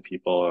kindness to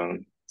people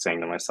and saying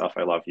to myself,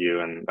 I love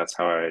you. And that's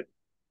how I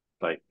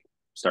like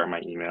start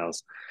my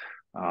emails.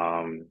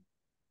 Um,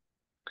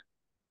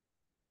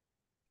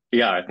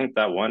 yeah, I think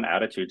that one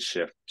attitude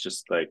shift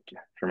just like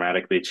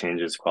dramatically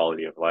changes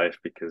quality of life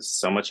because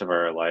so much of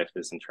our life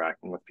is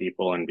interacting with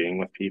people and being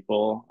with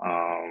people.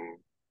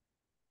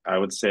 I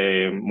would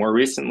say more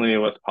recently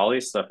with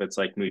poly stuff, it's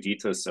like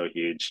mudita is so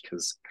huge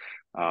because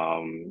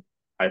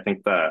I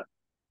think that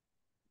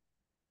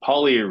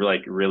poly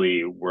like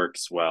really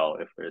works well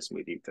if there's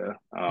mudita.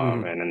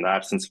 Hmm. And in the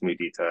absence of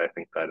mudita, I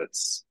think that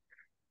it's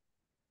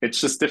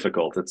just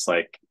difficult. It's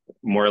like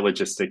more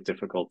logistic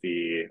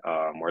difficulty,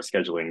 more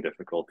scheduling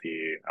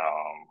difficulty,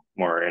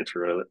 more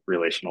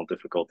interrelational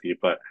difficulty.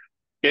 But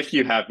if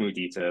you have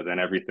mudita, then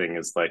everything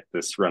is like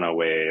this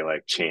runaway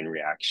like chain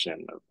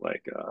reaction of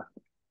like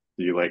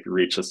you like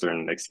reach a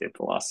certain escape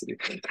velocity.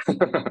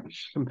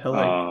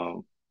 Compelling.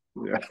 um,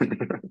 yeah.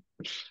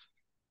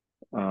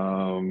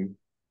 um,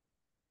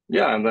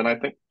 yeah, and then I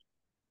think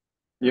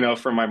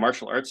for my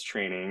martial arts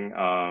training,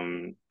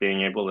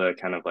 being able to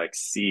kind of like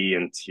see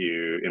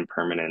into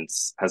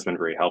impermanence has been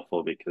very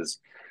helpful because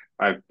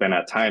I've been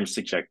at times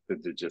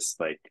subjected to just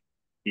like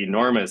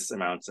enormous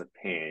amounts of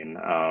pain,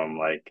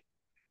 like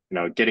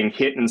getting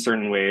hit in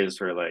certain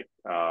ways or like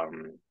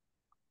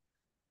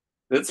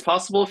it's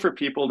possible for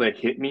people to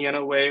hit me in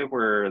a way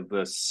where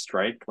the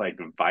strike like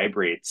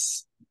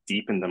vibrates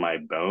deep into my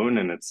bone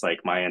and it's like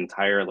my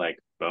entire like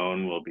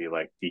bone will be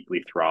like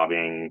deeply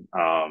throbbing.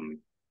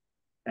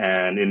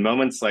 And in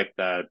moments like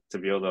that, to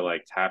be able to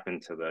like tap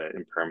into the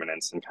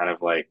impermanence and kind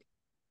of like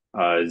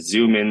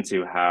zoom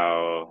into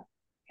how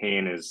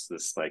pain is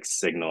this like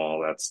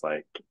signal that's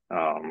like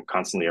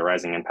constantly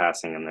arising and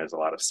passing, and there's a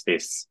lot of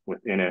space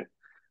within it,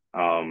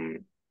 um,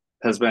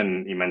 has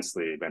been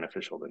immensely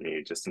beneficial to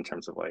me just in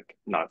terms of like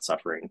not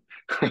suffering.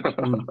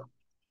 Mm.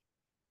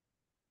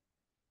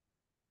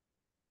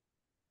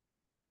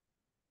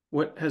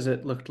 What has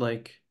it looked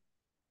like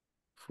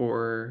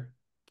for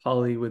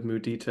Polly with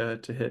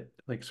mudita to hit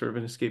like sort of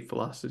an escape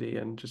velocity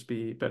and just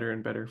be better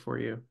and better for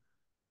you?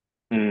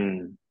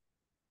 Mm.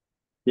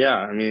 Yeah,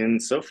 I mean,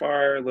 so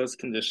far those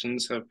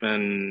conditions have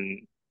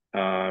been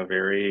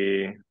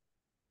very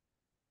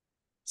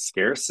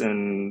scarce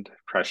and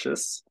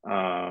precious.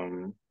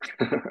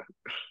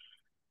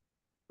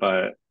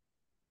 But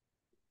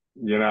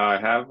I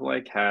have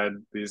like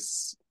had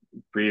these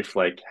brief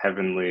like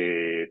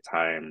heavenly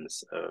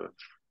times of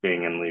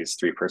being in these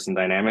three-person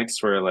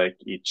dynamics where like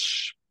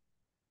each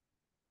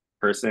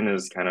person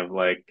is kind of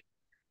like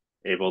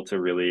able to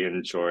really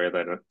enjoy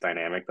the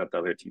dynamic that the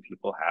other two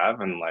people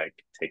have and like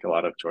take a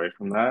lot of joy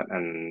from that,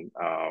 and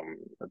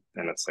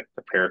it's like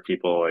the pair of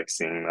people like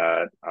seeing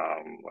that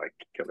like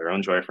get their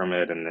own joy from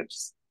it, and it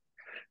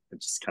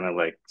just kind of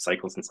like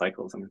cycles and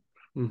cycles, and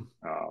Mm.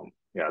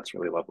 yeah, it's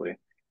really lovely.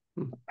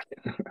 Mm.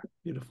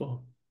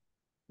 Beautiful.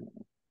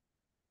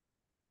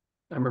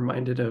 I'm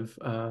reminded of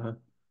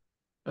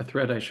a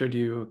thread I showed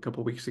you a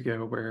couple weeks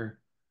ago where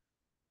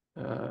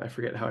I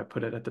forget how I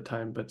put it at the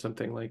time, but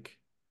something like,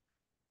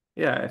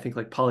 yeah, I think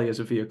like Polly is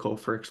a vehicle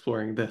for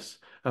exploring this,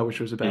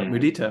 which was about Mm,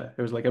 mudita.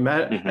 It was like and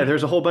hmm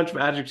there's a whole bunch of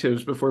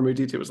adjectives before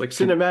mudita. It was like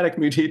cinematic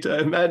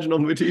mudita, imaginal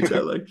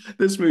mudita, like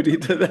this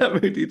mudita, that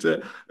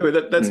mudita. I mean,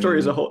 that story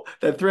is a mm, whole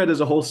that thread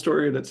is a whole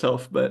story in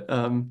itself, but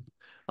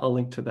I'll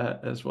link to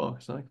that as well.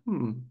 Because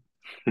I'm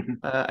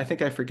like, I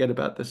think I forget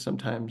about this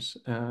sometimes.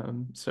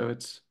 So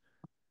it's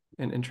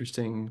an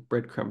interesting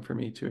breadcrumb for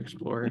me to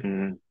explore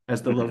mm,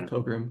 as the love hmm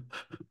pilgrim.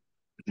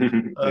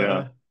 yeah.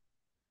 Uh,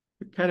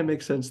 it kind of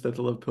makes sense that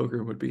the love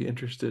pilgrim would be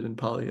interested in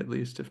Polly at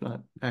least, if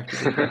not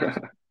actively practice.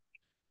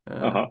 Uh,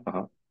 Uh-huh,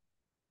 uh-huh.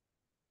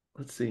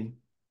 let's see.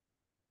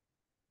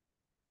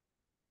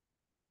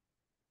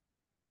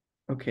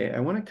 Okay, I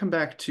want to come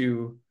back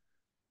to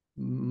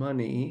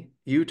money.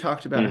 You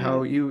talked about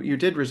how Hmm. you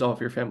did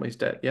resolve your family's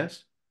debt,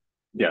 yes?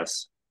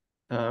 Yes.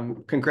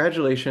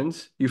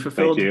 Congratulations. You Thank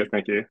fulfilled you.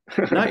 Thank you.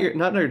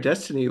 not your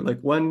destiny, like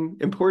one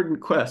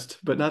important quest,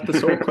 but not the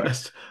sole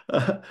quest.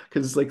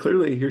 Because like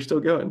clearly you're still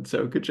going.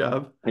 So good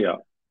job. Yeah.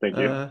 Thank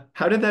you.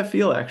 How did that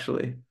feel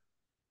actually?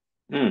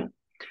 Mm.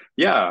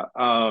 Yeah.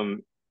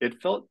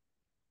 It felt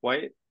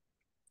quite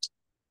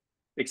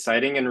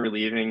exciting and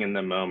relieving in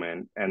the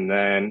moment. And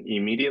then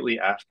immediately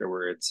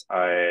afterwards,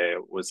 I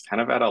was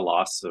kind of at a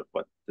loss of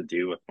what to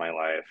do with my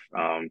life.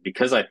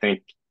 Because I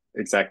think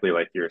exactly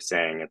like you were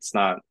saying, it's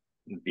not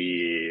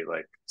the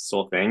like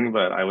sole thing,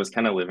 but I was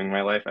kind of living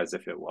my life as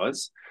if it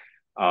was.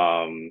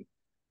 Um,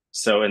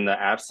 so in the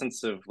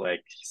absence of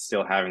like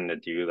still having to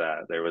do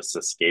that, there was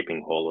this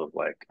gaping hole of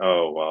like,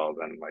 oh, well,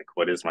 then like,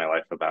 what is my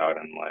life about?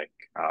 And like,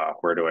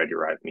 where do I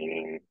derive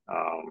meaning?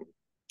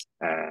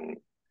 And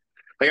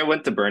like I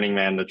went to Burning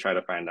Man to try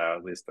to find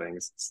out these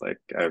things. It's like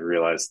I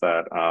realized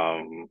that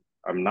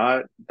I'm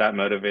not that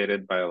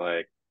motivated by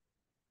like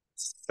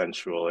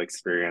sensual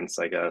experience,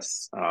 I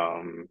guess,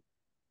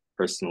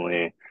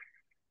 personally.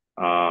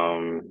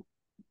 Um,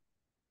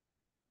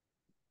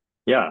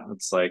 yeah,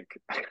 it's like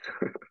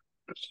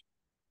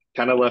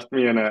kind of left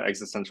me in an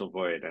existential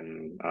void,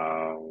 and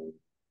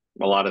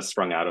a lot has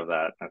sprung out of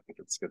that. I think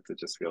it's good to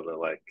just be able to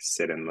like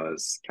sit in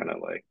those kind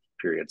of like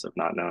periods of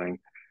not knowing.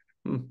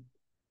 Hmm.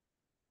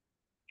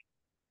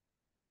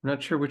 I'm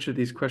not sure which of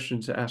these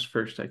questions to ask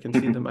first. I can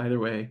see them either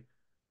way.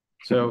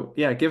 So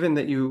yeah, given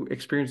that you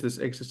experienced this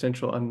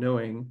existential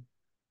unknowing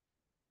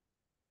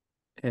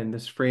and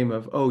this frame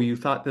of, oh, you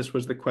thought this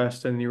was the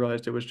quest and you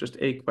realized it was just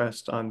a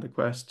quest on the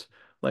quest,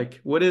 like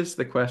what is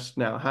the quest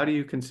now? How do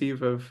you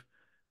conceive of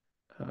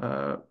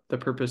the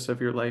purpose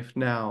of your life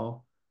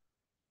now?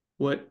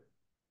 What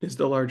is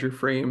the larger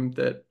frame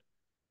that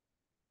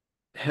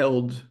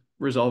held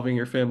resolving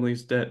your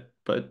family's debt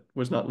but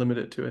was not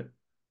limited to it?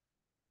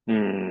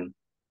 Hmm.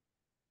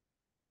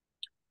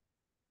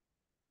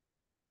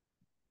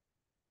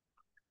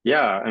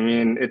 Yeah, I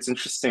mean, it's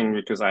interesting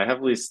because I have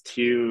at least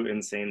two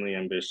insanely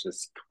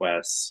ambitious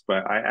quests,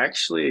 but I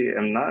actually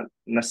am not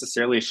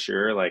necessarily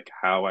sure like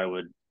how I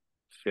would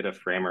fit a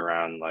frame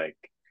around like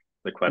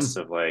the quest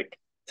Hmm. of like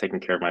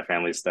taking care of my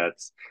family's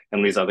debts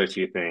and these other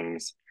two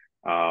things.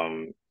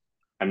 Um,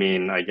 I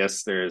mean, I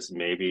guess there's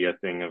maybe a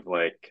thing of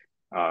like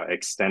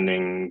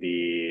extending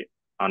the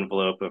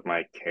envelope of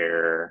my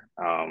care,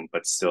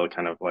 but still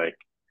kind of like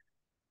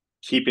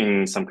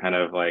keeping some kind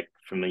of like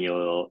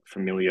familial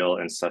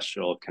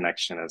ancestral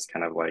connection as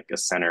kind of like a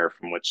center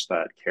from which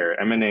that care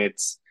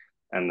emanates,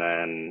 and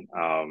then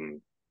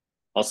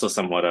also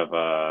somewhat of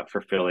a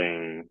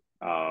fulfilling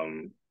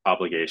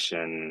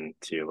obligation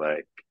to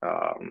like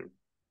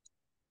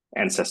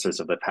ancestors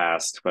of the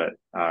past, but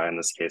in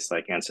this case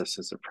like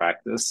ancestors of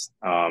practice.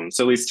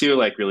 So these two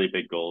like really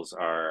big goals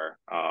are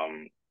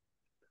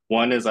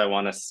one is I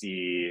want to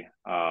see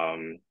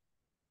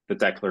the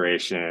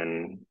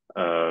declaration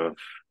of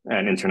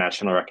an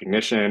international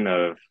recognition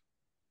of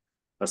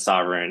a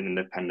sovereign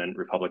independent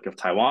Republic of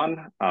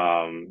Taiwan,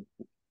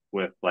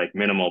 with like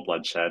minimal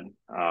bloodshed.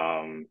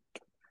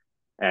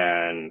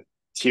 And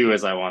two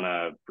is I want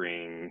to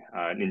bring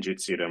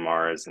ninjutsu to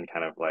Mars and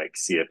kind of like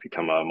see it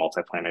become a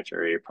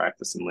multiplanetary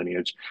practice and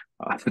lineage.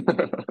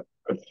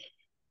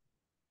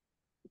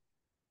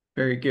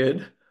 Very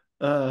good.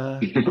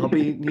 I'll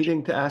be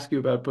needing to ask you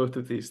about both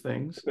of these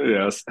things.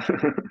 Yes.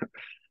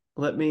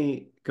 Let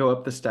me go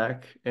up the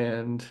stack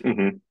and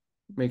Hmm.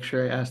 make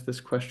sure I ask this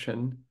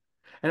question.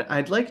 And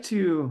I'd like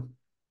to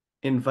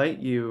invite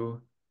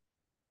you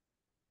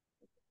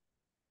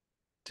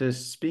to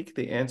speak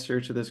the answer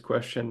to this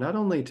question, not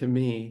only to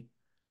me,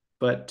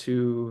 but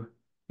to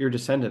your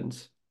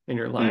descendants in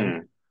your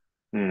line.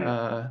 Mm, mm,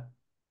 Uh,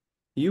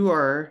 you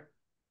are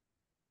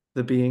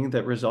the being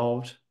that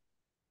resolved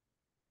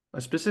a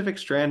specific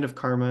strand of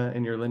karma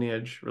in your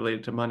lineage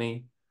related to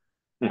money,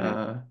 hmm.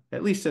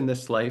 at least in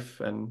this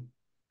life and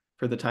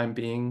for the time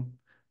being.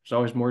 There's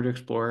always more to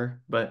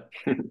explore, but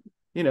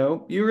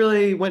you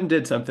really went and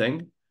did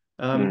something,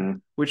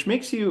 Mm, which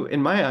makes you,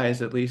 in my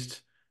eyes at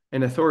least,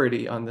 an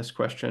authority on this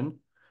question.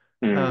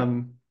 mm,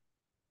 Um,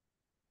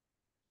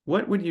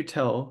 what would you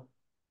tell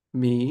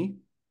me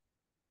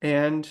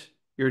and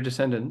your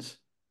descendants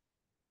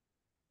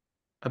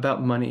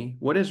about money?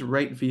 What is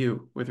right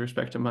view with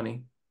respect to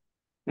money?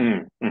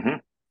 mm.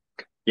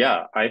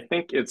 Yeah, I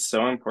think it's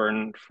so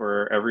important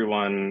for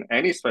everyone,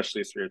 and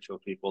especially spiritual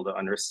people, to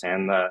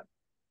understand that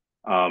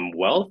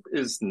wealth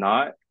is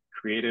not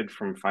created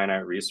from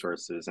finite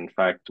resources. In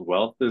fact,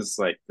 wealth is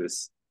like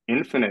this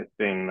infinite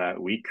thing that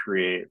we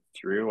create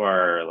through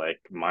our like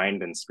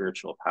mind and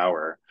spiritual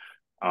power.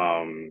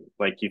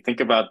 Like you think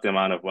about the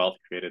amount of wealth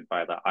created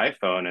by the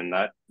iPhone, and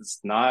that is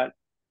not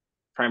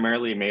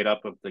primarily made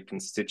up of the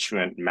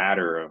constituent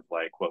matter of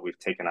like what we've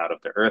taken out of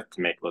the earth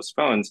to make those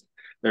phones.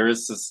 There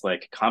is this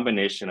like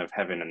combination of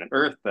heaven and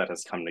earth that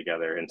has come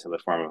together into the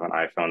form of an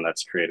iPhone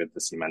that's created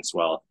this immense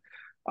wealth.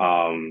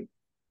 Um,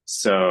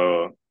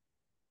 so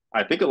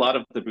I think a lot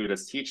of the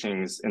Buddhist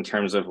teachings, in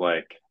terms of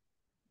like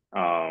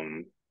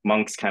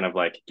monks kind of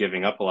like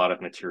giving up a lot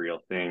of material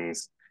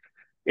things,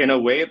 in a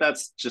way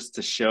that's just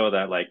to show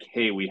that like,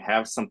 hey, we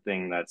have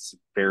something that's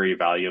very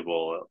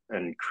valuable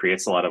and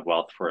creates a lot of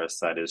wealth for us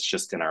that is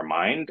just in our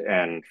mind,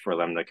 and for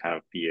them to kind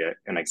of be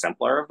an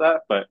exemplar of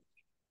that. But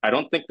I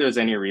don't think there's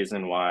any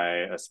reason why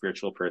a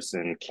spiritual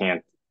person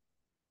can't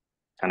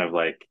kind of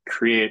like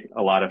create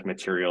a lot of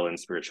material and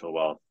spiritual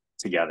wealth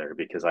together,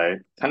 because I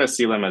kind of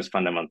see them as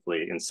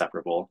fundamentally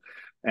inseparable.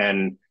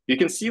 And you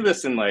can see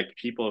this in like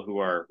people who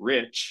are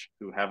rich,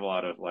 who have a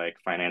lot of like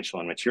financial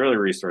and material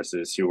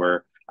resources, who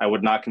are, I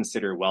would not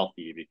consider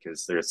wealthy,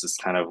 because there's this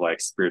kind of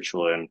like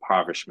spiritual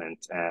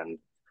impoverishment, and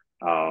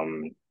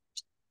um,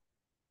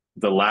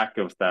 the lack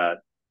of that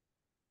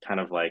kind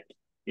of like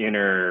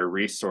inner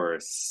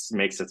resource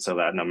makes it so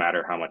that no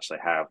matter how much they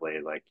have,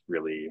 they like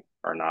really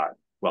are not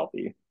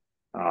wealthy.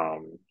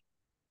 Um,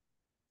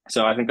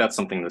 so I think that's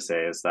something to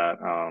say, is that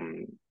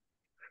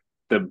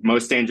the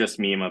most dangerous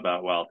meme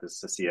about wealth is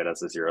to see it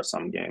as a zero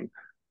sum game.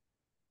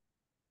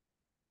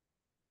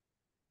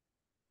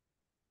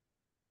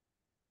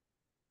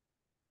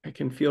 I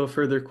can feel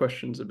further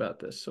questions about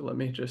this, so let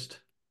me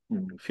just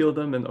Mm-hmm. feel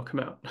them and they'll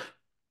come out.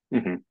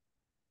 Mm-hmm.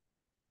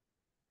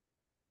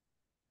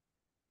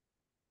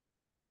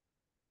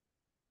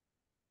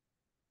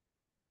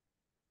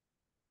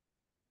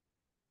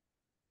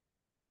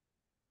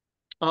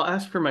 I'll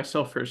ask for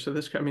myself first. So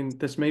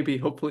this may be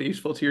hopefully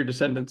useful to your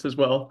descendants as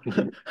well.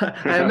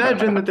 I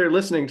imagine that they're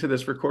listening to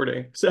this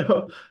recording.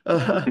 So,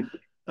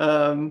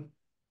 um,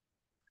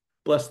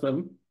 bless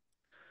them.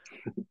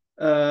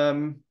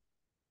 Um,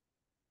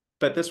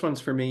 but this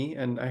one's for me,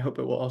 and I hope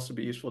it will also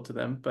be useful to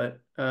them. But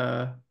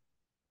I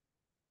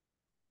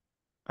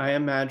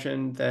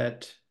imagine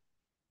that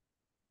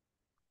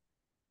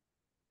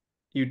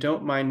you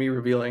don't mind me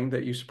revealing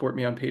that you support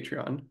me on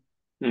Patreon.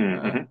 Uh,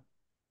 Mm-hmm.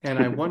 and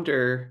I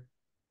wonder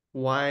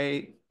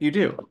why you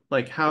do.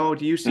 Like, how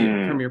do you see it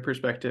from Mm-hmm. your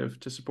perspective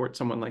to support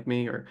someone like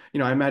me? Or,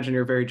 I imagine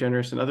you're very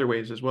generous in other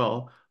ways as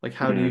well. Like,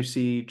 how do you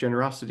see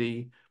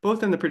generosity,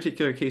 both in the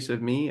particular case of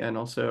me and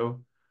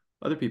also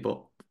other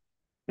people?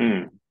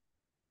 Mm-hmm.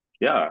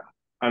 Yeah.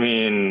 I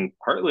mean,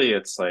 partly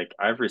it's like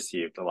I've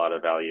received a lot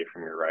of value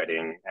from your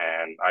writing,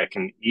 and I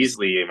can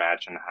easily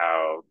imagine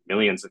how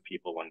millions of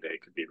people one day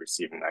could be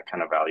receiving that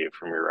kind of value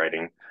from your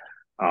writing.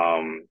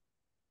 Um,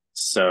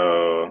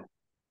 so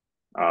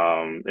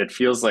it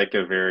feels like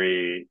a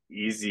very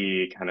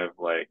easy kind of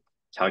like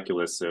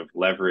calculus of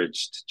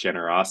leveraged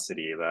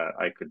generosity, that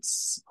I could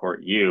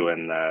support you,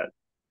 and that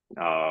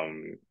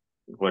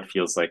what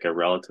feels like a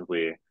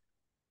relatively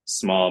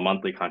small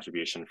monthly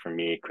contribution from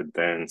me could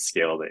then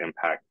scale to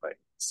impact like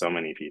so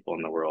many people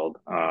in the world.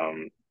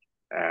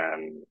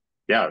 And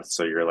yeah,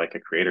 so you're like a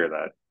creator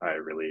that I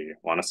really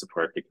want to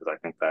support, because I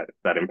think that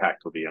that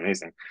impact will be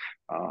amazing.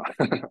 Uh,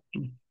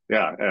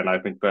 yeah, and I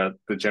think that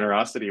the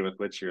generosity with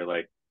which you're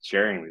like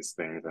sharing these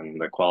things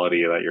and the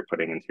quality that you're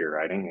putting into your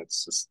writing,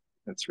 it's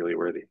really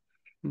worthy.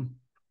 Hmm.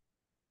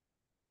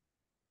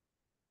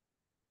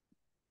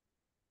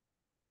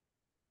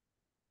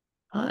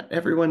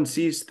 Everyone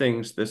sees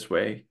things this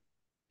way.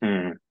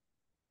 Hmm.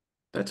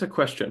 That's a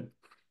question.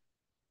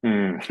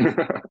 Hmm.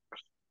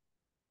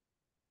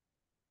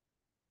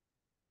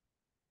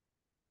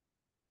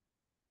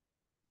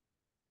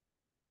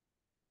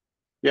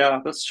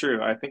 Yeah, that's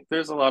true. I think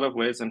there's a lot of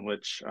ways in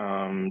which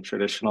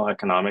traditional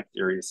economic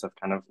theories have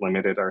kind of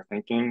limited our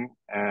thinking.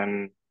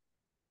 And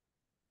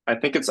I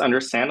think it's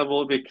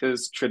understandable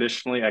because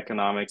traditionally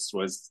economics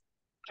was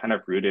kind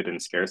of rooted in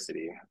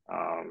scarcity.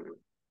 Um,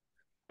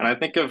 and I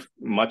think of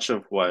much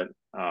of what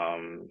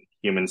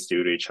humans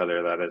do to each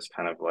other that is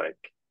kind of like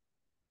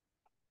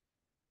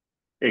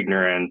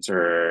ignorant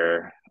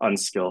or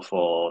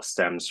unskillful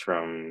stems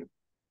from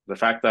the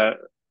fact that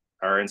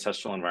our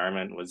ancestral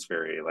environment was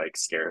very like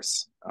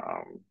scarce.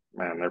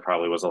 And there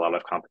probably was a lot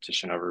of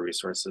competition over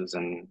resources,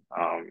 and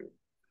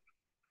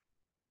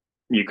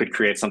you could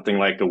create something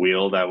like a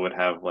wheel that would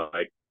have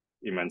like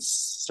immense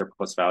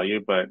surplus value,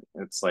 but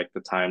it's like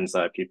the times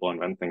that people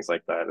invent things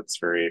like that, it's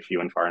very few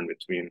and far in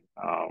between.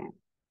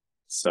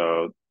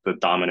 So the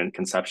dominant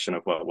conception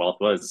of what wealth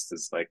was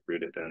is like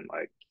rooted in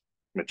like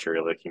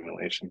material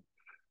accumulation.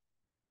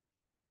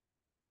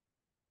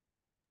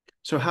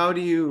 So how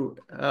do you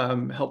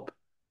help,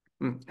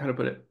 how to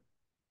put it?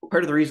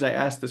 Part of the reason I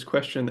asked this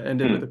question that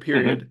ended with Hmm. a Hmm.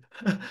 period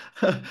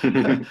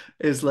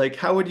is like,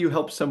 how would you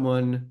help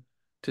someone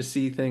to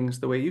see things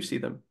the way you see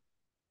them?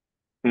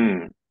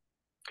 Hmm.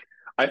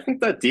 I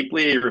think that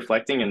deeply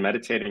reflecting and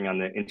meditating on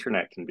the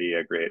internet can be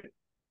a great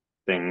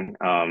thing.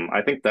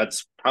 I think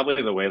that's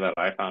probably the way that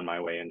I found my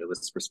way into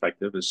this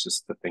perspective is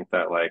just to think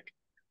that like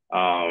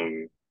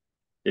um,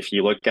 if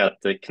you look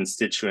at the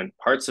constituent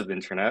parts of the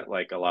internet,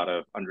 like a lot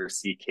of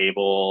undersea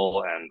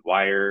cable and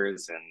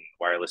wires and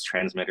wireless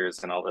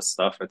transmitters and all this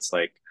stuff, it's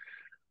like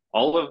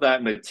all of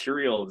that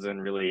material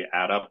doesn't really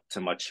add up to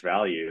much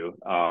value.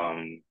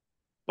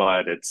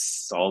 But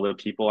it's all the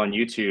people on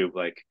YouTube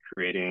like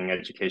creating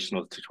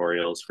educational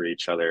tutorials for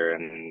each other,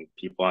 and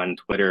people on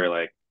Twitter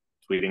like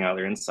tweeting out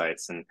their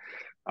insights, and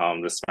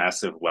this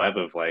massive web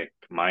of like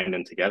mind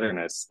and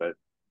togetherness that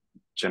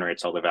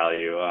generates all the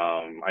value.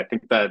 I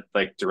think that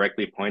like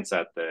directly points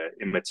at the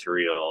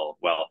immaterial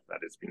wealth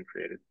that is being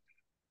created.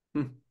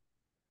 Hmm.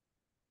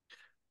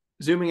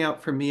 Zooming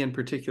out from me in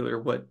particular,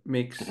 what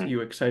makes Mm-hmm.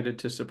 you excited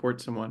to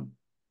support someone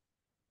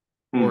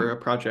or Hmm. a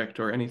project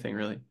or anything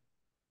really?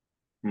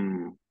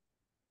 Hmm.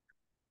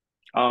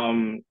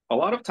 A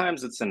lot of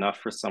times it's enough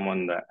for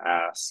someone to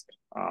ask.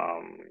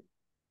 Um,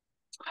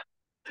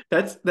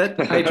 That's that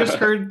I just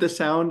heard the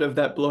sound of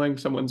that blowing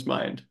someone's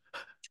mind.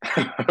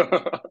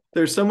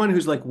 There's someone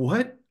who's like,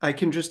 "What? I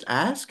can just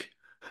ask?"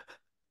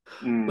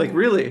 Like mm,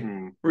 really?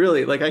 mm,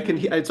 Really? Like I can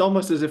mm. it's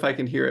almost as if I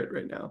can hear it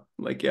right now.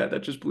 Like, yeah,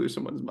 that just blew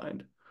someone's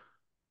mind.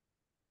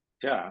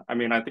 Yeah, I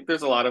mean, I think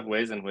there's a lot of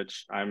ways in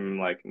which I'm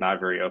like not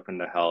very open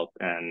to help,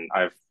 and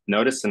I've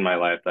noticed in my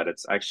life that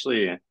it's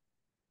actually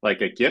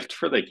like a gift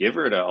for the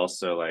giver to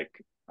also like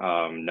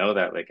know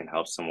that they can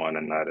help someone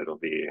and that it'll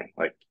be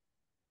like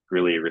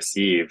really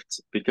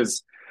received.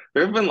 Because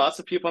there have been lots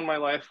of people in my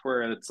life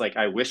where it's like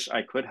I wish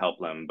I could help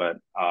them, but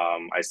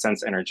I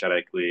sense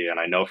energetically and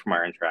I know from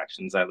our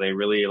interactions that they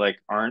really like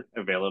aren't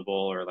available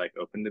or like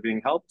open to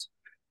being helped.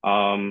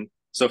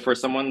 So for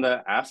someone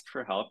to ask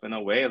for help in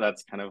a way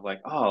that's kind of like,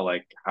 oh,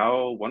 like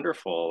how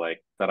wonderful,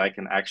 like that I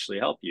can actually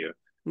help you.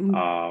 Mm-hmm.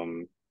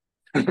 Um,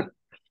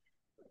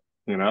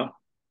 you know?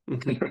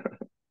 Mm-hmm.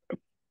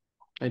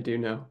 I do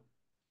know.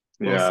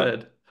 Well Yeah.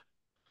 said.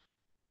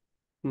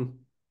 Hmm.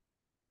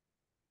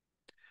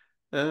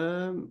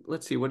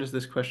 Let's see, what is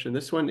this question?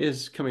 This one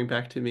is coming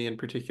back to me in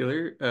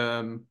particular.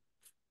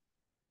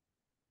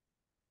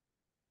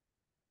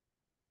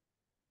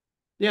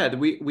 Yeah,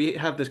 we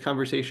have this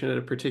conversation at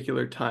a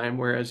particular time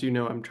where, as you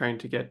know, I'm trying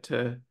to get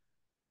to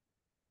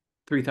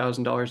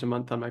 $3,000 a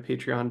month on my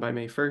Patreon by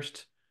May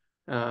 1st.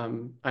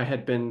 I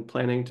had been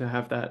planning to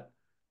have that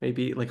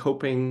maybe like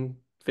hoping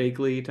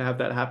vaguely to have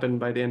that happen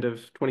by the end of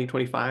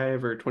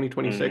 2025 or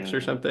 2026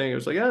 or Mm, something. It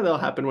was like, yeah, that'll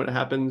happen when it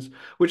happens,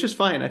 which is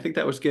fine. I think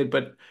that was good,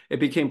 but it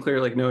became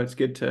clear like, no, it's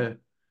good to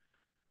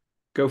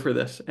go for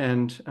this.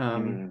 And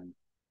mm,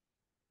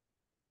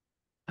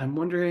 I'm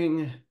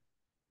wondering,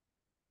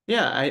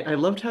 yeah, I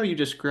loved how you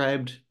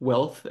described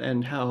wealth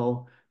and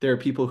how there are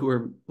people who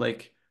are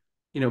like,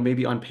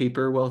 maybe on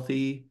paper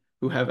wealthy,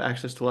 who have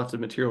access to lots of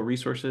material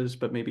resources,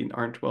 but maybe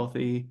aren't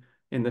wealthy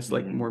in this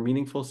like more mm,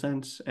 meaningful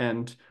sense.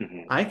 And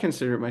mm, I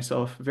consider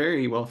myself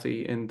very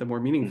wealthy in the more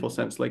meaningful mm.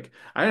 sense. Like,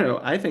 I don't know,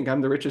 I think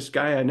I'm the richest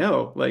guy I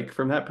know, like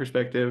from that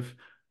perspective.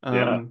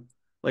 Yeah. Um,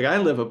 like I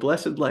live a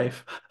blessed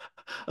life.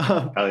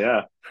 Um, Hell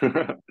yeah.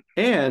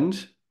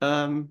 and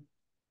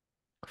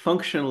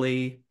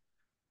functionally,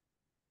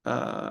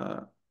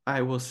 uh,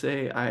 I will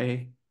say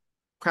I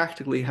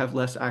practically have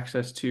less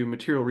access to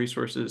material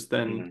resources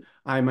than Mm,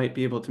 I might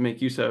be able to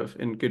make use of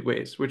in good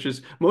ways, which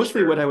is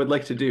mostly what sure. I would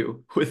like to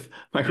do with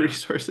my Yeah.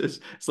 resources.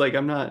 It's like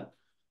I'm not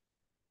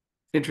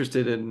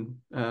interested in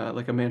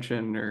like a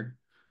mansion or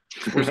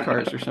sports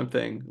cars or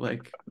something.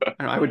 Like,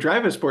 I don't know, I would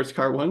drive a sports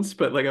car once,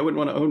 but like I wouldn't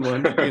want to own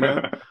one, you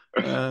know?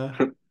 Uh,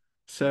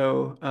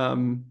 so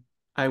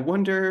I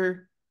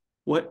wonder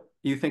what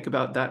you think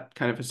about that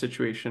kind of a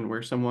situation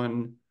where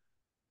someone,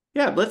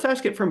 yeah, let's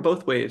ask it from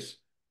both ways.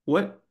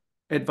 What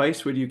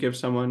advice would you give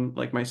someone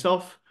like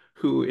myself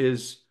who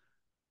is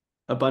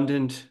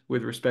abundant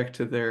with respect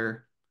to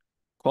their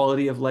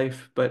quality of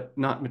life, but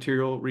not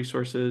material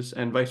resources,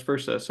 and vice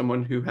versa,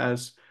 someone who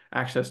has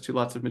access to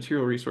lots of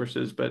material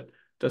resources, but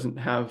doesn't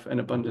have an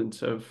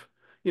abundance of,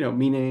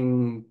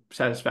 meaning,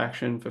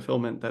 satisfaction,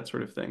 fulfillment, that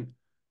sort of thing.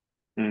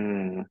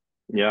 Mm,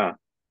 yeah.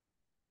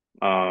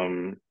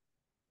 Um,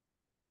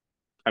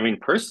 I mean,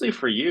 personally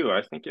for you,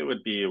 I think it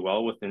would be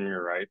well within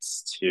your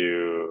rights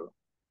to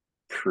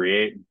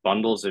create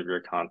bundles of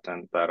your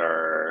content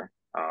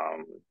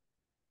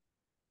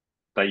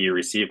that you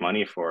receive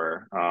money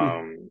for.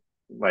 Hmm.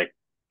 Like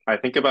I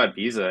think about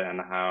Visa and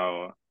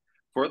how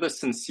for the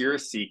sincere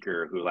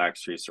seeker who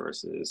lacks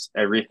resources,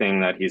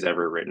 everything that he's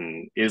ever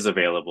written is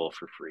available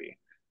for free.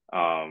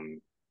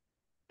 Um,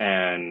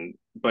 and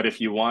but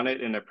if you want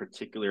it in a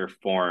particular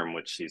form,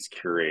 which he's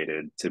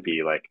curated to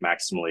be like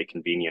maximally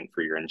convenient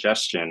for your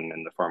ingestion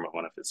in the form of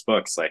one of his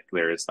books, like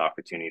there is the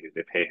opportunity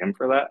to pay him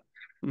for that.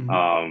 Hmm.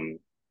 Um,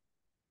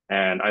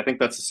 and I think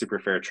that's a super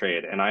fair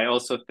trade. And I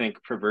also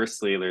think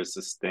perversely, there's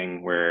this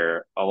thing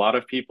where a lot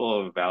of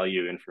people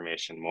value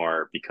information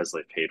more because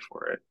they paid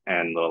for it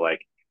and they'll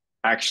like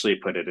actually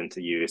put it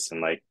into use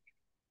and like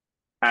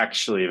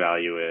actually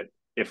value it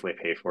if they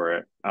pay for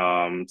it.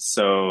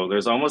 So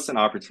there's almost an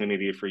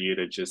opportunity for you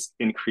to just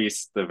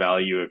increase the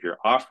value of your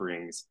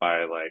offerings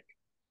by like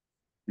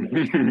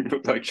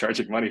like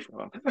charging money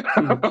for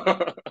Hmm.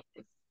 them.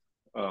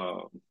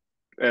 um,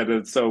 and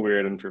it's so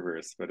weird and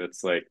perverse, but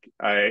it's like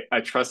I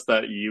trust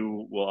that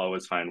you will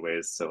always find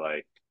ways to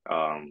like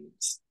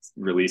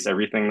release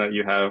everything that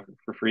you have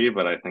for free.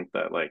 But I think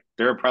that like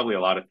there are probably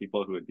a lot of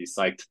people who would be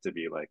psyched to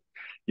be like,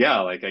 yeah,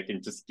 like I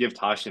can just give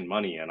Tasshin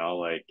money and I'll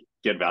like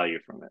get value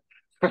from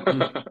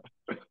Hmm.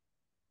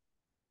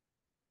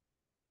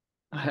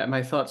 it.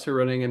 My thoughts are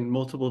running in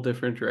multiple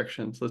different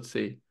directions. Let's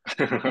see.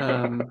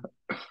 Um,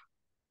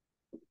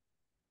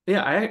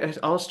 yeah,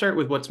 I'll start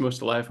with what's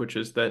most alive, which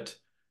is that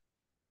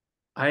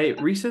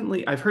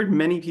I've heard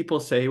many people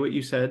say what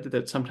you said,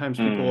 that sometimes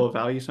people Mm, will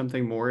value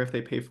something more if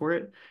they pay for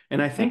it.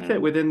 And I think hmm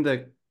that within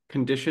the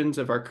conditions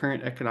of our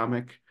current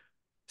economic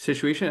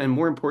situation, and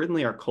more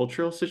importantly, our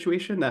cultural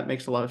situation, that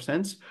makes a lot of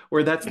sense.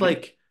 Where that's hmm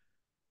like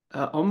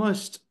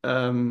almost,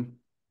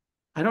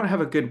 I don't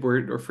have a good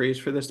word or phrase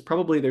for this.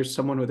 Probably there's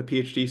someone with a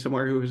PhD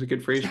somewhere who has a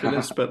good phrase for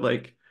this, but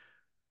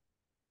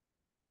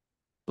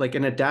like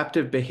an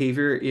adaptive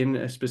behavior in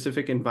a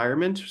specific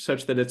environment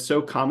such that it's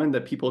so common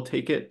that people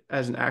take it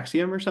as an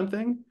axiom or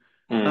something.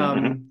 hmm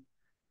Um,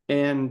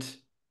 and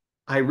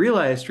I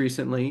realized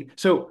recently,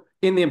 so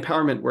in the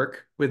empowerment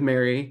work with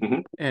Mary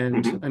hmm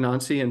and hmm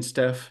Anansi and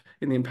Steph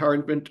in the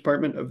empowerment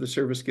department of the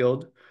Service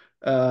Guild,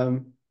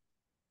 um,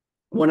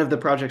 one of the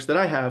projects that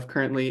I have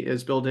currently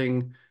is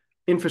building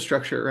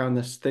infrastructure around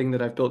this thing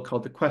that I've built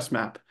called the Quest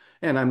Map.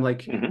 And I'm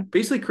like hmm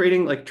basically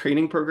creating like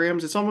training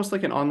programs. It's almost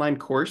like an online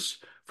course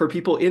for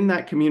people in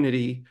that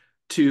community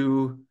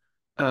to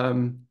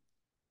um,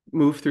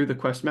 move through the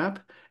Quest Map.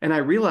 And I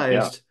Yeah.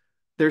 realized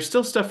there's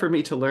still stuff for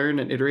me to learn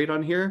and iterate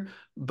on here,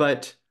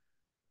 but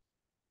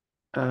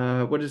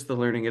what is the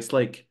learning? It's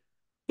like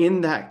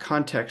in that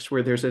context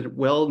where there's a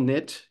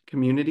well-knit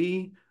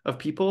community of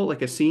people,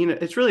 like a scene.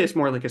 It's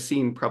more like a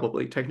scene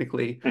probably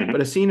technically, hmm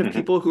but a scene of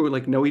hmm people who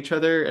like know each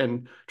other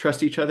and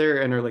trust each other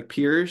and are like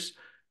peers.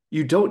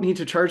 You don't need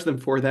to charge them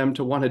for them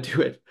to want to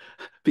do it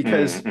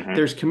because hmm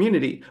there's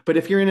community. But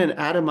if you're in an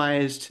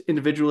atomized,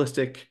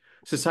 individualistic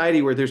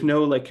society where there's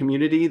no like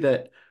community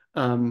that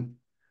um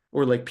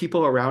or like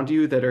people around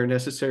you that are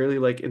necessarily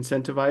like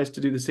incentivized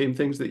to do the same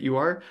things that you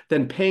are,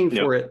 then paying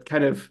Yep. for it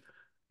kind of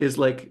is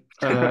like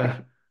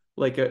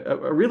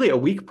a really a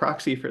weak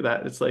proxy for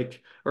that. It's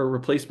like or a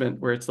replacement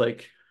where it's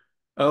like,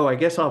 oh, I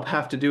guess I'll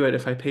have to do it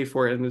if I pay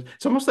for it. And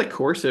it's almost like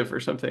coercive or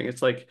something.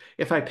 It's like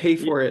if I pay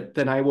for it,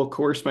 then I will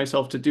coerce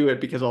myself to do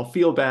it because I'll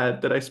feel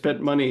bad that I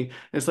spent money. And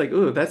it's like,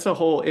 ooh, that's a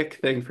whole ick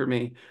thing for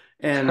me.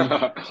 And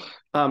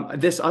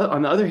this,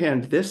 on the other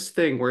hand, this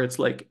thing where it's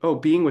like, oh,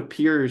 being with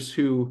peers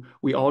who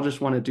we all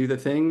just want to do the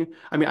thing.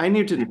 I mean,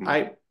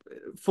 hmm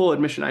full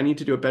admission, I need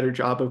to do a better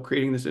job of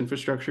creating this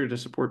infrastructure to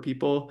support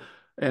people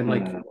and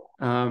like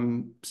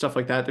hmm stuff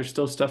like that. There's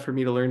still stuff for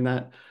me to learn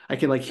that I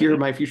can like hear hmm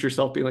my future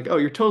self being like, oh,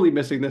 you're totally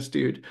missing this,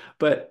 dude.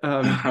 But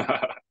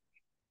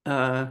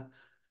uh,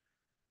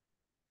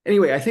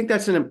 anyway, I think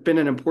that's been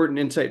an important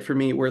insight for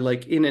me where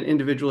like in an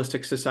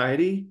individualistic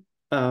society,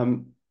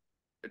 um,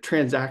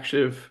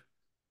 transactive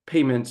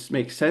payments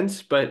make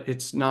sense, but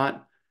it's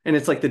not, and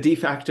it's like the de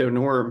facto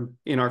norm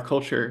in our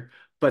culture.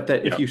 But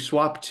that if Yep. you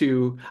swap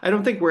to, I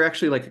don't think we're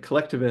actually like a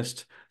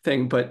collectivist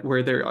thing, but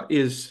where there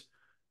is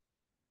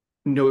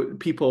no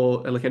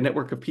people, like a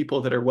network of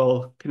people that are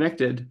well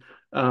connected,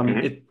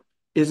 hmm it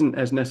isn't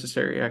as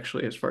necessary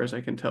actually, as far as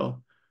I can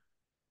tell.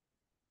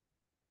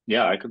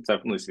 Yeah, I could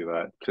definitely see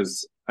that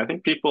because I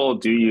think people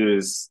do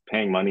use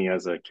paying money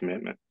as a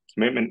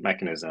commitment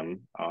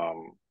mechanism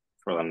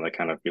for them to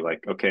kind of be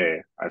like,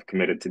 okay, I've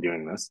committed to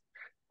doing this.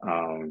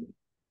 Um,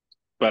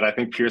 but I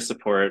think peer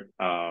support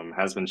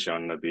has been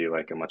shown to be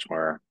like a much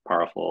more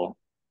powerful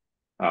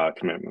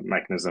commitment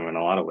mechanism in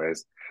a lot of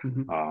ways.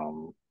 Mhm.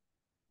 Um,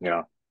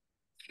 yeah.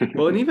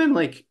 Well, and even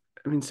like,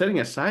 I mean, setting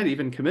aside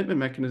even commitment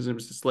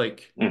mechanisms, it's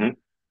hmm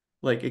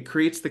like it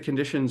creates the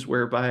conditions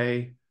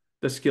whereby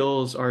the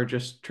skills are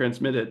just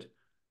transmitted.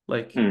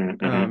 Like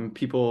hmm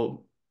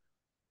people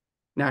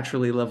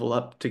naturally level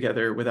up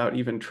together without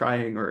even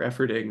trying or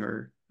efforting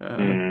or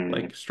mm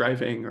like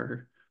striving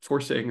or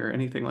forcing or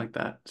anything like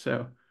that.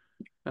 So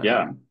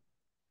Yeah. um,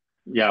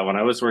 Yeah, when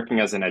I was working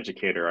as an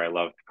educator, I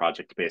loved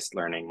project-based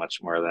learning much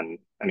more than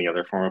any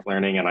other form of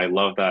learning. And I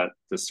love that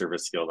the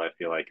service skill I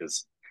feel like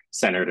is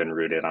centered and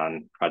rooted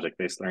on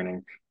project-based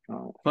learning.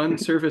 Uh, fun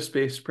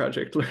service-based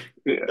project learning.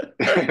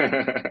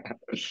 yeah.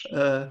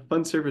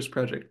 Fun service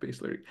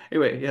project-based learning.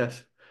 Anyway,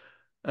 yes.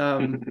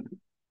 Um,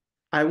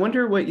 I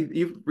wonder what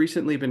you've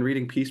recently been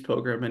reading Peace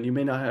Pilgrim, and you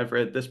may not have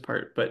read this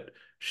part, but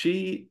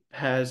she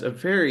has a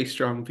very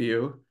strong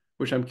view,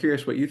 which I'm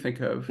curious what you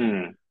think of,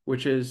 Hmm.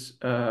 which is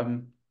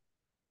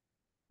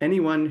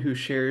anyone who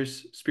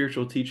shares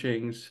spiritual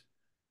teachings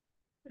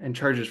and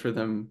charges for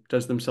them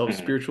does themselves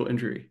Hmm. spiritual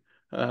injury,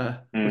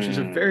 which is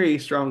a Hmm. very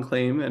strong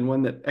claim and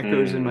one that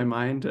echoes in my Hmm.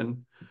 mind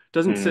and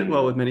doesn't sit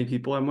well Hmm. with many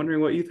people. I'm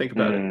wondering what you think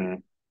about it. Hmm.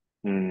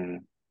 Hmm.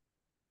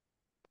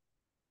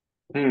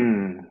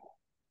 Hmm.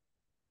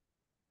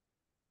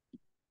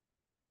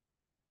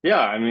 Yeah,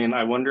 I mean,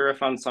 I wonder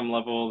if on some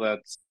level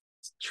that's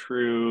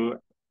true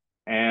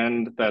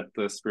and that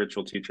the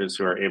spiritual teachers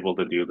who are able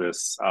to do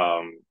this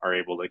are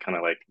able to kind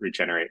of like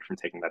regenerate from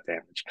taking that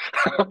damage.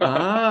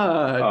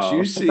 Ah, um,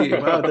 juicy.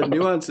 Wow, the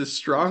nuance is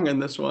strong in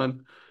this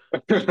one.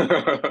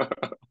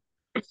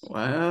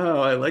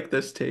 Wow, I like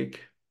this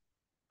take.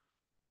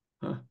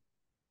 Huh.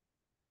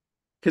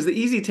 Because the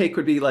easy take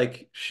would be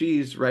like,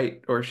 she's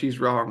right or she's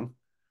wrong.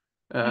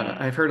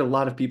 mm, I've heard a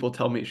lot of people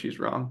tell me she's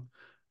wrong.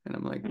 And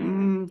I'm like,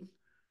 mm,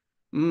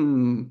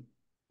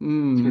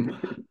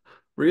 mm,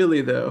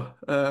 really though.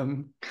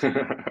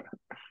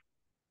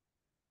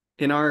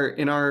 In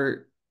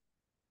our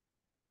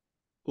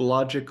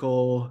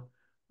logical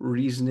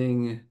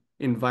reasoning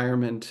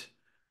environment,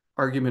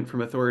 argument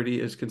from authority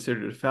is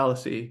considered a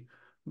fallacy.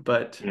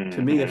 But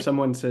to me, if mm,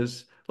 someone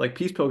says, like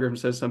Peace Pilgrim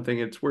says something,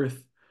 it's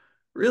worth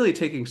really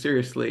taking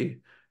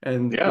seriously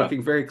and yeah.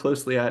 looking very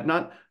closely at.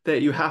 Not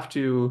that you have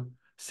to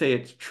say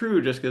it's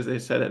true just because they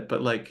said it,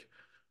 but like,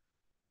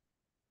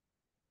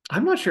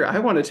 I'm not sure I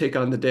want to take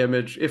on the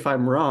damage if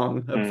I'm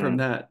wrong from Mm,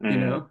 that, you mm,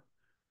 know?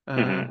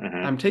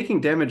 mm, I'm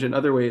taking damage in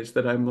other ways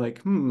that I'm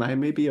like, I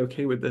may be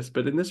okay with this,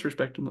 but in this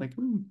respect, I'm like, I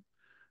don't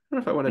know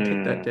if I want to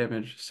take that mm,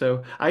 damage.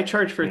 So I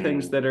charge for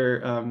things mm, that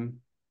are,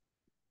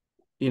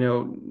 you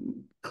know,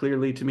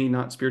 clearly to me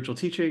not spiritual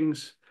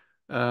teachings.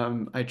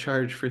 I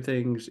charge for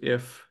things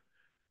if,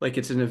 like,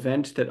 it's an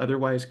event that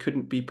otherwise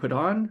couldn't be put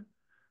on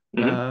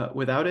mm.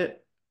 without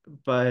it.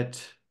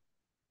 But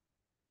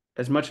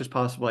as much as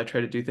possible, I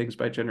try to do things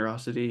by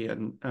generosity,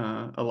 and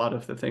a lot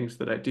of the things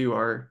that I do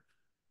are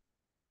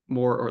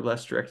more or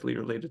less directly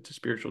related to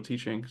spiritual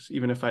teachings,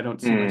 even if I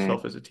don't see mm.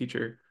 myself as a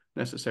teacher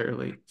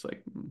necessarily. It's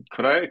like,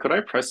 Could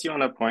I press you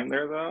on a point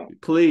there though?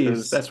 please,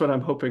 Because that's what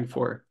I'm hoping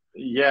for.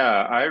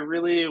 yeah, I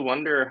really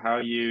wonder how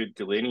you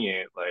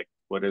delineate like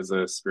what is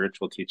a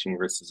spiritual teaching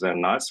versus a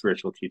not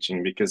spiritual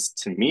teaching. Because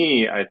to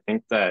me, I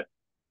think that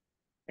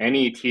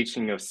any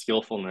teaching of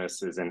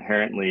skillfulness is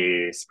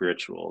inherently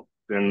spiritual.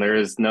 And there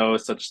is no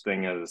such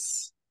thing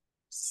as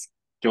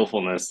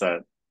skillfulness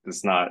that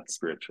is not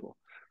spiritual.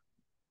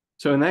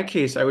 So in that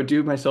case, I would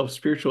do myself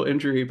spiritual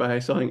injury by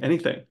selling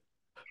anything.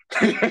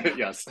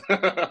 Yes.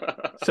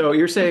 So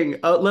you're saying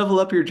level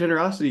up your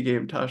generosity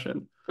game,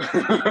 Tasshin.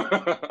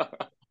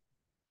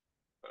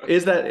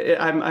 Is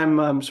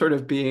that sort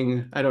of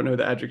being, I don't know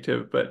the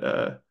adjective, but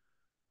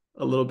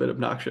a little bit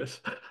obnoxious.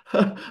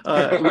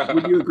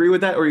 Would you agree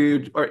with that, or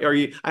are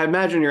you? I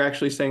imagine you're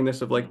actually saying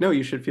this of like, no,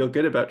 you should feel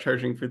good about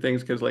charging for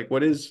things because like,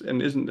 what is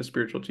and isn't a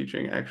spiritual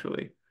teaching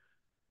actually?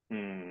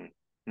 Hmm.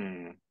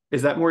 Hmm.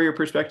 Is that more your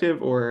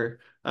perspective, or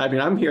I mean,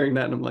 I'm hearing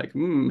that and I'm like,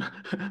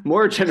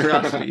 more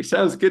generosity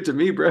sounds good to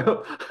me,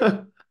 bro.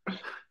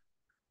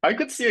 I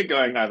could see it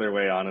going either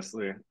way,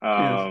 honestly.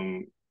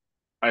 Yes.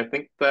 I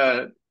think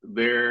that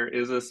there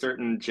is a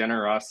certain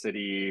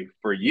generosity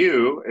for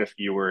you if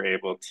you were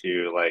able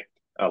to like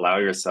allow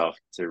yourself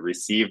to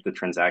receive the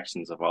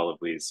transactions of all of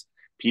these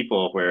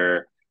people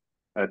where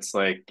it's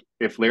like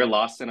if they're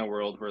lost in a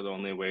world where the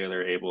only way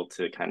they're able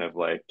to kind of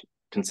like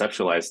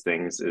conceptualize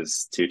things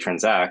is to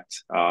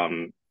transact,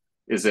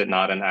 is it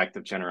not an act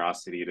of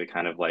generosity to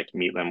kind of like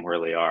meet them where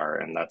they are?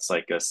 And that's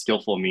like a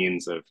skillful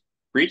means of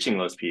reaching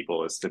those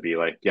people is to be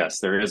like, yes,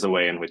 there is a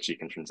way in which you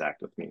can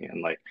transact with me.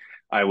 And like,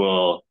 I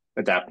will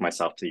adapt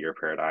myself to your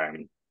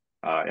paradigm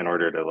in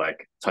order to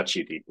like touch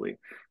you deeply.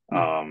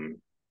 Mm. Um,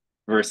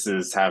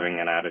 versus having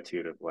an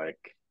attitude of like,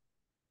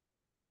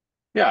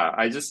 yeah,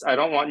 I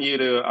don't want you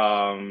to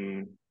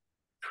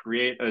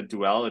create a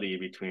duality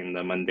between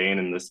the mundane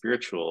and the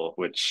spiritual,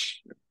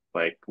 which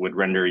like would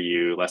render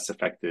you less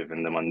effective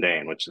in the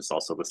mundane, which is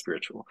also the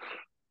spiritual.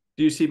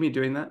 Do you see me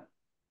doing that?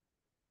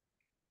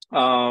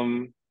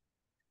 Um,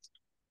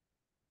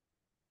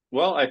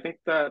 well, I think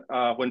that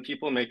when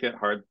people make it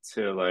hard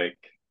to like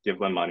give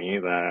them money,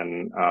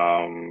 then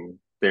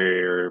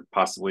they're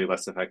possibly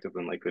less effective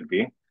than they could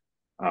be.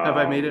 Have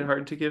I made it Um,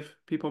 hard to give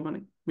people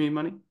me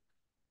money?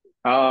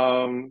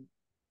 um,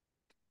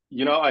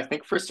 I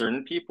think for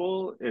certain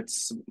people,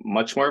 it's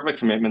much more of a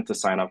commitment to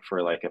sign up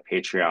for like a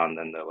Patreon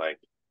than to like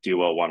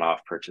do a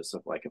one-off purchase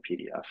of like a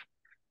PDF.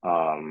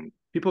 Um,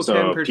 People can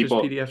so purchase people,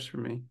 PDFs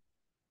from me.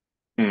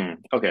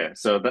 okay,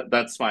 so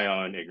that's my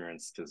own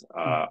ignorance because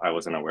Mm. I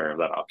wasn't aware of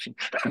that option.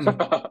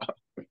 Mm.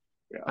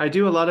 Yeah. I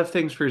do a lot of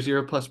things for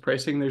zero plus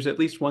pricing. There's at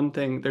least one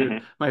thing there. Hmm.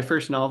 My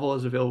first novel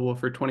is available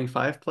for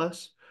 25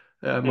 plus,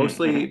 Hmm.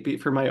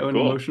 for my own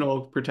Cool.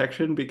 emotional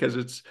protection because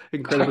it's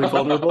incredibly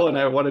vulnerable and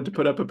I wanted to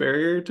put up a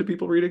barrier to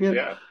people reading it.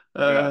 Yeah. Yeah.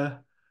 Uh,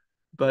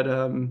 but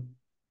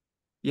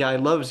yeah, I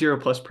love zero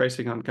plus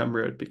pricing on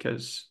Gumroad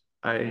because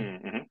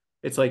Hmm.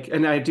 it's like,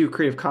 and I do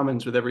Creative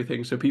Commons with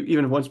everything. So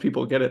even once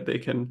people get it, they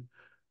can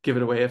give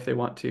it away if they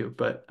want to.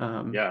 But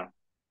Yeah.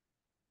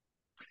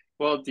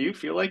 Well, do you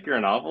feel like your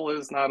novel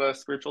is not a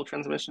spiritual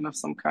transmission of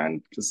some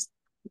kind? Because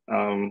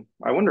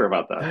I wonder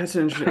about that's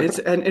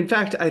interesting. And in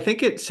fact, I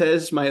think it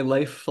says my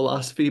life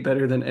philosophy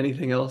better than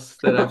anything else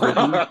that I've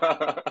written.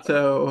 that.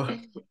 So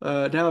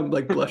now I'm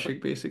like blushing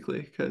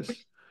basically because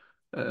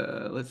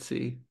let's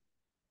see.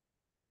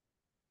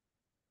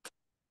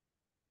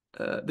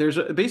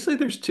 Basically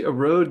there's a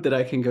road that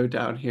I can go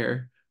down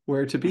here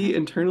where to be Mhm.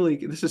 internally,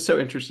 this is so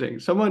interesting.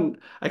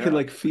 I can Yeah.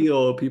 like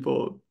feel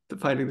people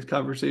finding this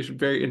conversation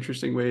very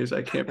interesting ways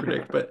I can't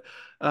predict. But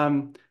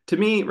to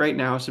me right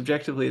now,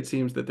 subjectively, it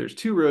seems that there's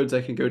two roads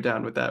I can go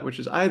down with that, which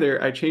is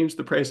either I change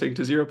the pricing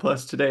to zero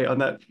plus today on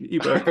that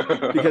ebook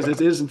because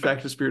it is in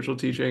fact a spiritual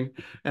teaching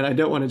and I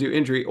don't want to do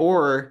injury,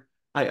 or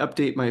I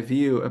update my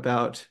view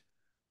about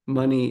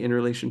money in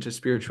relation to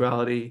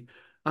spirituality.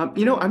 I'm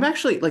Mm,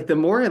 actually like the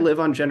more I live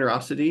on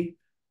generosity,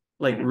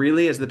 like mhm,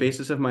 really as the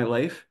basis of my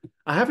life,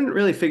 I haven't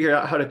really figured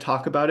out how to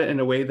talk about it in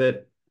a way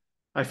that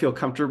I feel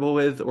comfortable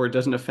with or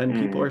doesn't offend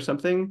people or mm,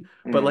 something.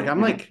 But mm,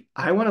 mhm,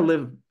 I want to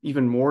live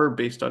even more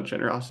based on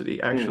generosity,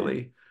 mm.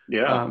 actually.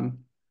 Yeah. Um,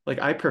 like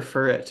I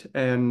prefer it.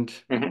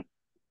 Mhm,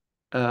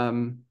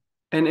 Um,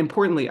 and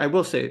importantly, I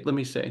will say, let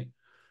me say,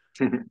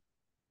 mhm,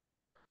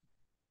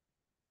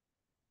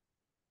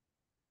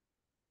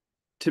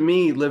 to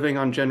me, living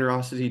on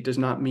generosity does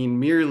not mean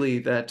merely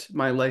that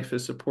my life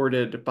is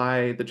supported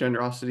by the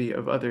generosity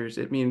of others.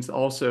 It means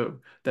also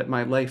that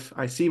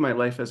I see my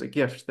life as a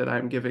gift that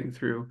I'm giving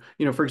through,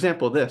 for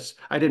example, this.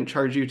 I didn't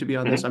charge you to be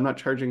on this. mhm. I'm not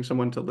charging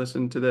someone to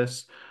listen to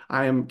this.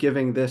 I am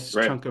giving this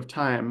Right. chunk of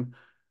time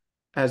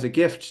as a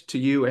gift to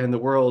you and the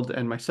world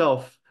and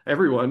myself,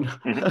 everyone,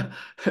 Mhm,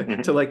 to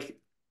mhm. like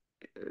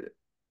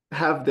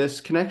have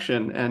this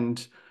connection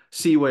and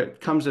see what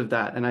comes of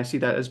that. And I see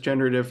that as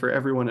generative for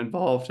everyone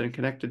involved and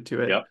connected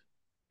to it. Yep.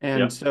 And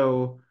Yep.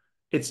 so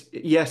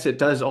yes, it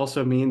does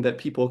also mean that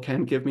people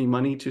can give me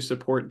money to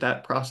support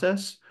that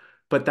process,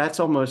 but that's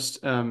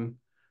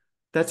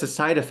a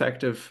side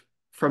effect of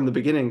from the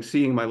beginning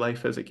seeing my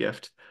life as a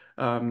gift.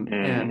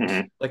 Mm, And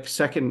mhm, like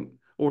second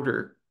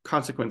order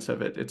consequence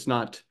of it. It's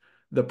not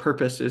the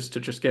purpose is to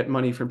just get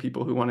money from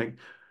people who want to,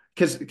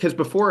 because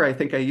before I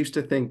think I used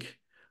to think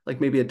like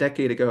maybe a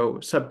decade ago,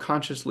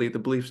 subconsciously the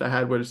beliefs I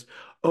had was,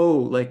 oh,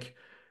 like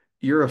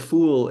you're a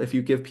fool if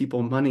you give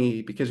people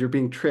money because you're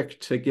being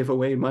tricked to give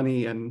away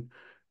money and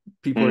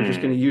people are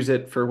just going to mm, use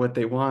it for what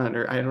they want.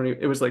 Or I don't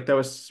even, it was like that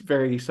was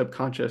very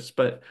subconscious,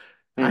 but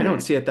I don't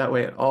mhm. see it that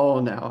way at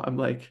all now. I'm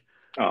like,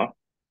 Uh-huh.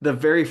 the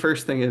very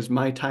first thing is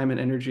my time and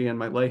energy and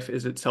my life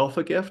is itself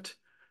a gift.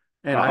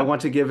 And I Uh-huh.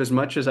 want to give as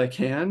much as I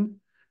can.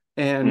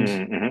 And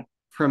Mm, mhm,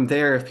 from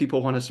there, if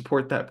people want to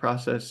support that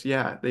process,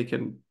 yeah, they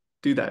can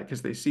do that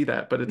because they see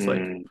that. But it's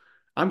like, mm,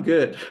 I'm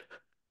good.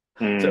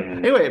 So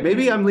mm, anyway,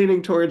 maybe mm. I'm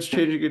leaning towards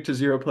changing it to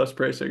zero plus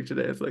pricing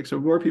today. It's like so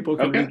more people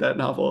can read Okay. that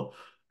novel.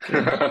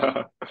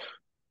 Yeah.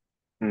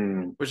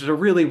 Mm. Which is a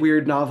really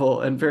weird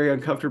novel and very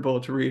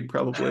uncomfortable to read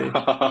probably.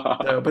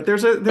 So, but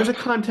there's a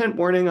content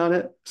warning on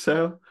it.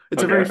 So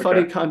it's a Okay, very okay.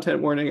 funny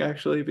content warning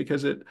actually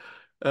because it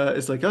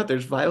is like, oh,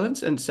 there's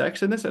violence and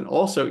sex in this, and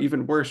also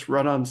even worse,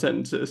 run-on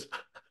sentences.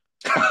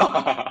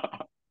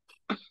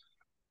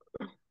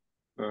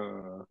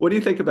 Uh, What do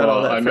you think about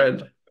all well, that,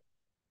 friend?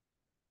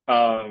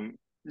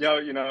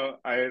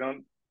 I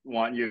don't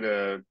want you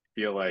to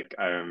feel like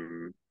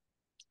I'm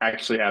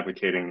actually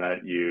advocating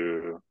that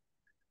you,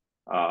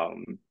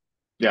 um,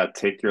 yeah,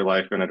 take your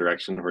life in a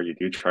direction where you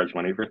do charge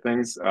money for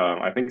things.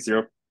 I think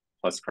zero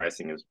plus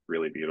pricing is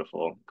really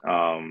beautiful.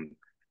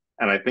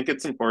 And I think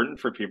it's important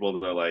for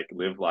people to like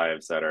live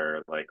lives that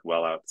are like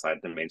well outside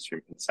the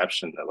mainstream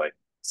conception that like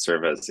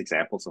serve as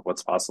examples of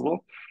what's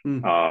possible.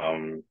 Mm,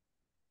 Um,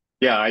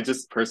 yeah, I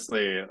just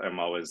personally am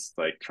always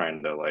like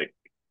trying to like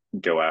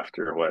go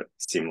after what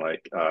seem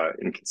like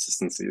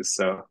inconsistencies.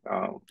 So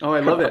Oh, I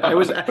love it.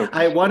 oh,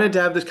 I wanted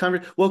to have this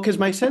conversation. Well, because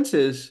my sense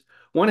is,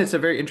 one, it's a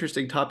very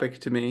interesting topic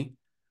to me.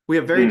 We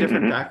have very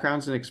different mm-hmm,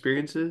 backgrounds and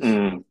experiences.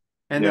 mm,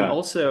 And then yeah,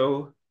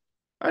 also,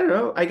 I don't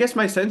know, I guess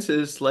my sense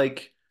is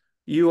like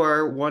you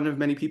are one of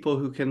many people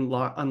who can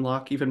lo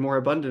unlock even more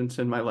abundance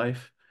in my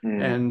life.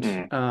 mm, And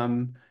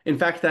mm, in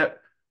fact, that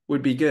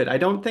would be good. I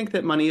don't think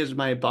that money is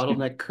my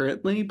bottleneck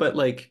currently, but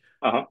like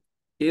uh-huh,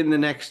 in the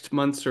next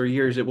months or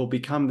years, it will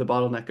become the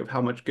bottleneck of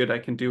how much good I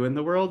can do in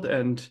the world.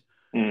 And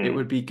it mm.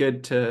 would be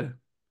good to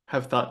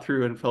have thought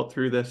through and felt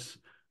through this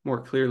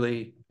more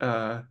clearly,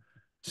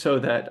 so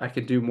that I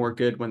can do more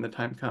good when the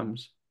time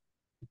comes.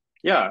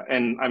 Yeah,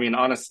 and I mean,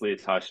 honestly,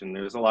 Tasshin,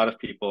 there's a lot of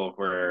people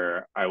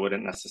where I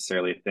wouldn't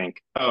necessarily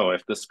think, oh,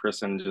 if this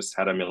person just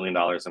had $1 million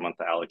a month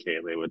to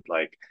allocate, they would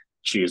like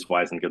choose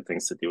wise and good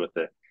things to do with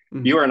it.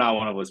 You Mhm. are not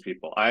one of those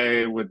people.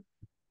 I would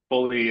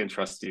fully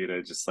entrust you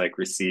to just like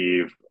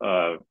receive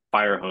a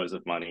fire hose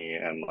of money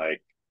and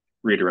like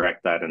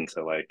redirect that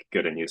into like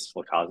good and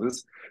useful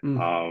causes. Mhm.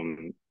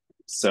 Um,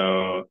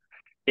 so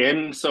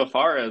in so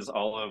far as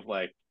all of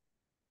like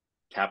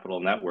capital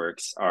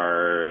networks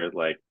are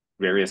like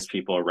various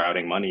people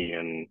routing money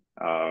in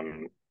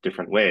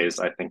different ways,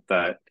 I think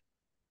that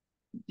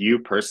you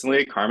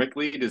personally,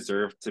 karmically,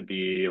 deserve to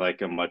be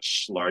like a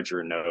much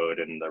larger node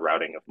in the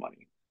routing of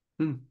money.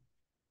 Mhm.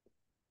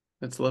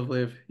 That's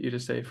lovely of you to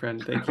say,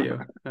 friend. Thank you.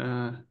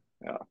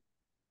 Yeah.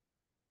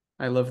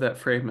 I love that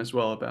frame as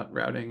well about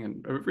routing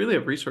and really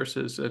of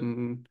resources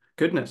and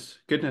goodness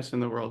in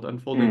the world,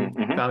 unfolding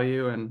Mm-hmm.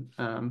 value. And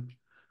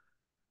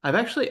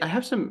I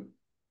have some,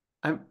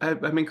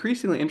 I'm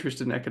increasingly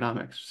interested in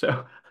economics.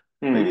 So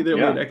maybe there'll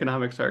be an Yeah.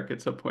 economics arc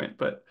at some point.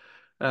 But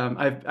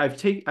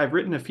I've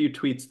written a few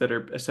tweets that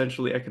are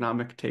essentially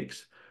economic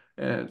takes.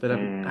 That I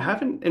Mm.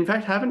 haven't, in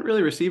fact, haven't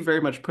really received very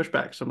much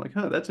pushback. So I'm like,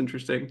 oh, that's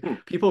interesting.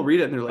 Mm. People read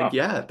it and they're like, Oh.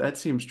 yeah, that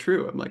seems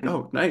true. I'm like,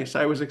 oh, nice.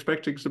 I was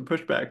expecting some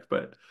pushback,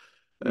 but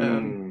um,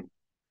 Mm.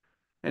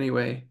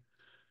 anyway,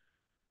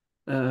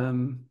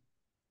 um,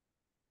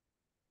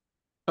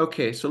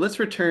 okay, so let's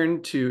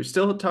return to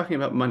still talking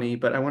about money,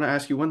 but I want to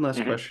ask you one last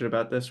Mm-hmm. question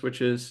about this,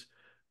 which is,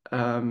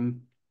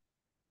 um,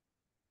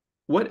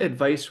 what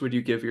advice would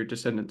you give your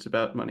descendants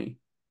about money?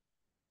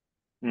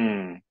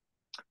 Mm.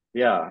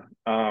 Yeah.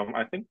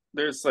 I think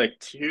there's like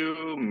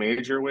two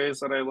major ways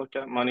that I look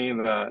at money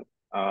that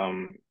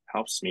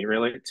helps me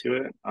relate to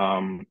it.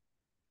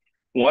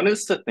 One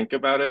is to think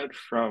about it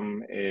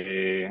from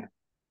a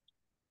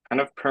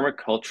kind of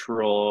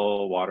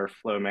permacultural water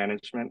flow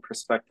management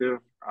perspective,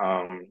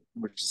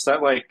 which is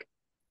that like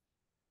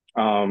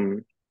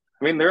um,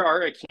 I mean there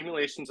are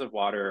accumulations of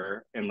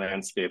water in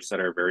landscapes that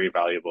are very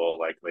valuable,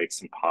 like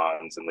lakes and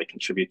ponds, and they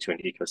contribute to an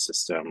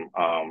ecosystem.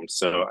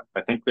 So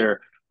I think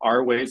there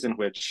are ways in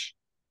which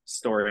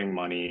storing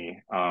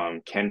money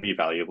can be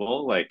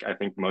valuable. Like I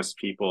think most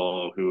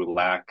people who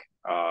lack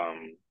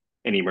an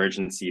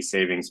emergency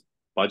savings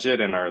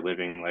budget and are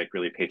living like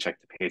really paycheck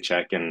to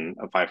paycheck and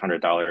a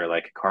 $500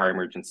 like car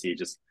emergency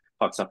just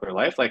fucks up their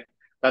life, like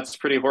that's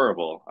pretty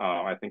horrible.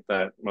 I think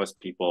that most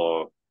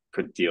people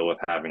could deal with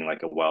having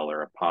like a well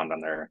or a pond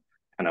on their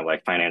kind of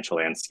like financial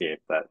landscape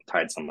that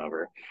tides them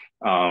over.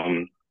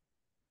 Um,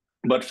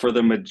 but for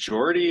the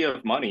majority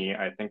of money,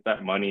 I think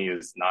that money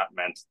is not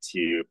meant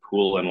to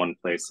pool in one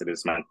place. It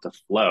is meant to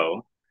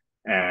flow.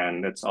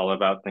 And it's all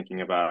about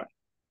thinking about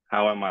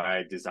how am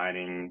I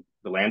designing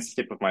the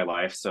landscape of my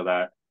life so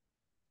that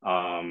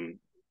um,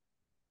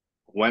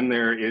 when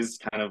there is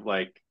kind of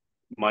like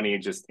money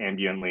just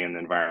ambiently in the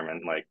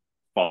environment, like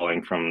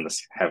falling from the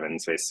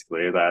heavens,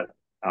 basically, that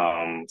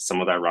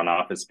some of that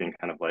runoff is being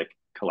kind of like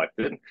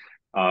collected.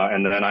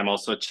 And then I'm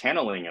also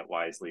channeling it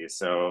wisely.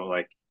 So,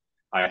 like,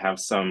 I have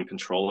some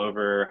control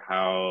over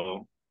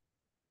how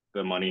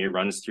the money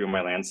runs through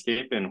my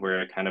landscape and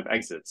where it kind of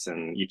exits.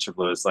 And each of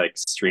those like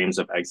streams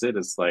of exit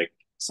is like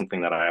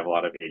something that I have a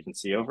lot of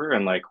agency over.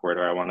 And like, where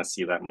do I want to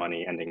see that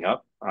money ending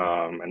up?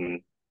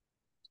 And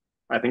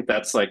I think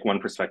that's like one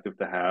perspective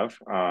to have.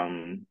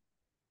 And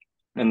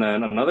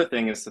then another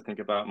thing is to think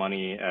about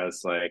money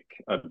as like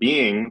a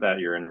being that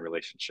you're in a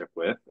relationship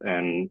with.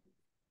 And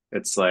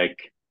it's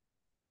like,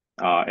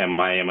 am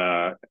I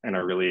in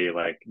a really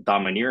like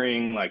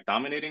domineering, like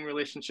dominating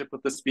relationship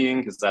with this being?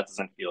 Because that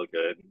doesn't feel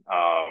good.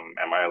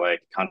 Am I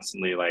like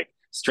constantly like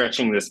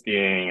stretching this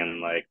being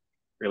and like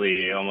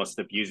really almost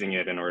abusing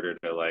it in order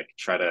to like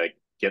try to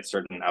get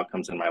certain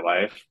outcomes in my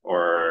life?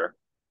 Or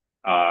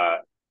uh,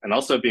 and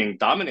also being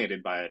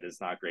dominated by it is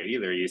not great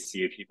either. You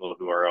see people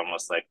who are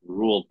almost like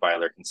ruled by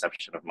their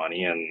conception of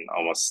money and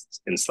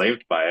almost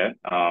enslaved by it.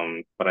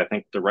 But I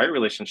think the right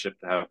relationship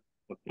to have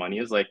with money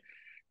is like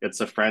it's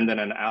a friend and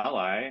an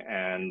ally,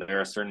 and there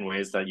are certain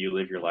ways that you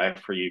live your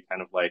life where you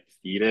kind of like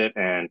feed it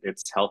and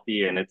it's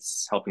healthy and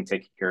it's helping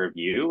take care of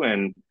you,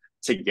 and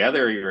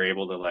together you're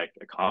able to like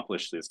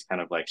accomplish these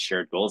kind of like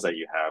shared goals that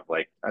you have.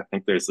 Like I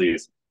think there's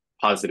these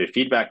positive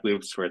feedback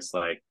loops where it's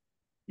like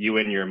you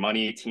and your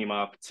money team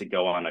up to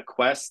go on a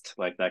quest.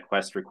 Like that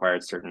quest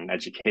required certain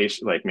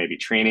education, like maybe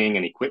training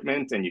and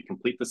equipment, and you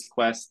complete this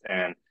quest.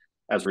 And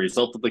as a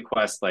result of the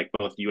quest, like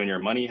both you and your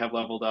money have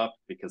leveled up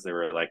because there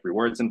were like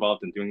rewards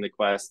involved in doing the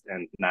quest,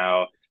 and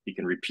now you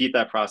can repeat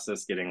that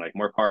process, getting like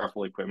more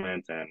powerful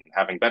equipment and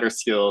having better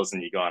skills,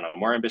 and you go on a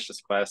more ambitious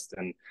quest,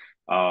 and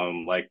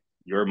like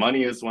your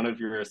money is one of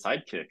your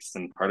sidekicks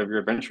and part of your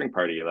adventuring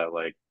party that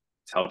like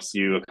helps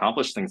you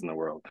accomplish things in the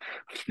world.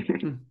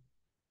 Hmm.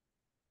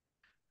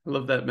 I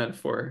love that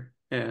metaphor.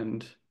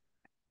 And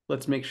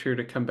let's make sure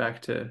to come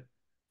back to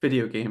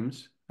video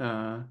games,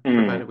 provided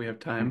Mm. we have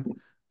time.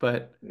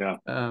 But Yeah.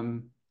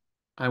 um,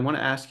 I want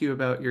to ask you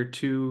about your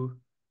two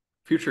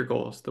future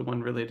goals, the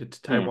one related to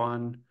Mm.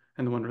 Taiwan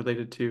and the one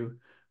related to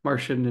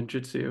Martian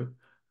Ninjutsu,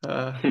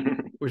 uh,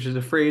 which is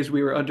a phrase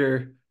we were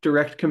under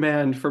direct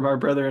command from our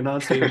brother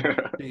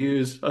Anansi to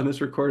use on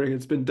this recording.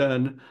 It's been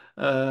done.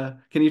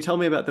 Can you tell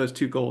me about those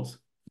two goals?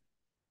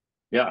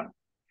 Yeah.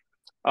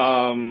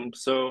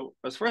 So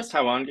as far as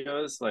Taiwan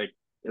goes, like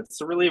it's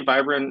a really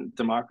vibrant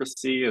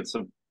democracy. It's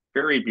a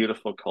very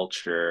beautiful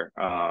culture.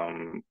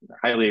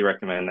 Highly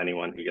recommend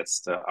anyone who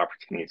gets the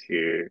opportunity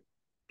to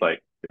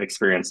like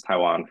experience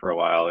Taiwan for a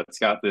while. It's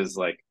got this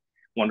like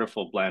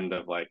wonderful blend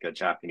of like a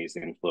Japanese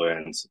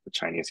influence, the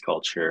Chinese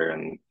culture,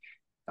 and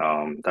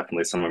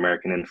definitely some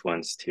American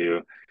influence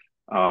too.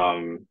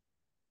 Um,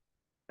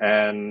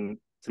 and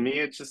to me,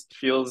 it just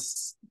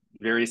feels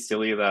very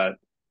silly that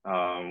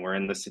we're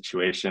in this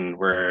situation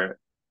where,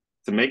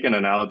 to make an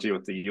analogy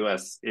with the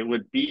US, it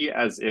would be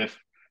as if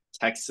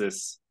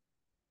Texas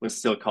was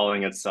still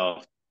calling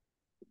itself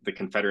the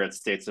Confederate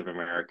States of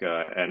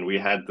America, and we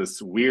had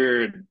this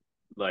weird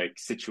like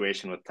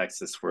situation with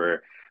Texas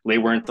where they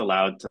weren't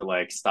allowed to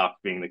like stop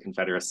being the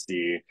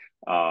Confederacy,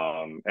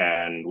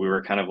 and we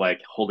were kind of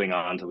like holding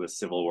on to the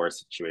Civil War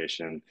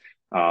situation.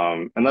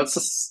 And that's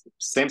the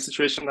same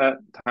situation that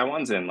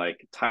Taiwan's in.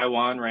 Like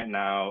Taiwan right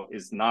now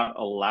is not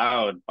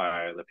allowed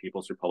by the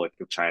People's Republic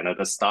of China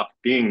to stop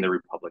being the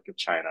Republic of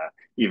China,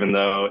 even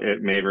though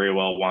it may very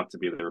well want to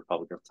be the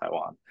Republic of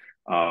Taiwan.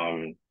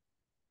 Um,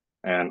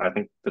 and I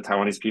think the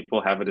Taiwanese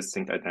people have a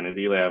distinct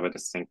identity, they have a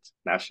distinct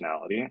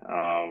nationality.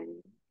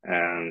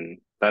 And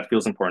that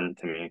feels important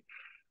to me.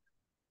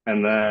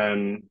 And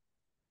then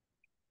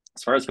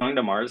as far as going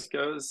to Mars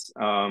goes,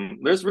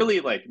 there's really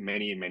like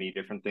many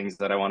different things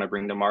that I want to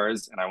bring to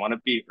Mars. And I want to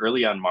be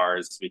early on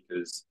Mars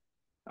because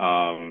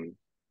um,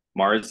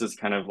 Mars is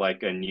kind of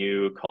like a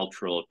new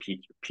cultural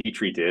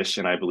petri dish.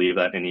 And I believe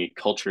that any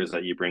cultures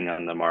that you bring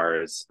on the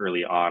Mars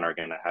early on are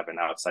going to have an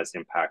outsized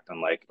impact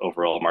on like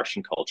overall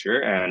Martian culture.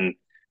 And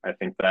I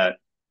think that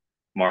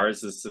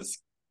Mars is this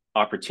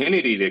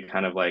opportunity to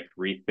kind of like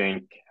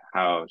rethink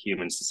how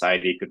human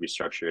society could be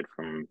structured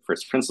from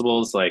first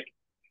principles. Like,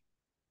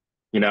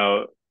 you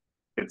know,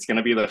 it's going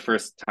to be the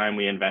first time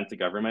we invent a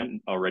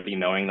government already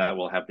knowing that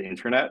we'll have the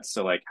internet.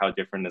 So like how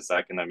different is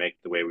that going to make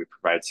the way we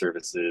provide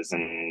services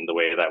and the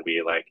way that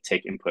we like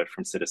take input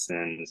from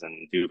citizens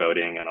and do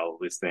voting and all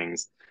of these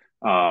things.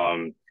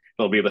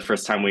 It'll be the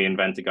first time we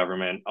invent a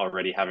government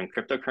already having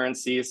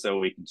cryptocurrency, so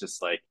we can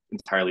just like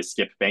entirely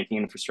skip banking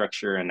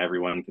infrastructure and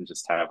everyone can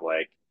just have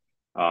like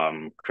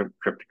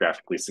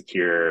cryptographically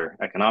secure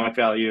economic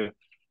value.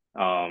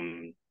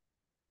 um,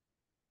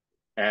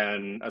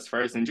 and as far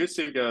as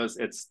ninjutsu goes,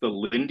 it's the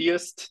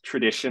lindiest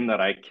tradition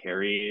that I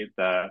carry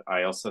that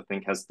I also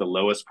think has the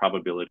lowest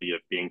probability of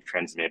being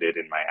transmitted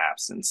in my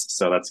absence.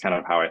 So that's kind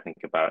of how I think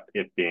about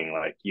it being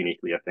like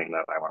uniquely a thing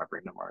that I want to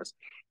bring to Mars.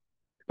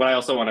 But I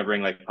also want to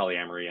bring like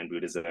polyamory and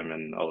Buddhism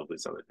and all of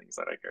these other things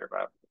that I care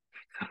about.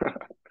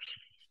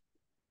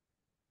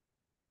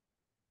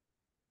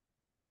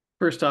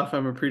 First off,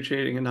 I'm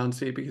appreciating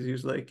Anansi because he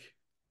was like,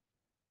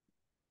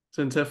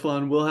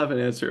 Zencephalon will have an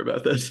answer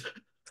about this.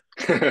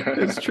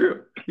 It's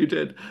true. You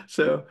did.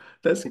 So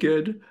that's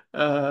good.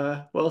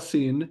 Well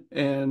seen.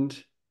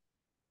 And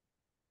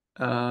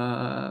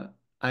uh,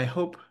 I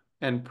hope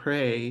and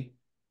pray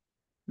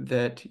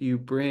that you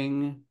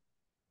bring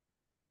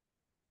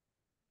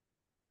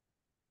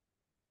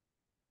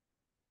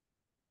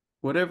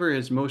whatever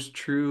is most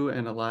true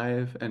and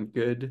alive and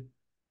good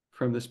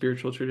from the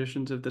spiritual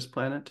traditions of this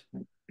planet,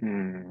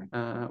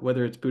 Mm,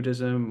 whether it's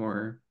Buddhism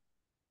or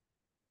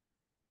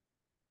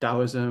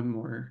Taoism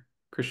or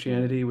mm,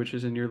 Christianity, which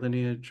is in your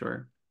lineage,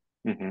 or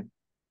mhm,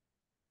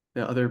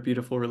 the other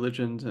beautiful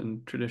religions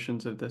and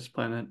traditions of this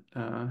planet.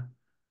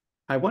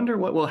 I wonder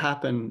what will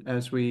happen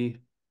as we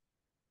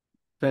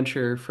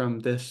venture from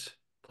this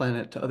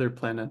planet to other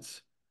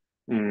planets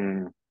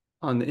mm,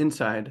 on the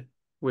inside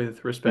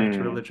with respect to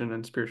mm. religion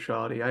and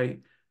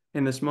spirituality.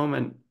 In this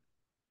moment,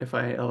 if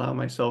I allow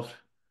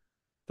myself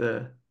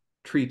the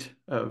treat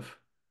of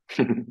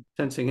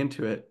sensing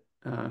into it,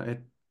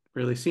 it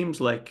really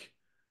seems like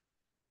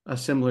a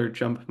similar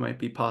jump might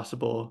be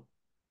possible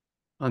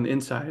on the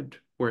inside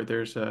where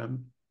there's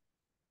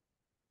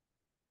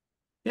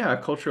yeah, a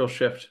cultural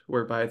shift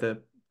whereby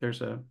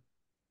there's a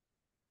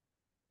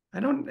I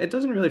don't, it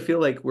doesn't really feel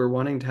like we're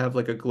wanting to have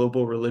like a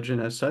global religion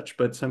as such,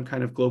 but some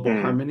kind of global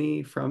Mm,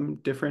 harmony from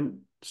different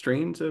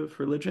strains of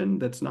religion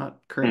that's not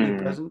currently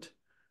mm, present.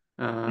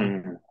 Uh,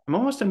 mm. I'm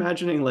almost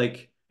imagining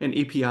like an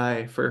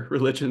API for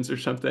religions or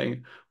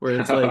something where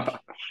it's like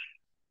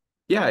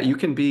yeah, you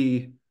can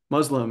be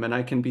Muslim and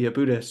I can be a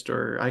Buddhist,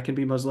 or I can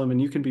be Muslim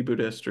and you can be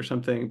Buddhist or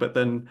something, but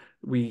then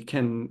we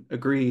can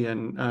agree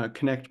and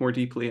connect more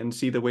deeply and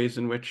see the ways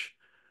in which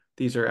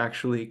these are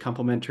actually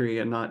complementary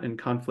and not in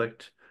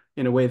conflict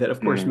in a way that,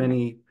 of course, Mm,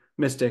 many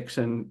mystics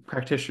and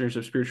practitioners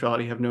of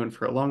spirituality have known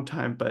for a long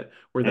time, but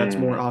where that's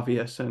more mm,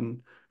 obvious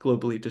and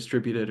globally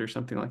distributed or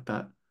something like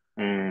that.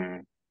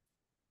 mm.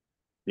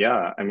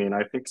 Yeah, I mean,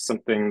 I think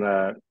something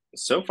that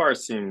so far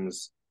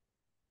seems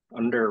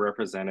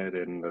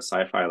underrepresented in the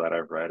sci-fi that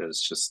I've read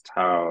is just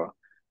how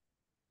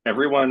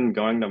everyone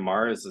going to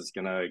Mars is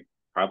gonna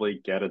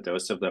probably get a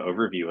dose of the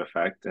overview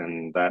effect,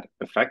 and that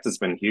effect has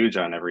been huge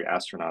on every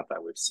astronaut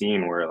that we've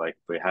seen, where like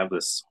they have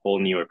this whole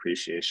new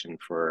appreciation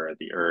for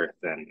the Earth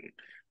and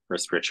for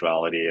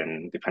spirituality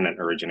and dependent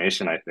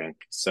origination, I think.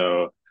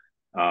 So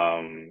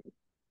um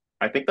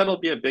I think that'll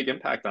be a big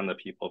impact on the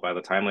people by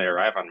the time they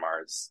arrive on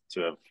Mars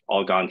to have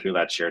all gone through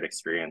that shared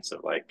experience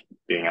of like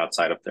being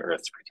outside of the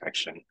Earth's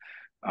protection.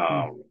 Hmm.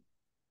 Um,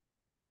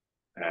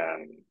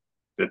 and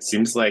it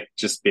seems like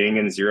just being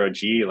in zero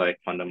G like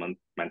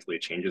fundamentally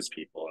changes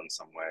people in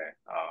some way.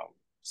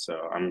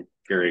 So I'm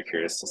very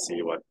curious to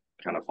see what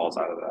kind of falls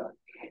out of that.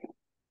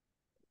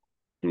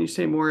 Can you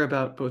say more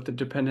about both the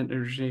dependent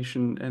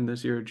origination and the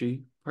zero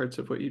G parts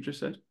of what you just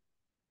said?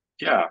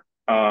 Yeah.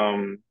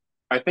 Um,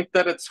 I think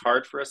that it's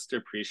hard for us to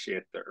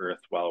appreciate the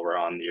Earth while we're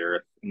on the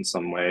Earth in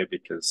some way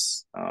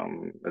because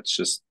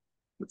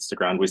it's the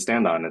ground we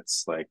stand on.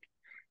 It's like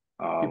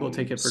People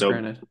take it for so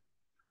granted.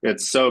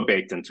 it's so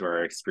baked into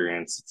our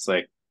experience. It's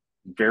like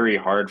very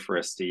hard for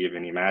us to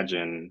even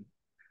imagine.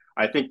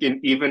 I think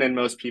even in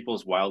most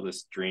people's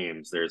wildest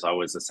dreams, there's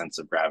always a sense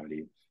of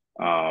gravity.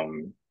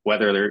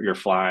 Whether you're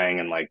flying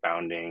and like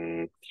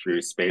bounding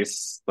through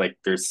space, like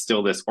there's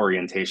still this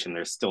orientation.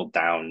 There's still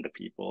down to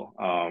people.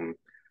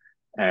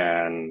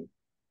 And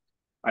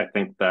I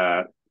think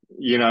that,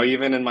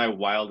 even in my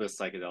wildest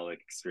psychedelic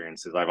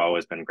experiences, I've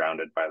always been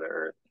grounded by the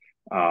earth.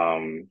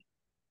 Um,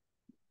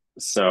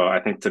 so I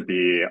think to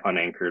be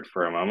unanchored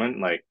for a moment,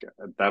 like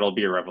that'll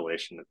be a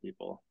revelation to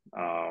people.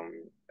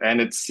 And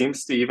it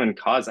seems to even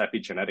cause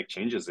epigenetic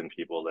changes in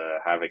people to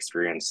have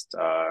experienced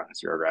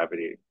zero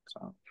gravity.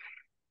 So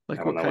I Like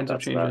don't what know what kinds of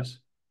that's about. changes?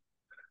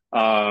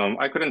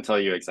 I couldn't tell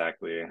you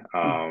exactly.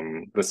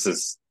 Hmm. This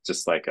is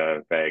just like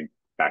a vague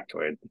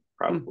factoid,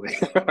 Hmm. probably.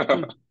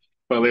 Hmm.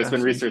 But there's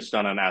been Fascinating. research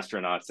done on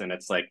astronauts, and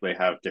it's like they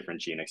have different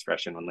gene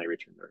expression when they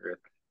return to Earth.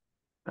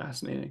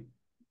 Fascinating.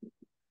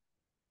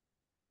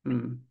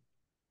 Hmm.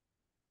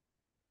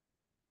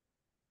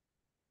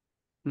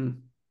 Hmm.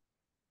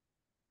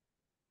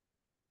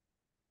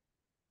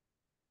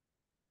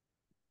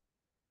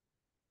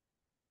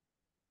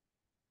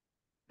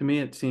 To me,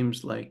 it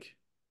seems like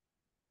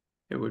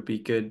it would be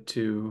good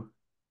to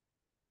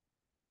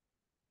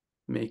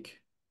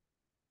make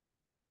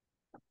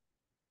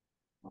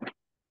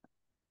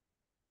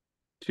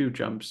two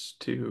jumps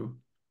to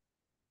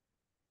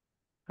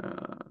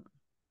uh,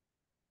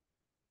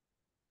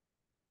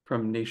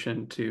 from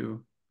nation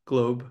to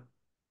globe,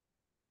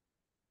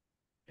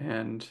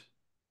 and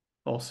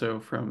also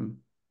from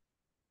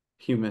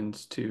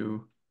humans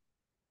to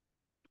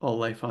all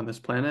life on this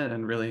planet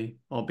and really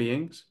all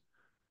beings.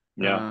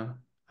 Yeah. Uh,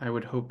 I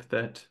would hope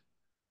that,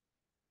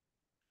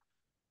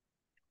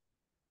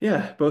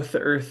 yeah, both the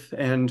Earth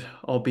and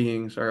all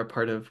beings are a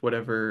part of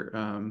whatever,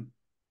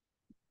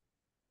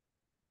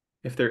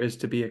 if there is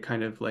to be a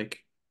kind of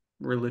like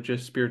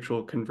religious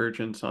spiritual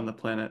convergence on the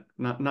planet,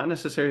 not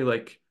necessarily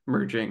like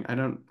merging. I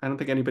don't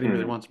think anybody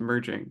really Mm, wants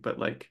merging, but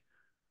like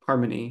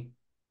harmony,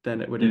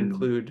 then it would mm,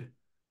 include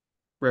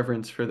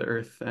reverence for the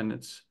Earth and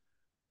its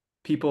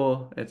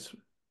people, its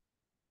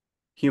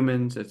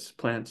humans, its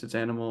plants, its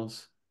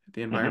animals,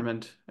 the mhm.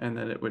 environment, and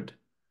that it would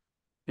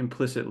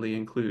implicitly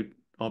include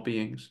all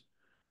beings.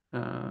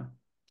 Uh,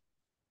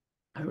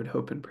 I would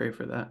hope and pray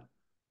for that.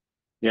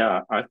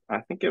 Yeah,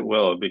 I think it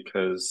will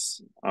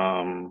because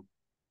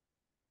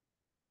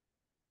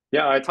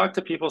yeah, I talk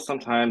to people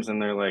sometimes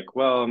and they're like,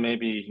 well,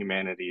 maybe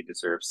humanity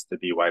deserves to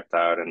be wiped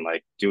out and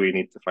like, do we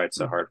need to fight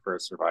so Mm, hard for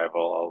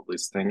survival, all of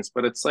these things.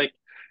 But it's like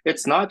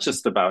it's not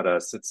just about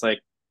us. It's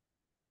like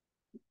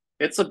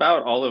it's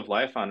about all of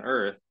life on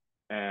Earth.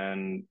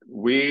 And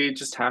we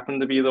just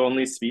happen to be the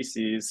only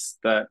species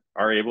that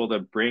are able to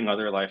bring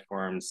other life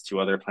forms to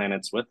other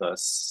planets with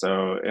us.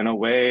 So, in a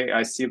way,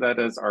 I see that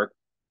as our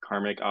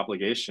karmic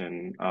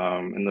obligation.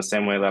 In the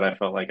same way that I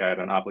felt like I had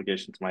an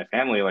obligation to my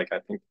family, like I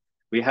think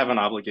we have an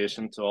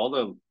obligation to all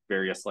the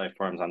various life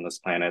forms on this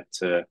planet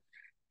to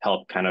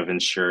help kind of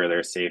ensure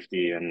their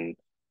safety and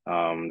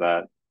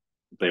that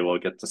they will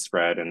get to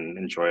spread and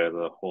enjoy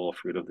the whole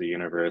fruit of the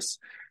universe.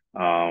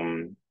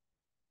 Um,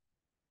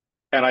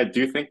 and I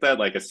do think that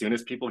like as soon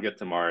as people get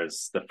to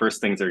Mars, the first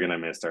things they're gonna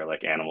miss are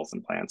like animals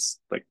and plants.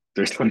 Like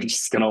they're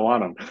just gonna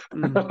want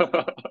mm.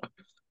 them.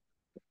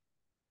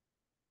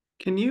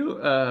 Can you,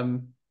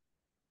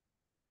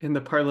 in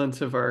the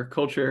parlance of our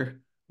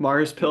culture,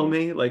 Mars pill Mm,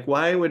 me? Like,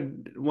 why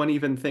would one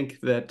even think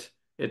that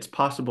it's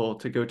possible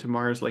to go to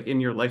Mars like in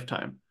your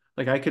lifetime?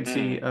 Like, I could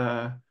see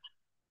mm,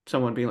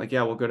 someone being like,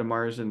 yeah, we'll go to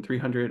Mars in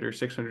 300 or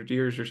 600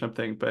 years or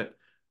something, but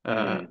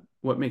Hmm.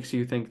 what makes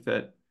you think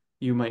that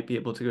you might be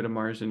able to go to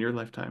Mars in your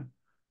lifetime?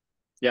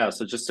 Yeah,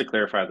 so just to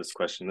clarify this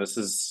question, this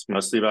is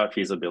mostly about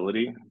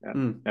feasibility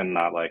Mm, and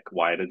not like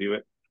why to do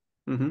it.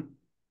 hmm.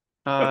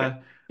 Okay.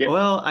 Yeah.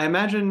 Well, I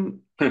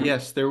imagine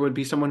yes, there would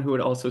be someone who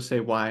would also say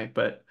why,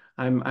 but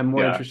I'm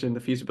more Yeah. interested in the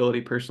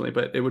feasibility personally,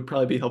 but it would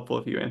probably be helpful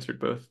if you answered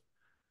both.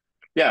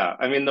 Yeah.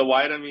 I mean, the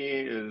why to me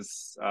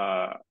is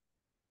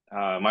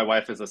my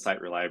wife is a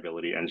site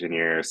reliability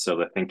engineer, so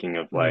the thinking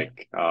of Mm.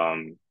 like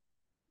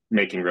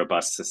making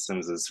robust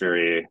systems is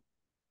very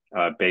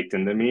baked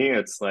into me.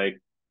 It's like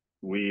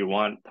we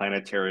want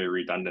planetary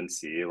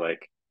redundancy.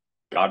 Like,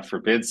 God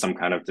forbid some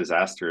kind of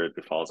disaster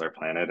befalls our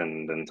planet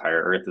and the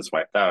entire Earth is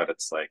wiped out.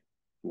 It's like,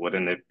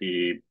 wouldn't it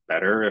be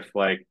better if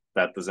like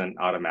that doesn't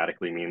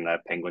automatically mean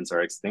that penguins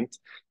are extinct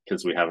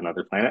because we have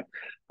another planet?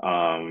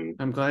 Um,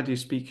 I'm glad you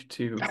speak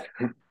to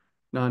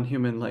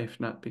non-human life,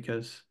 not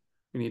because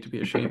we need to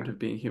be ashamed of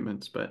being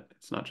humans, but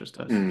it's not just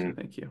us, so mm,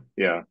 thank you.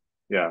 yeah,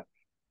 yeah.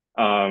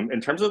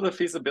 In terms of the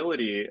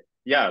feasibility,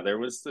 yeah, there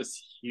was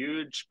this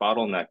huge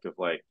bottleneck of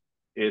like,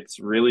 it's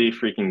really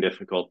freaking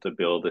difficult to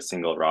build a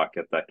single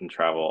rocket that can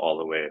travel all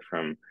the way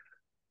from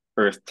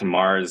Earth to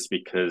Mars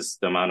because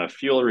the amount of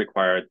fuel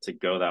required to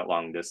go that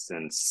long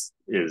distance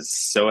is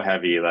so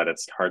heavy that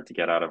it's hard to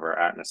get out of our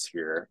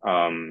atmosphere.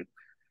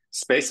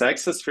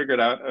 SpaceX has figured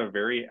out a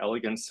very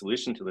elegant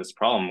solution to this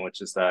problem,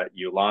 which is that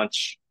you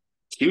launch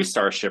two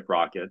Starship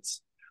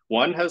rockets.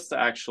 One has the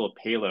actual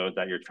payload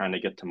that you're trying to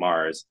get to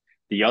Mars.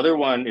 The other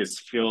one is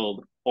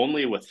filled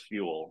only with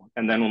fuel.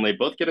 And then when they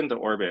both get into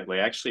orbit, they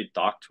actually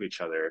dock to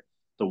each other.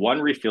 The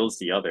one refills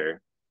the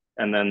other.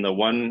 And then the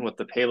one with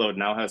the payload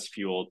now has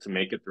fuel to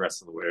make it the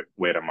rest of the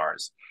way to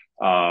Mars.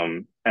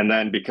 And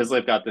then because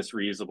they've got this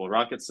reusable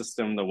rocket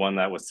system, the one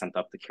that was sent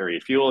up to carry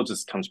fuel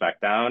just comes back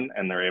down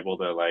and they're able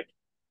to like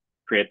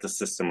create the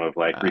system of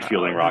like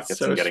refueling Wow, that's rockets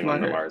so and getting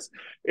them to smart. Mars.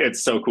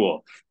 It's so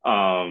cool.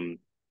 Um,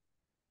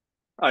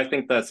 I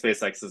think that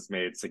SpaceX has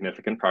made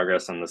significant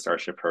progress on the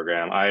Starship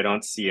program. I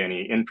don't see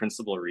any in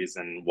principle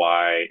reason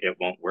why it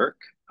won't work.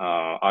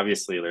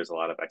 Obviously, there's a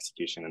lot of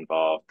execution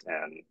involved,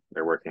 and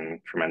they're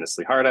working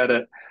tremendously hard at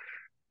it.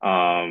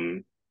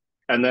 Um,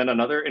 and then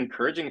another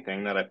encouraging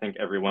thing that I think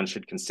everyone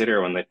should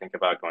consider when they think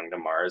about going to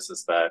Mars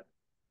is that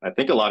I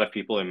think a lot of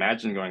people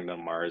imagine going to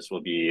Mars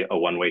will be a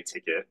one-way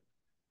ticket.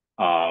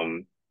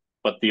 Um,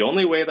 but the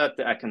only way that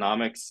the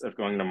economics of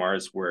going to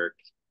Mars work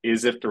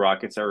is if the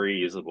rockets are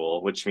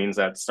reusable, which means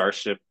that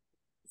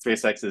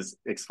SpaceX is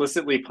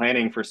explicitly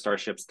planning for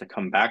starships to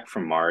come back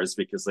from Mars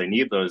because they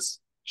need those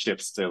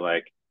ships to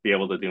like be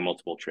able to do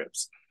multiple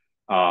trips.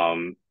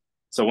 Um,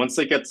 so once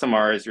they get to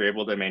Mars, you're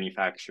able to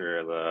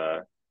manufacture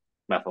the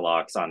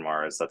methalox on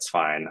Mars. That's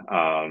fine.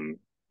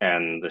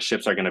 And the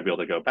ships are going to be able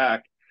to go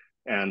back.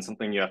 And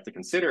something you have to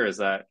consider is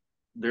that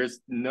there's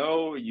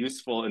no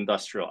useful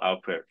industrial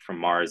output from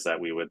Mars that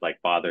we would like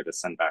bother to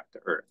send back to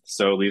Earth.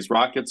 So these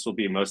rockets will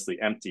be mostly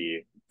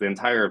empty. The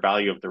entire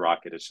value of the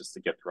rocket is just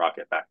to get the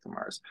rocket back to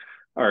Mars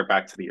or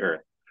back to the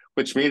Earth,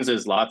 which means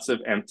there's lots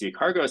of empty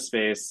cargo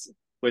space,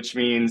 which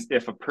means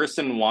if a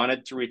person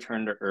wanted to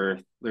return to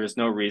Earth, there's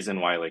no reason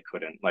why they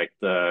couldn't. Like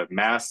the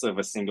mass of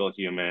a single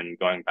human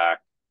going back,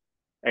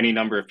 any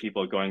number of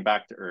people going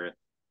back to Earth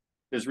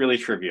is really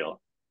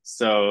trivial.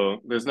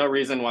 So there's no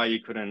reason why you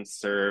couldn't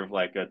serve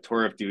like a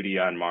tour of duty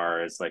on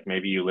Mars. Like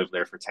maybe you live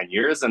there for 10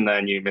 years and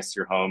then you miss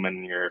your home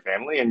and your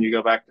family and you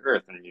go back to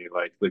Earth and you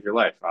like live your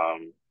life.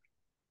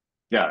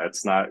 Yeah,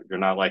 it's not, you're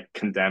not like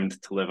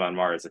condemned to live on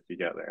Mars if you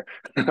get there.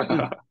 Hmm.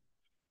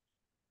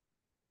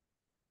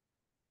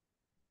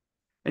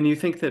 And you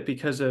think that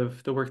because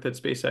of the work that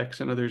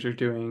SpaceX and others are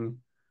doing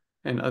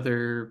and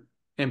other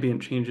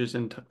ambient changes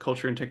in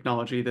culture and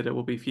technology, that it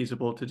will be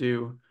feasible to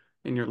do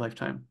in your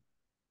lifetime?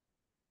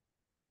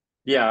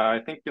 Yeah, I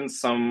think in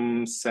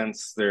some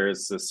sense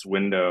there's this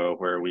window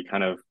where we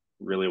kind of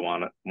really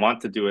want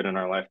to do it in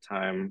our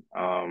lifetime.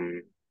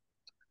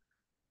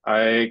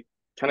 I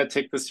kind of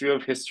take this view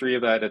of history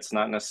that it's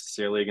not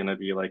necessarily going to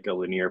be like a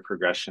linear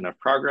progression of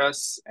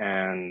progress.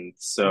 And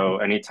so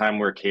Hmm. anytime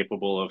we're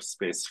capable of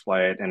space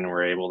flight and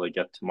we're able to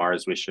get to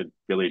Mars, we should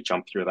really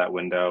jump through that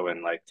window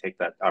and like take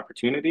that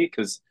opportunity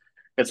because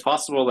it's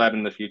possible that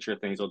in the future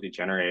things will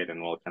degenerate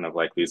and we'll kind of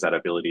like lose that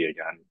ability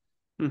again.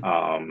 Hmm.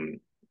 Um,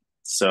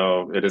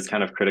 so it is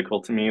kind of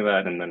critical to me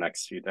that in the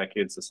next few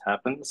decades this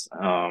happens.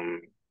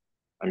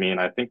 I mean,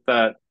 I think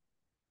that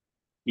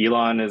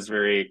Elon is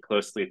very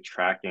closely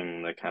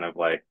tracking the kind of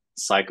like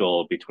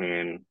cycle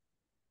between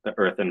the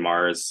Earth and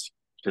Mars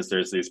because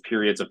there's these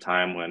periods of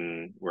time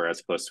when we're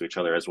as close to each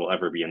other as we'll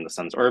ever be in the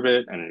sun's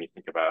orbit. And you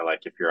think about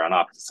like if you're on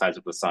opposite sides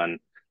of the sun,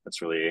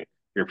 that's really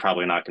you're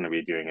probably not going to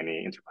be doing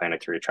any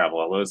interplanetary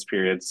travel at those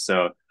periods.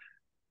 So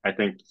I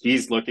think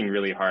he's looking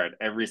really hard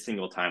every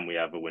single time we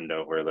have a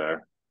window where the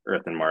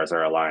Earth and Mars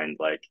are aligned.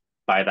 Like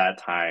by that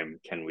time,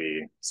 can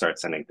we start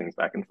sending things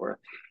back and forth?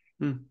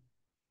 Hmm.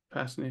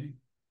 Fascinating.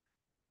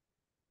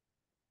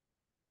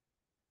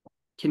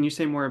 Can you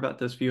say more about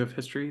this view of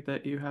history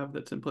that you have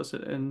that's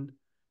implicit in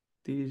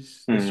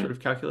this sort Mm. of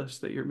calculus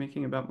that you're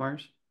making about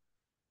Mars?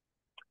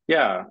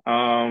 Yeah,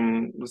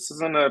 this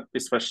isn't a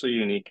especially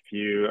unique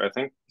view. I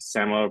think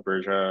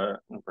Berja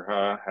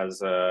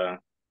has a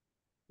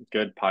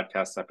good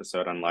podcast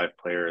episode on live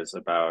players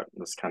about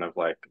this kind of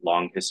like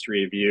long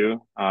history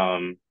view.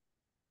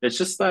 It's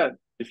just that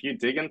if you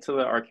dig into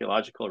the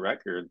archaeological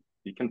record,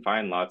 you can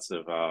find lots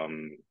of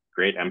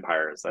great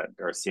empires that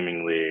are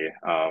seemingly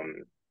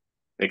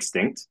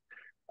extinct.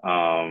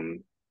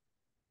 Um,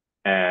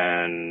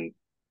 and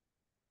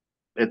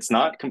it's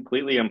not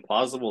completely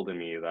implausible to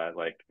me that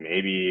like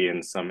maybe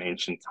in some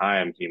ancient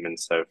time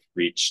humans have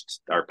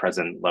reached our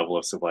present level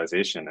of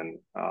civilization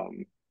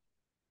and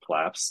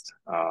collapsed.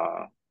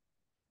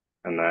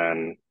 And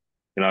then,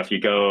 you know, if you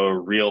go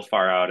real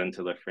far out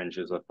into the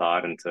fringes of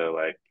thought, into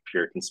like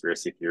pure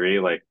conspiracy theory,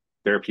 like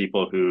there are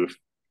people who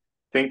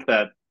think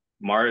that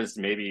Mars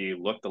maybe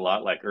looked a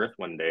lot like Earth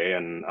one day,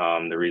 and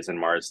the reason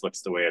Mars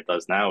looks the way it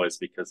does now is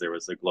because there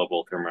was a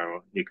global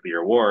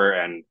thermonuclear war,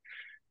 and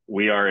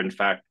we are in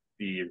fact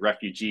the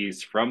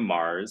refugees from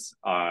Mars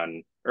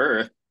on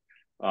Earth.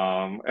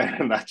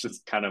 And that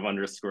just kind of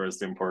underscores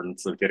the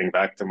importance of getting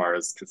back to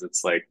Mars because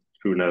it's like,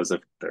 who knows if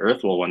the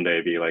Earth will one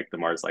day be like the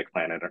Mars-like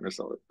planet in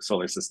our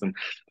solar system.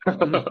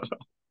 Mm.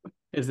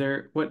 Is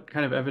there what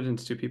kind of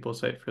evidence do people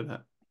cite for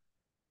that?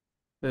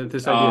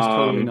 This idea is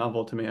totally um,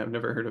 novel to me. I've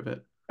never heard of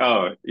it.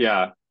 oh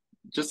yeah,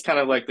 just kind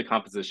of like the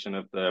composition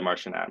of the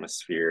Martian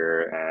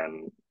atmosphere,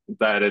 and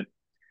that it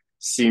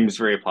seems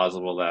very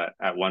plausible that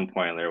at one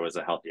point there was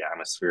a healthy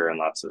atmosphere and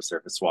lots of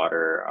surface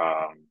water,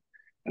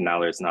 and now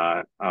there's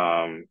not.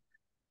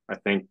 I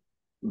think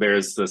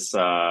there's this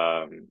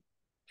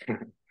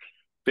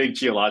big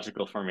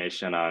geological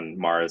formation on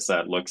Mars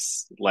that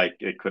looks like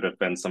it could have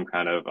been some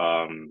kind of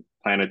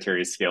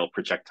planetary scale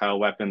projectile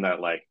weapon that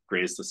like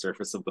grazed the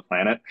surface of the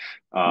planet,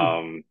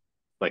 Mm.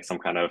 like some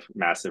kind of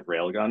massive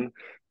railgun.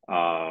 Um,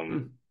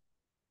 Mm.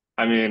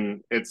 I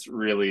mean, it's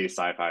really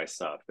sci-fi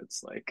stuff.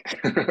 It's like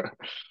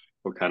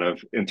what kind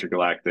of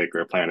intergalactic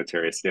or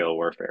planetary scale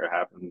warfare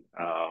happened.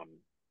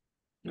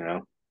 You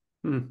know,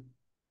 Mm.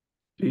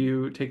 Do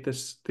you take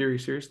this theory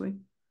seriously?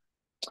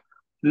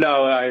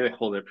 no, I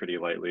hold it pretty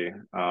lightly.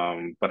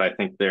 But I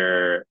think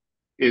there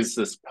is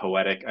this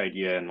poetic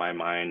idea in my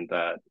mind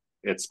that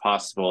it's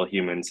possible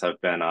humans have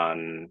been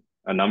on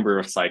a number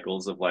of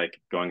cycles of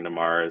like going to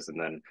Mars and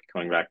then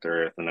going back to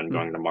Earth and then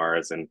going Mm. to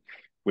Mars. And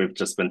we've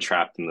just been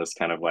trapped in this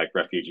kind of like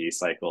refugee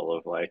cycle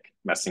of like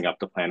messing up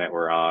the planet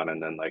we're on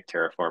and then like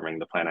terraforming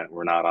the planet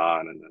we're not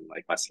on and then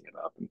like messing it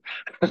up. And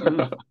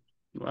Mm.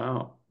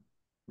 Wow.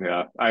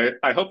 yeah,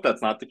 I hope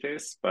that's not the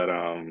case, but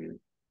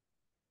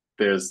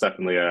there's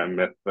definitely a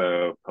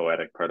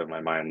mytho-poetic part of my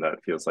mind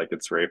that feels like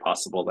it's very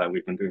possible that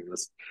we've been doing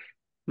this.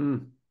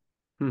 Mm.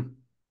 Mm.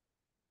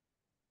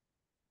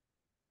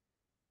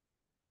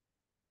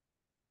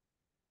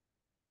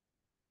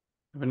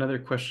 I have another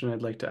question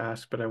I'd like to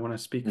ask, but I want to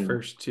speak Mm.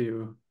 first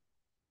to,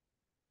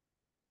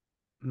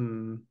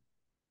 hmm,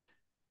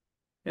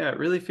 yeah, it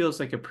really feels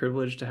like a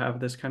privilege to have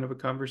this kind of a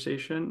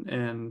conversation,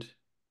 and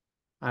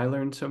I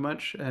learned so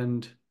much.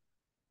 And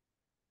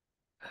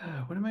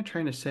what am I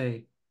trying to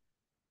say?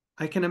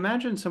 I can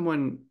imagine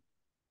someone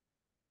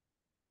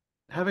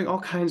having all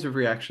kinds of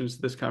reactions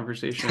to this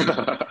conversation,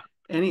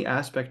 any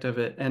aspect of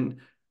it. And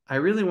I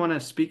really want to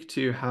speak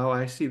to how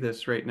I see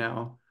this right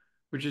now,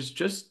 which is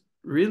just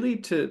really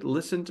to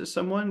listen to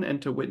someone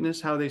and to witness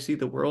how they see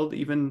the world,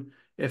 even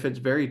if it's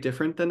very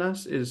different than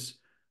us, is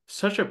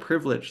such a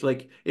privilege.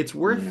 Like it's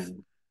worth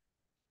Mm.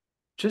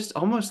 just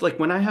almost like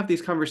when I have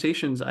these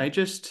conversations, I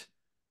just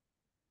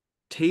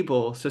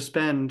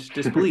suspend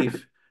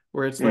disbelief,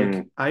 where it's like,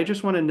 Mm. I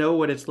just want to know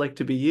what it's like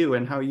to be you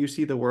and how you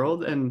see the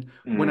world. And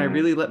when I Mm.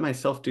 really let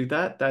myself do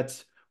that,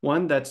 that's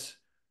one that's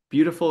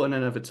beautiful in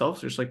and of itself.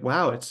 So it's like,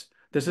 wow,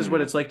 this is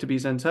what Mm. it's like to be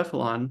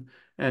Zencephalon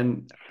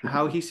and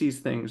how he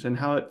sees things and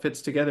how it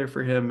fits together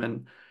for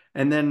him.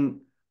 And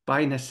then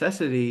by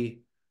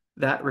necessity,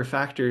 that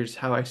refactors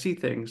how I see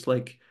things.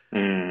 Like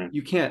Mm.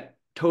 you can't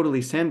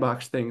totally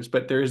sandbox things,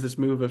 but there is this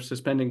move of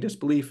suspending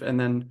disbelief. And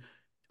then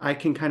I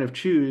can kind of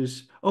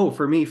choose, oh,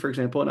 for me, for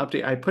example, an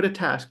update. I put a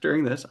task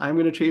during this. I'm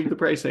going to change the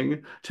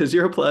pricing to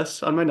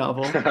 0+ on my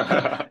novel.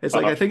 It's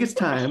like, I think it's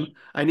time.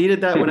 I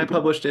needed that when I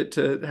published it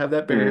to have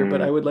that barrier,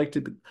 but I Mm. would like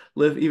to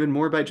live even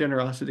more by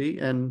generosity.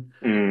 And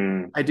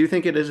Mm. I do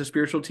think it is a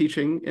spiritual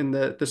teaching in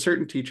the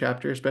certainty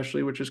chapter,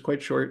 especially, which is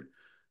quite short.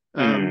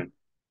 Mm. Um,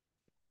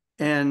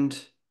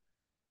 and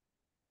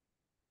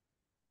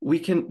we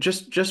can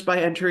just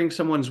by entering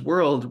someone's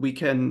world, we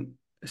can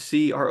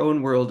see our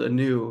own world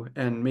anew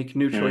and make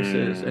new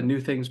choices and Mm. new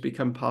things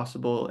become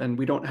possible. And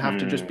we don't have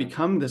to just Mm.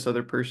 become this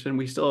other person.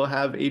 We still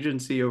have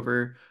agency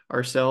over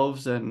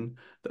ourselves and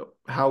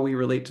how we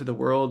relate to the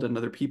world and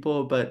other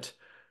people. But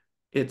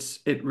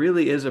it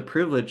really is a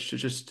privilege to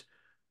just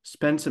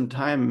spend some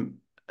time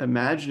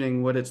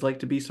imagining what it's like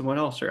to be someone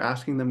else or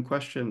asking them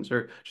questions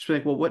or just be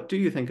like, well, what do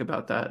you think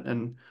about that?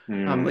 And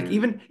like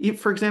Mm.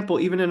 for example,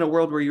 even in a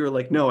world where you were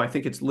like, no, I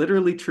think it's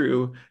literally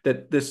true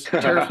that this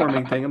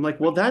terraforming thing, I'm like,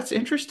 well, that's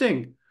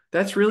interesting.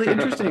 That's really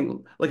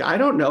interesting. Like, I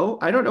don't know.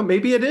 I don't know.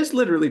 Maybe it is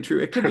literally true.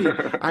 It could be.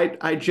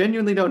 I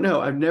genuinely don't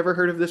know. I've never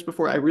heard of this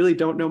before. I really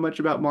don't know much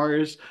about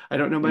Mars. I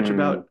don't know much Mm.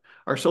 about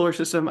our solar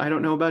system. I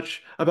don't know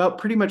much about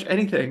pretty much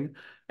anything.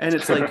 And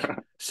it's like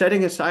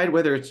setting aside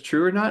whether it's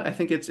true or not, I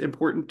think it's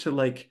important to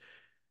like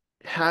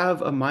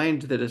have a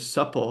mind that is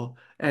supple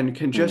and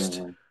can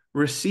just Mm.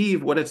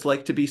 receive what it's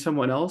like to be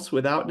someone else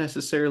without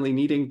necessarily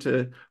needing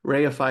to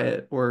reify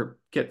it or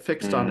get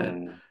fixed on it.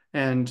 Mm.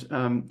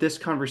 And this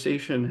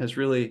conversation has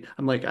really,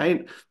 I'm like,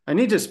 I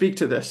need to speak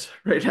to this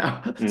right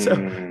now. So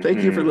Mm.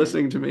 thank you for Mm.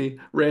 listening to me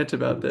rant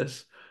about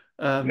this.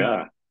 Do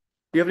Yeah.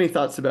 you have any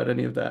thoughts about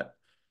any of that?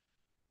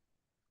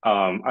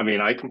 I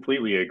mean, I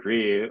completely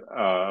agree.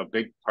 A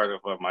big part of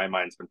what my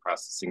mind's been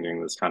processing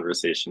during this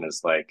conversation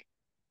is like,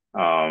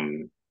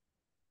 um,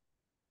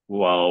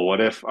 well, what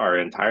if our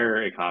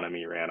entire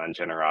economy ran on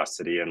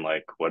generosity and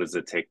like, what does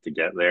it take to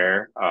get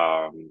there?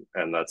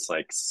 And that's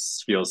like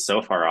feels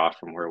so far off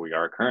from where we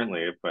are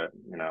currently. But,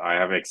 you know, I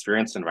have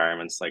experienced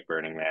environments like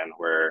Burning Man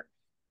where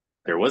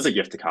there was a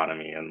gift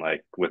economy and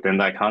like within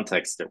that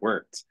context, it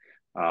worked.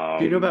 Do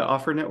you know Um, about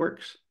offer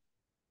networks?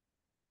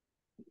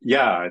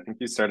 yeah, I think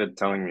you started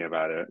telling me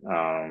about it.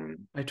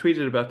 I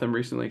tweeted about them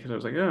recently because I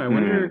was like, oh, I Mm,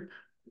 wonder.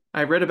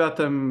 I read about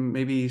them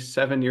maybe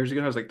 7 years ago.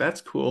 And I was like,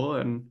 that's cool.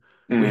 And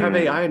we have mm,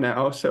 AI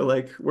now. So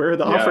like, where are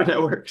the offer yeah,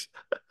 networks?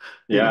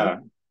 You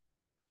know?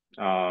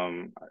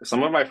 yeah.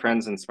 Some of my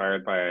friends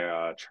inspired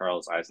by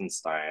Charles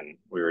Eisenstein,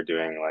 we were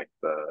doing like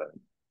the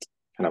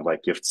kind of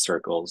like gift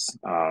circles,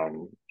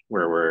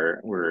 where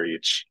we're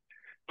each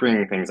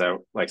bringing things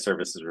out like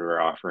services we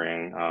were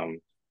offering.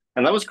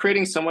 And that was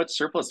creating so much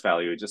surplus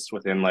value just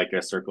within like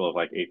a circle of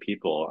like 8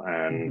 people.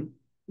 And Hmm.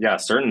 yeah,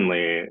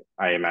 certainly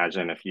I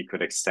imagine if you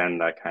could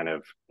extend that kind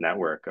of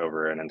network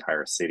over an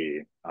entire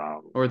city,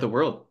 Or the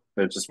world,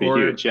 it'd just be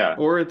huge. Yeah.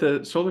 or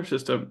the solar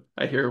system.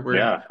 I hear Yeah, we're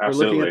looking at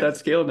absolutely. that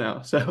scale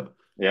now. So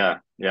Yeah,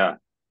 yeah.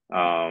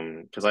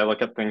 Because I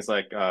look at things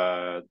like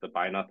the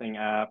Buy Nothing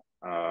app,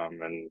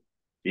 and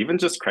even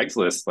just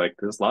Craigslist. Like,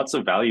 there's lots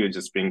of value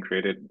just being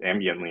created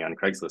ambiently on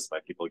Craigslist by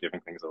people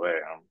giving things away.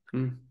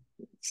 mm,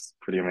 It's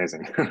pretty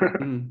amazing.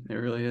 it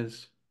really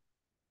is.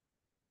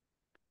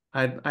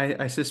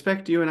 I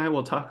suspect you and I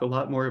will talk a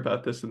lot more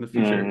about this in the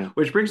future, Mm,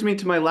 which brings me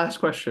to my last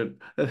question.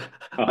 My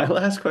uh-huh.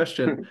 last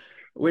question,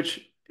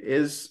 which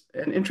is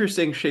an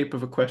interesting shape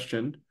of a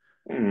question.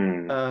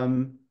 Mm,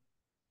 Um,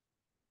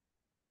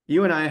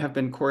 you and I have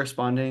been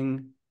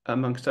corresponding,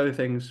 amongst other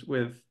things,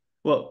 with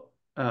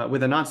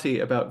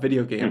Anansi about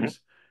video mhm. games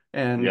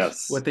and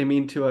Yes. what they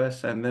mean to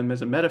us and them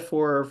as a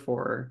metaphor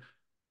for,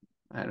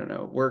 I don't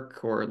know,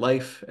 work or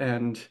life.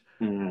 And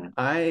Mm,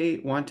 I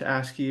want to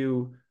ask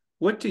you,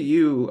 what do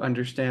you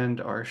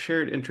understand our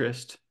shared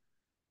interest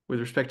with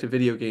respect to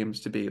video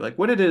games to be? Like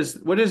what is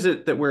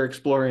it that we're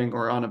exploring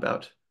or on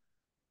about?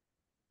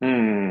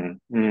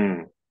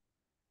 mm.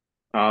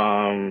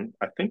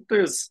 I think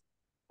there's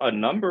a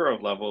number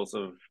of levels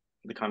of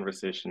the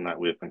conversation that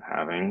we've been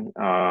having.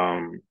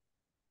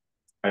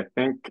 I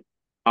think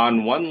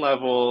on one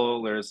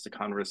level, there's the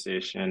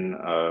conversation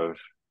of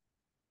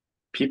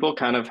people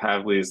kind of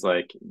have these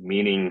like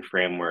meaning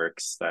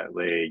frameworks that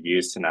they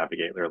use to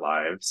navigate their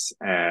lives.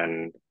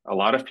 And a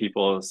lot of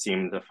people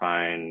seem to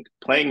find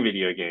playing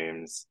video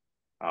games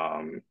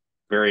um,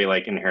 very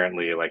like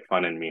inherently like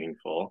fun and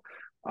meaningful.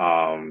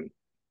 Um,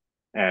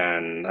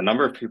 and a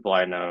number of people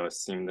I know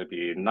seem to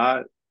be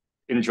not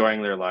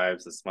enjoying their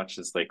lives as much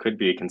as they could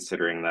be,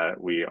 considering that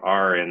we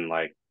are in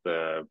like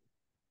the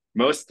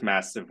most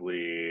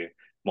massively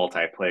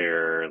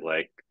multiplayer,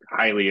 like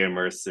highly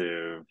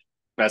immersive,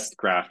 best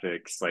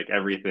graphics, like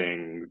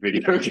everything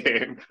video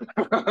game.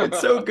 It's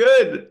so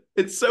good.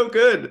 It's so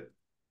good.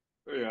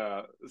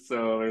 Yeah.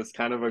 So there's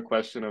kind of a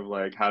question of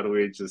like, how do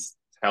we just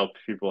help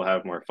people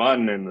have more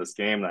fun in this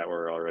game that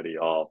we're already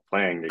all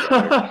playing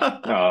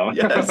together? Um,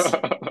 Yes.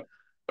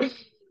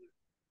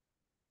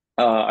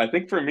 I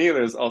think for me,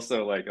 there's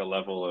also like a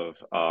level of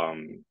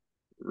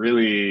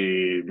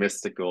really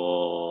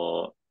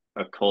mystical,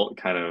 occult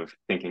kind of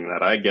thinking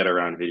that I get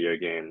around video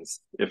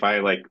games. If I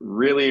like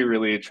really,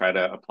 really try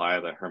to apply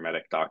the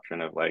Hermetic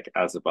doctrine of like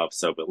as above,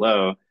 so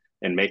below,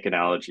 and make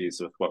analogies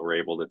with what we're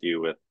able to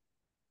do with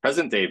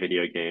present day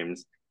video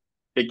games,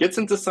 it gets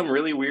into some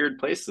really weird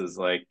places.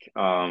 Like,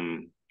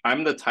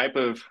 I'm the type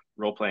of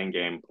role playing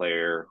game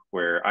player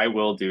where I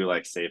will do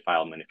like save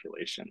file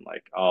manipulation.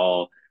 Like,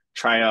 I'll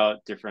try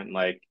out different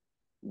like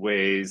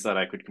ways that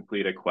I could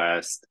complete a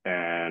quest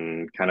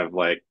and kind of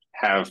like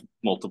have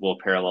multiple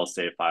parallel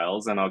save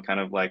files, and I'll kind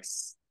of like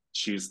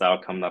choose the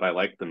outcome that I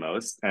like the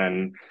most.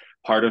 And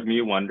part of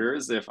me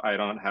wonders if I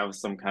don't have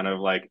some kind of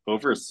like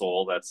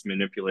oversoul that's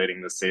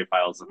manipulating the save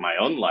files of my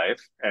own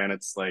life. And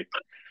it's like,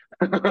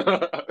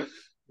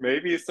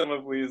 maybe some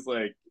of these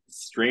like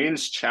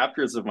strange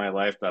chapters of my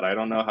life that I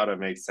don't know how to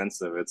make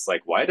sense of. It's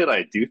like, why did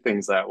I do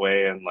things that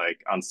way? And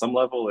like on some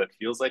level, it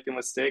feels like a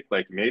mistake.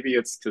 Like maybe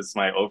it's because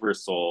my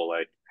oversoul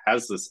like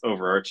has this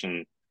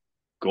overarching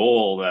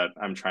goal that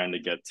I'm trying to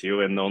get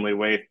to, and the only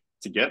way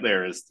to get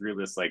there is through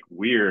this like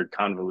weird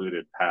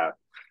convoluted path.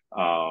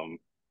 Um,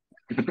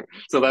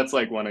 So that's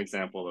like one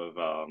example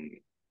of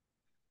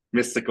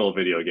mystical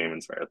video game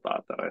inspired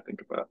thought that I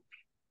think about.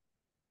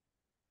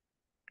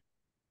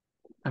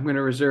 I'm going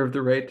to reserve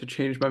the right to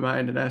change my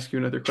mind and ask you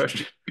another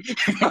question,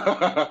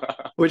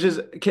 which is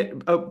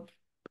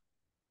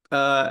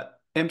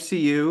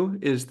MCU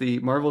is the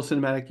Marvel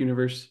Cinematic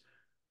Universe,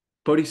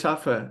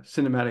 Bodhisattva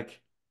Cinematic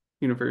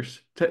Universe.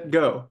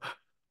 Go.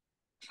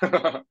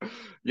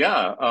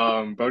 Yeah,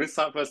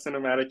 Bodhisattva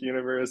Cinematic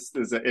Universe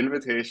is an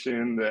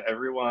invitation to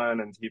everyone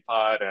and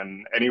Teapot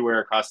and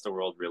anywhere across the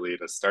world really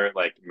to start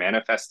like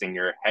manifesting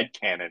your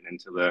headcanon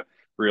into the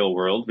real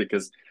world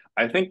because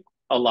I think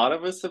a lot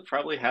of us have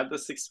probably had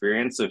this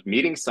experience of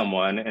meeting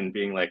someone and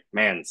being like,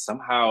 man,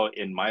 somehow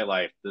in my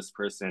life, this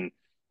person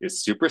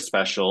is super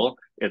special.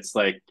 It's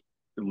like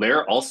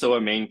they're also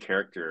a main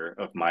character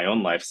of my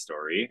own life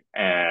story.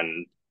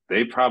 And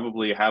they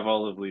probably have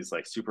all of these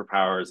like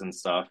superpowers and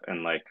stuff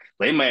and like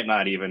they might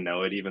not even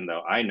know it even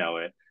though I know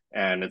it,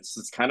 and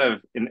it's kind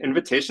of an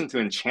invitation to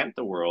enchant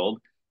the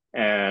world.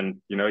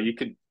 And you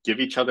could give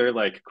each other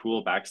like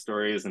cool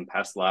backstories and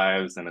past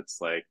lives, and it's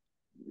like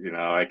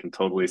I can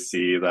totally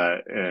see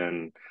that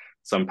in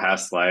some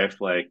past life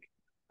like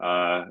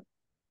uh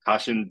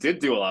Tasshin did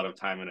do a lot of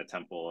time in a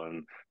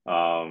temple,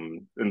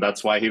 and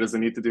that's why he doesn't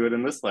need to do it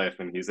in this life,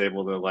 and he's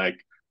able to like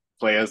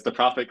play as the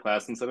prophet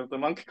class instead of the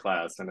monk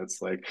class, and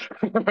it's like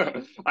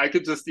I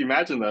could just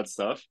imagine that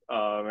stuff,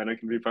 and it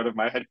can be part of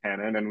my head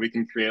canon, and we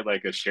can create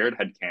like a shared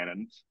head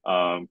canon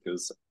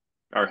because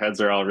our heads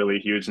are all really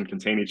huge and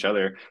contain each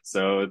other,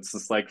 so it's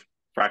just like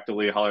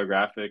fractally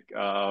holographic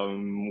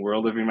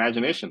world of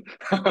imagination.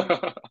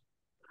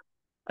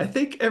 I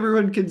think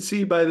everyone can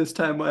see by this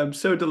time why I'm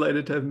so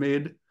delighted to have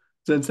made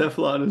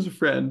Zencephalon as a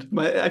friend.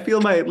 I feel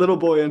my little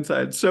boy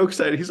inside so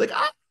excited. He's like,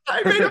 ah,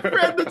 I made a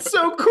friend that's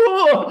so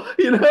cool.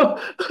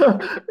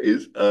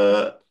 He's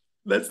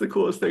that's the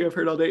coolest thing I've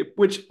heard all day,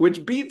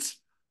 which beats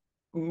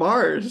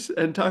Mars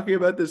and talking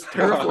about this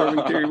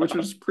terraforming theory, which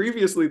was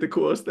previously the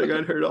coolest thing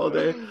I'd heard all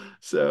day.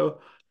 So,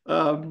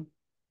 um,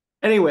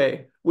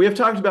 anyway, we have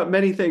talked about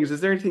many things.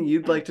 Is there anything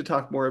you'd like to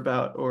talk more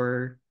about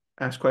or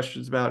ask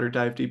questions about or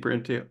dive deeper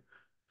into?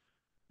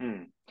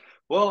 Hmm.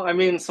 Well, I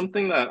mean,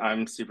 something that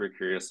I'm super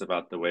curious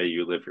about the way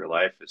you live your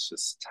life is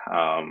just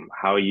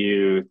how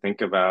you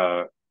think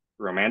about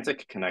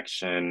romantic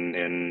connection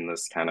in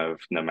this kind of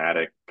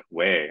nomadic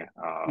way.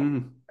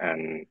 Mm,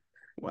 And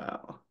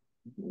wow.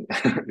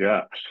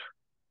 yeah.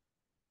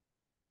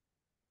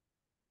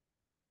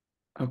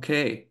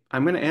 Okay,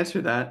 I'm going to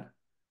answer that.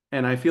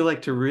 And I feel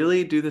like to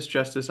really do this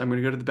justice, I'm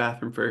going to go to the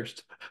bathroom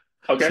first.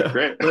 Okay, So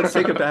great. let's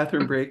take a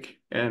bathroom break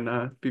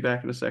and be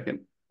back in a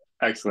second.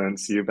 Excellent.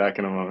 See you back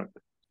in a moment.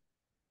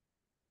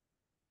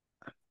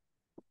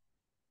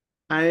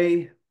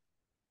 I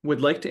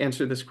would like to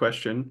answer this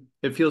question.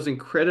 It feels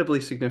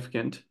incredibly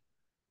significant,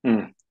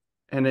 Hmm.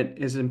 and it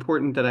is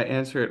important that I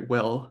answer it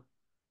well,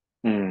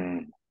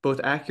 Hmm.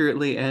 both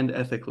accurately and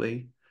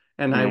ethically.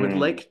 And I would Hmm.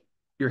 like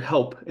your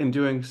help in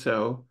doing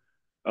so.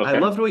 I Okay.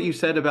 loved what you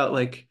said about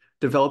like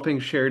developing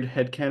shared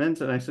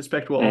headcanons, and I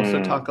suspect we'll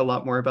also talk Hmm. a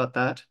lot more about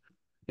that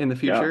in the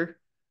Yeah. future.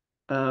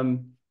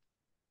 Um,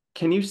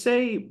 can you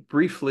say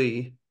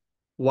briefly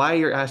why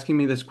you're asking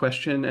me this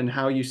question and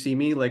how you see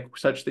me, like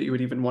such that you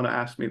would even want to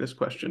ask me this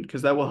question?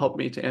 Because that will help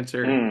me to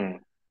answer Hmm.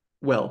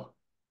 well.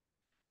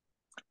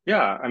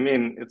 Yeah, I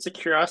mean, it's a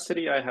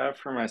curiosity I have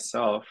for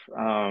myself,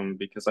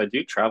 because I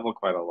do travel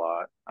quite a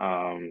lot.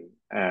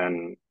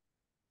 And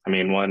I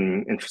mean,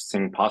 one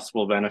interesting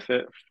possible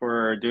benefit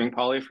for doing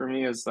poly for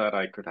me is that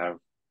I could have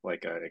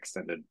like an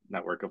extended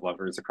network of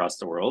lovers across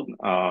the world.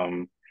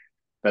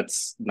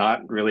 That's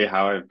not really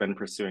how I've been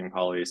pursuing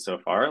poly so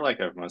far. Like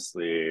I've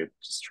mostly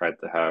just tried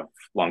to have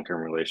long-term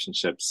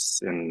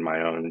relationships in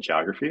my own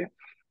geography.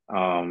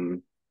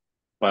 Um,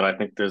 but I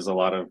think there's a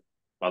lot of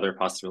other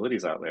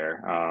possibilities out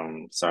there.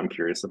 So I'm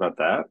curious about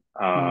that.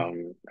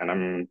 Hmm. And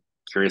I'm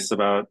curious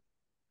about,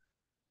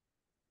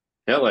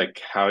 yeah, like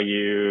how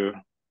you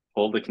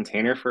hold the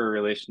container for a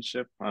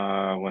relationship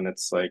when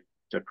it's like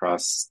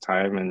across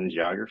time and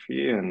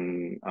geography,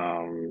 and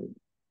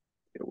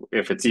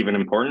if it's even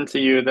important to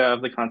you to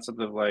have the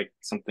concept of like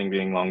something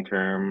being long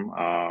term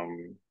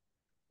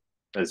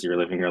as you're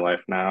living your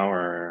life now,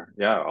 or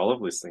yeah, all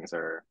of these things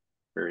are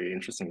very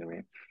interesting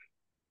to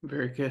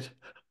Very good.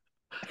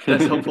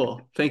 That's me.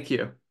 helpful. Thank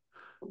you.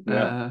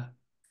 Yeah. Uh,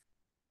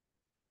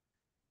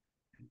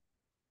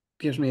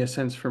 gives me a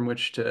sense from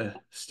which to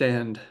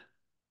stand.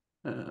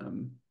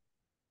 Um,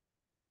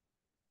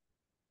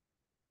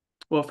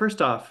 well,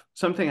 first off,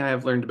 something I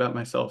have learned about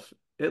myself,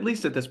 at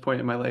least at this point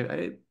in my life,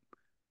 it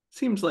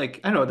seems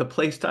like, I don't know, the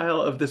play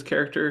style of this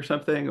character or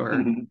something, or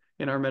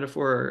in our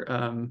metaphor,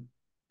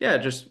 yeah,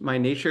 just my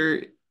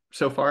nature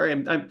so far.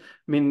 And I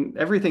mean,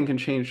 everything can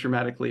change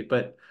dramatically,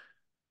 but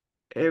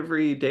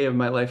every day of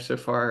my life so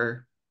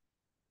far,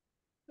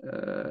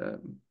 uh,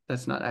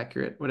 that's not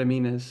accurate. What I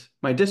mean is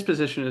my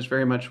disposition is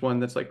very much one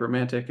that's like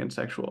romantic and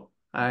sexual.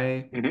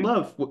 I Hmm.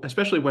 love,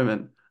 especially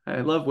women.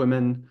 I love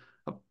women.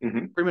 I've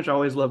Hmm. pretty much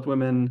always loved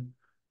women.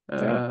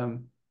 Yeah.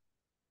 Um,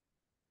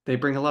 they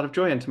bring a lot of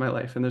joy into my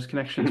life, and those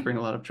connections bring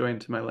a lot of joy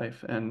into my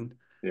life. And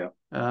Yeah.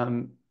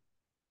 um,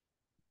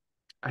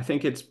 I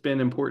think it's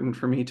been important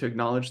for me to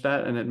acknowledge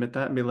that and admit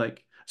that and be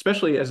like,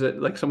 especially as a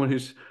like someone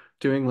who's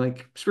doing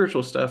like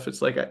spiritual stuff,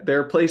 it's like there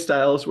are play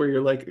styles where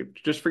you're like,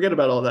 just forget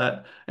about all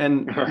that.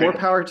 And more Right.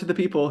 power to the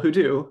people who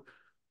do.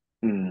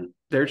 Mm.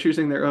 They're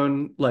choosing their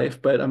own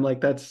life, but I'm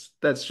like, that's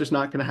just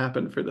not going to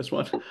happen for this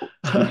one.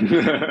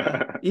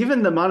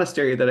 Even the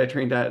monastery that I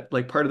trained at,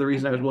 like part of the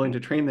reason I was willing to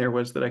train there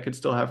was that I could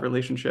still have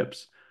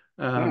relationships.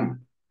 Mm.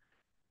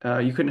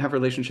 Um, you couldn't have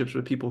relationships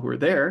with people who were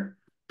there,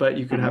 but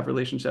you could Hmm. have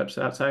relationships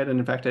outside. And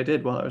in fact, I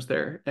did while I was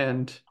there.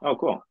 And Oh,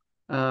 cool.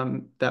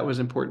 that was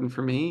important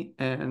for me.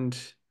 And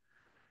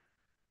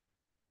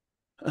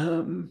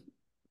um,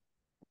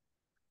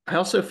 I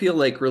also feel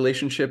like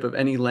relationship of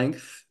any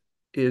length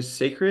is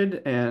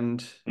sacred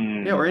and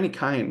yeah, or Mm. any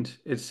kind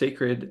is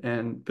sacred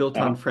and built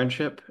on Yeah.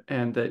 friendship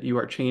and that you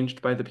are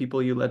changed by the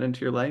people you let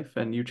into your life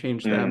and you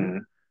change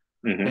them.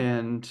 Mm. Hmm.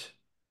 And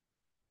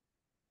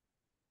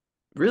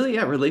really,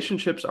 yeah,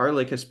 relationships are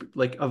like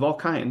like of all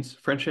kinds,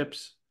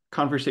 friendships,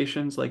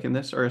 conversations like in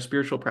this are a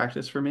spiritual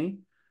practice for me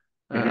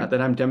Hmm.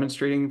 that I'm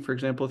demonstrating, for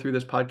example, through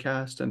this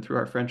podcast and through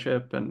our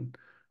friendship and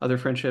other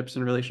friendships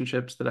and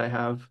relationships that I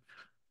have.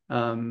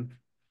 Um,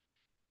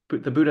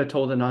 but the Buddha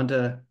told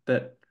Ananda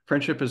that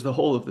friendship is the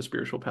whole of the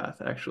spiritual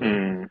path, actually,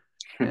 Mm.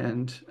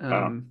 and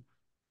Wow.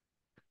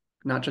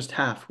 not just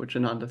half, which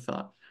Ananda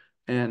thought.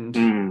 And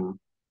Mm.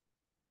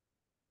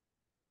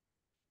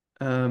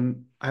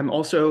 I'm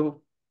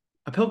also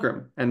a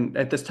pilgrim, and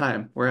at this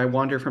time, where I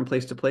wander from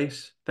place to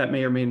place, that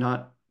may or may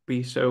not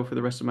be so for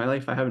the rest of my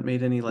life. I haven't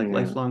made any like Mm.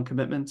 lifelong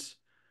commitments,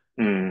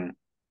 Mm.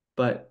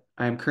 but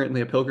I am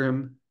currently a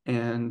pilgrim,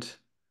 and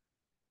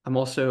I'm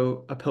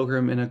also a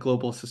pilgrim in a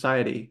global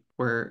society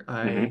where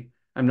Hmm.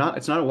 I'm not,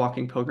 it's not a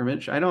walking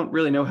pilgrimage. I don't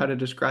really know how to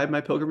describe my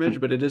pilgrimage,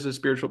 but it is a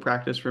spiritual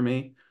practice for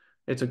me.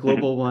 It's a Hmm.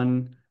 global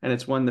one, and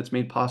it's one that's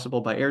made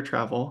possible by air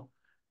travel.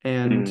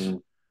 And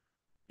Mm.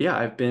 yeah,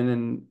 I've been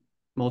in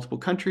multiple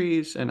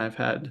countries and I've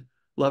had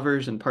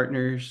lovers and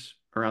partners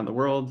around the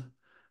world.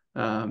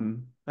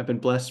 I've been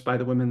blessed by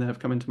the women that have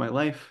come into my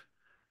life.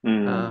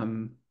 Mm.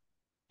 Um,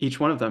 each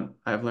one of them,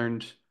 I've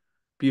learned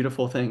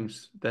beautiful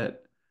things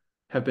that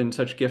have been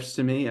such gifts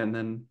to me. And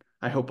then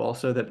I hope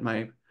also that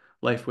my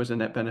life was a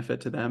net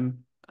benefit to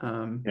them.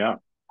 Yeah.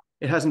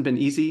 It hasn't been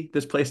easy.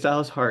 This play style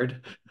is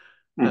hard.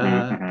 Hmm.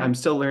 Hmm. I'm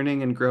still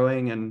learning and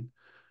growing, and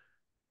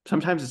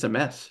sometimes it's a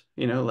mess,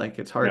 like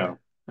it's hard. Yeah.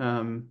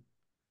 Um,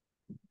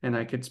 and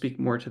I could speak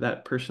more to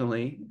that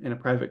personally in a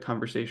private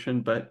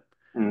conversation, but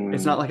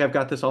it's not Mm. like I've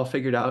got this all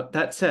figured out.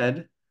 That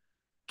said,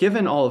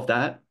 given all of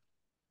that,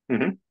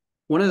 Hmm.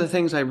 one of the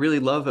things I really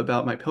love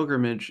about my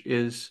pilgrimage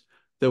is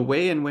the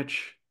way in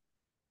which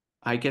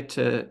I get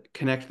to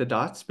connect the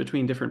dots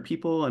between different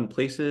people and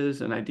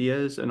places and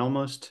ideas and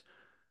almost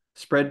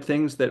spread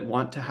things that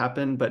want to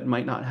happen but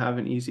might not have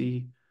an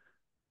easy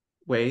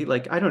way.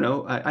 Like, I don't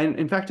know.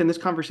 In fact, in this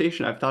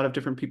conversation, I've thought of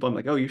different people. I'm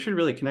like, oh, you should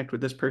really connect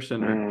with this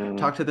person or Mm.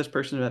 talk to this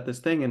person about this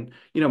thing. And,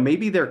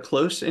 maybe they're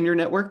close in your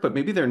network, but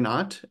maybe they're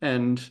not.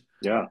 And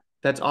Yeah.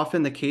 that's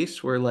often the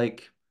case where,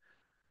 like,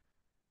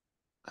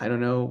 I don't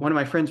know, one of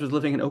my friends was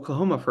living in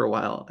Oklahoma for a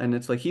while, and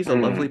it's like he's a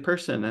lovely Mm.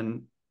 person.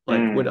 And,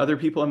 like, would Mm. other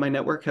people in my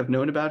network have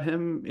known about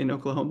him in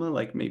Oklahoma?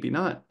 Like, maybe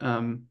not.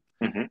 Hmm.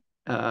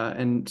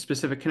 And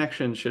specific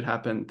connections should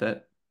happen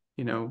that,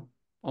 you know,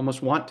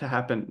 almost want to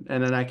happen.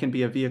 And then I can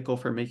be a vehicle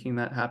for making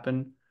that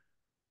happen.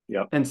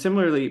 Yep. And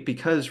similarly,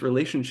 because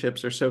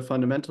relationships are so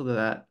fundamental to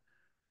that,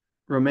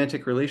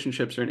 romantic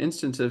relationships are an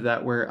instance of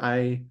that where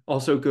I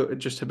also go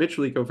just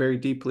habitually go very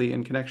deeply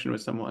in connection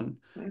with someone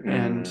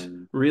and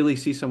Mm. really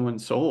see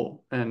someone's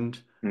soul and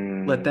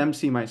let Mm. them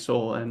see my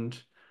soul.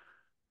 And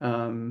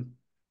um,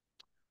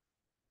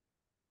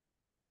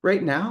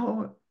 right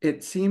now,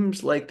 it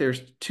seems like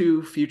there's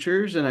two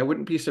futures, and I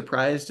wouldn't be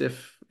surprised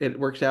if it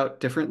works out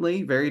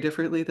differently, very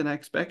differently than I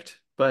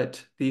expect.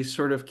 But these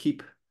sort of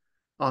keep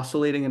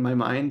oscillating in my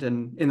mind.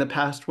 And in the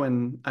past,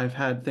 when I've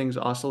had things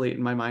oscillate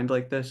in my mind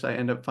like this, I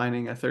end up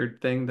finding a third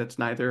thing that's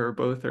neither or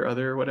both or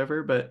other or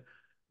whatever. But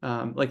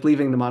like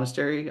leaving the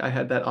monastery, I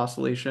had that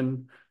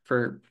oscillation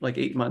for like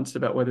 8 months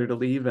about whether to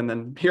leave. And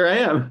then here I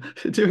am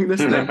doing this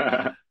thing.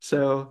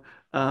 So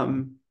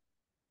um,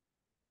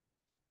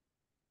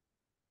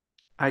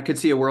 I could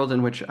see a world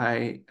in which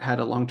I had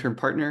a long-term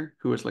partner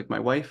who was like my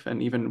wife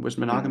and even was Mm.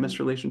 monogamous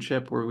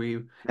relationship where yeah,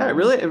 Oh.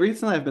 really,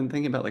 recently I've been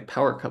thinking about like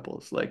power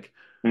couples, like,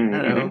 I Mm.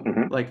 don't Hmm. know,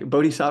 Hmm. like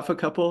Bodhisattva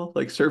couple,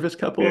 like service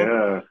couple.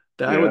 Yeah.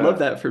 That I would love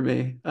Yeah. that for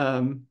me. A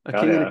Oh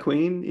king and a yeah.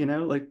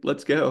 queen, like,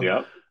 let's go.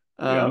 Yep.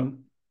 Yep.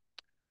 Um,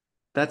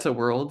 that's a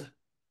world.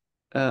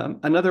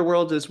 Another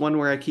world is one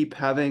where I keep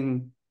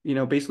having,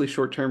 basically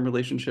short-term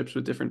relationships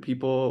with different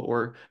people,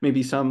 or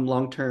maybe some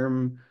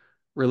long-term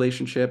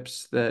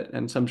relationships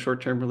and some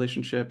short-term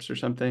relationships or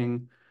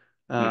something.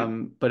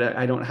 Mm. But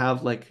I don't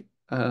have like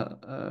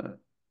a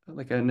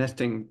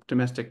nesting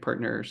domestic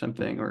partner or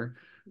something. Or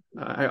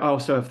I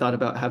also have thought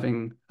about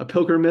having a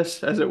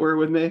pilgrimess, as it were,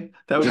 with me.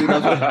 That would be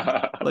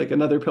lovely. Like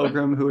another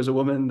pilgrim who was a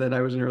woman that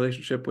I was in a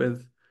relationship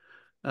with.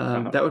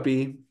 Uh-huh. That would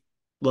be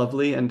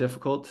lovely and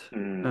difficult,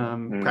 Mm,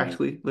 mm,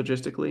 practically,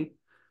 logistically.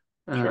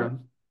 sure.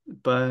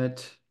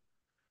 But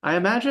I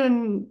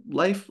imagine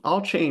life,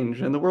 I'll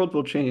change and the world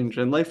will change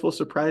and life will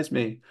surprise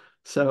me.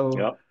 So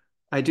Yep.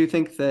 I do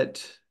think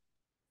that,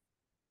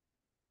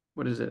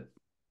 what is it?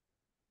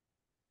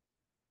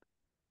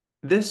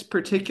 This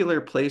particular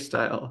play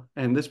style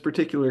and this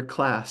particular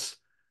class,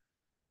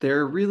 there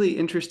are really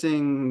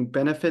interesting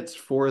benefits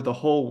for the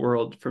whole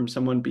world from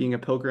someone being a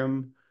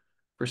pilgrim,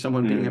 for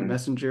someone being a Mm,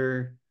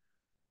 messenger,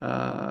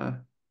 uh,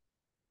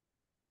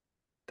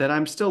 that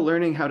I'm still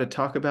learning how to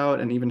talk about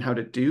and even how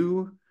to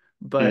do.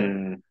 But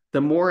mm,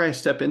 the more I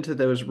step into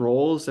those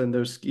roles and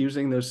those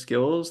using those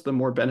skills, the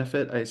more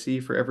benefit I see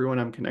for everyone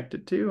I'm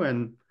connected to.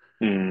 And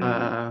mm.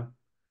 uh,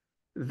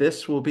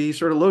 this will be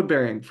sort of load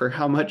bearing for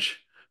how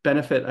much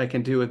benefit I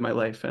can do with my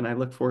life. And I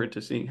look forward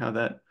to seeing how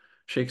that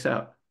shakes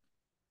out.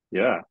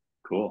 Yeah,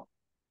 cool.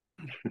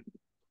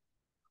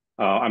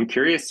 I'm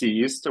curious, you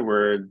used the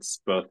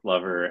words both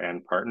lover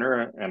and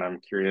partner, and I'm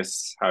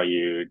curious how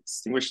you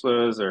distinguish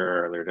those,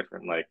 or are there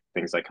different like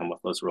things that come with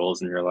those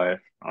roles in your life?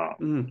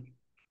 Mm.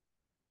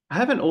 I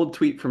have an old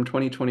tweet from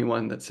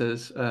 2021 that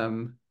says,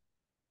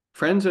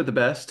 friends are the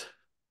best.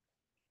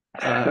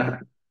 Uh,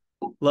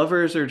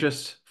 lovers are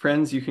just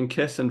friends you can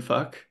kiss and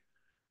fuck.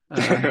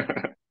 Uh,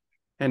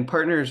 and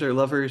partners are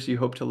lovers you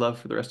hope to love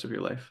for the rest of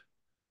your life.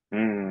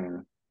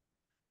 Mm,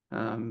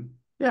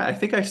 Yeah, I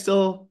think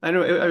I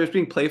know I was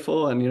being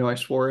playful and, I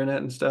swore in it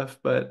and stuff,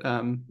 but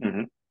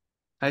mhm,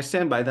 I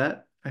stand by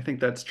that. I think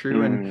that's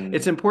true. And mm,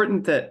 it's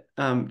important that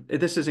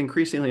this is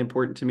increasingly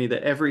important to me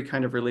that every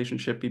kind of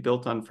relationship be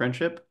built on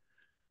friendship.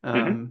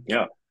 mhm, Um,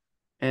 yeah,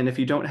 And if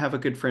you don't have a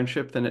good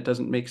friendship, then it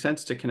doesn't make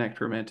sense to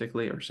connect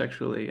romantically or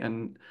sexually,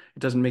 and it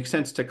doesn't make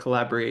sense to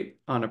collaborate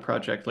on a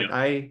project.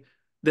 yeah,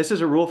 This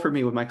is a rule for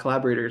me with my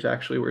collaborators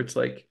actually, where it's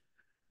like,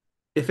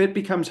 if it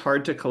becomes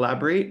hard to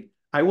collaborate,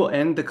 I will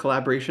end the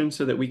collaboration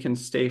so that we can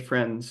stay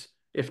friends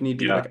if need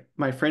be. yeah, Like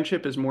my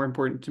friendship is more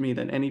important to me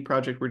than any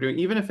project we're doing,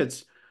 even if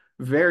it's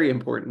very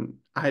important.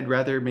 I'd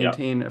rather yeah,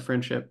 maintain a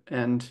friendship,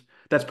 and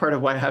that's part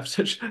of why I have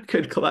such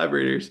good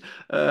collaborators.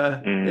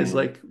 Is mm,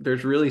 like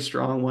there's really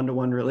strong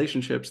one-to-one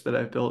relationships that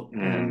I've built,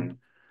 and mm,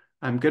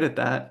 I'm good at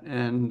that.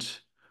 And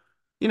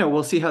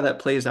we'll see how that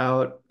plays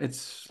out.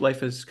 It's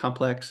life is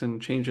complex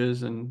and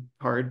changes and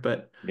hard,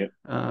 but yeah,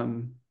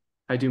 um,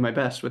 I do my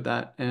best with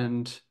that.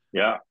 And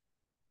yeah,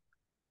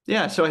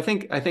 yeah, so I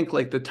think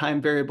like the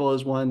time variable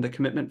is one, the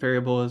commitment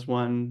variable is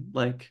one,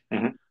 like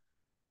mhm,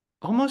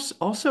 almost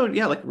also,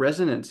 yeah, like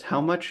resonance.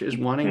 How much is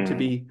wanting to mm,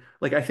 be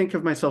like I think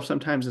of myself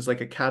sometimes as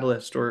like a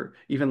catalyst or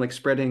even like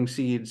spreading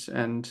seeds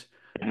and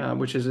mhm.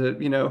 which is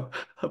a,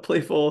 a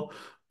playful,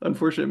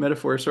 unfortunate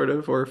metaphor sort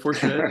of, or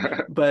fortunate,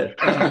 but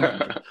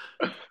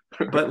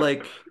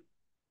like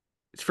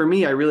for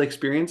me, I really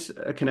experience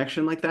a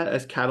connection like that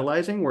as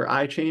catalyzing, where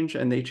I change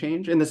and they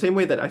change. In the same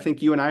way that I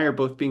think you and I are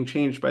both being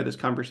changed by this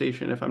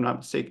conversation, if I'm not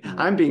mistaken. Mm,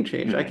 I'm being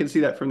changed. I mm, can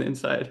see that from the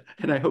inside,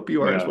 and I hope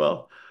you are as yeah,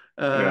 well.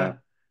 Uh, yeah,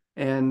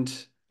 and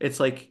it's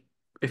like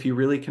if you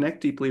really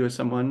connect deeply with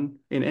someone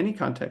in any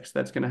context,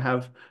 that's going to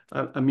have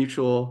a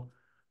mutual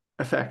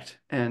effect.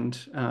 And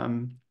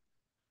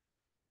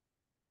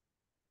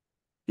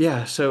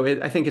yeah, so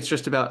I think it's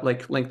just about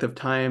like length of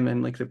time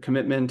and length of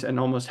commitment and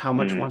almost how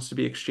much mm, wants to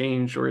be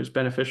exchanged or is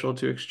beneficial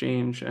to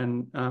exchange.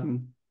 And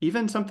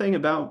even something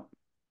about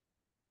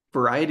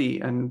variety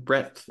and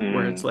breadth,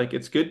 where it's mm, like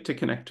it's good to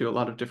connect to a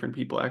lot of different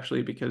people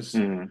actually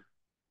because mm,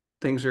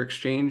 things are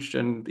exchanged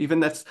and even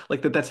that's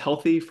like that's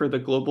healthy for the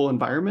global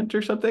environment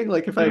or something.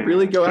 Like if I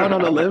really mm. go out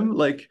on a limb,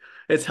 like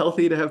it's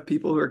healthy to have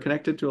people who are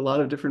connected to a lot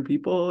of different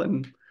people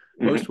in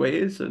Mhm, most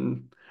ways.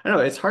 And I don't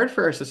know, it's hard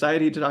for our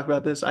society to talk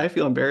about this. I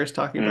feel embarrassed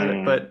talking about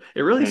it, mm, but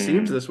it really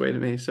seems mm, this way to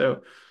me.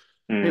 So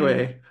mm.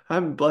 anyway,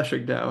 I'm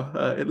blushing now,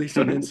 at least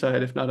on the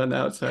inside, if not on the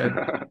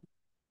outside.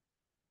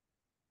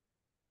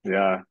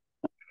 Yeah.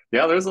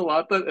 Yeah, there's a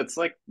lot that it's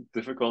like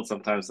difficult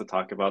sometimes to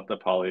talk about the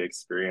poly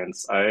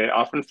experience. I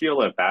often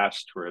feel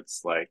abashed where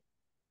it's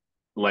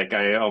like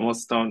I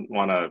almost don't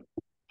want to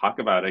talk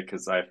about it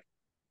because I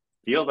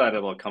feel that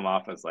it'll come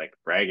off as like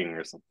bragging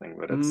or something,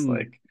 but it's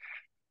like Mm.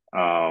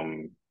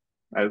 um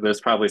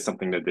there's probably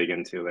something to dig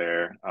into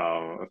there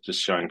of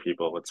just showing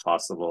people what's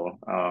possible.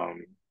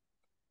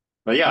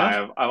 But yeah,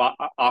 I've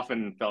I've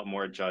often felt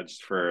more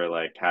judged for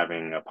like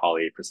having a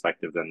poly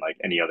perspective than like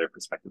any other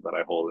perspective that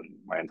I hold in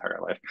my entire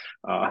life.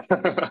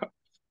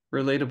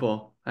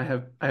 relatable. I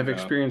have Yeah.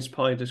 experienced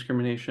poly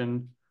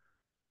discrimination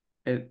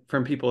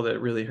from people that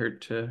really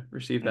hurt to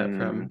receive that Mm,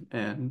 from,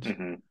 and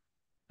hmm.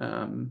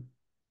 um,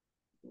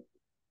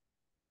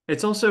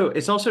 it's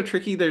also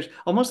tricky. There's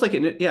almost like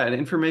an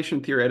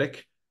information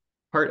theoretic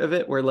part of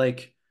it where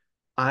like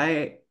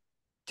I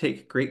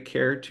take great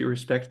care to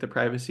respect the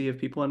privacy of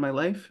people in my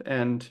life.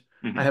 And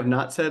I Hmm. have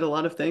not said a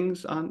lot of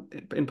things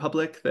in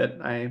public that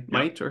I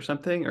Yep. might or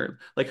something, or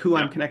like who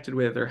I'm Yep. connected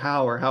with or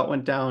how it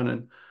went down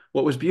and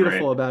what was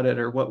Right. beautiful about it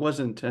or what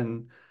wasn't.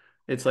 And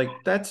it's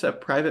like that's a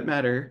private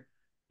matter.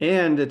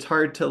 And it's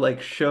hard to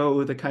like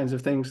show the kinds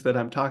of things that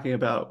I'm talking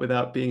about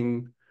without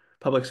being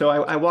public. So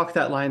I walk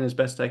that line as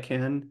best I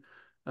can,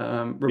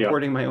 Yeah.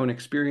 reporting my own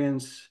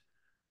experience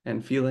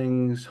and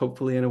feelings,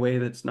 hopefully in a way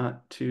that's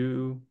not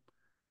too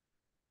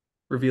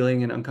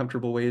revealing in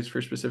uncomfortable ways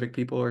for specific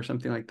people or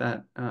something like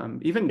that.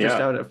 Even just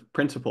Yeah. out of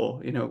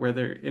principle, where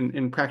they're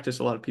in practice,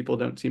 a lot of people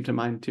don't seem to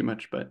mind too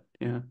much, but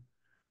yeah.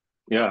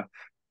 Yeah.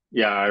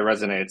 Yeah. I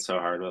resonate so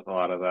hard with a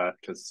lot of that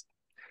because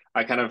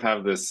I kind of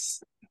have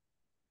this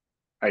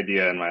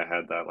idea in my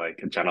head that like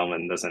a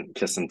gentleman doesn't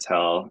kiss and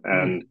tell.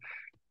 And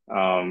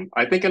Mm,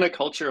 I think in a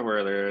culture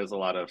where there is a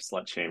lot of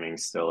slut shaming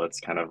still, it's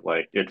kind of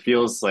like it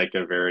feels like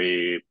a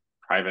very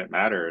private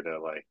matter to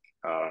like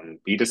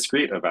be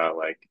discreet about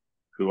like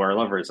who our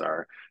lovers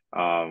are.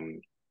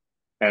 Um,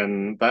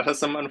 and that has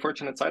some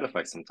unfortunate side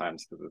effects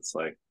sometimes because it's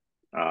like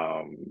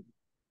um,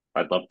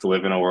 I'd love to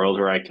live in a world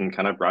where I can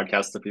kind of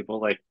broadcast to people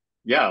like,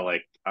 yeah,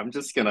 like I'm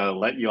just gonna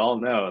let you all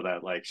know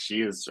that like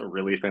she is a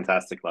really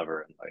fantastic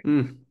lover and like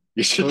mm,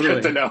 you should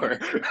get to totally. know her.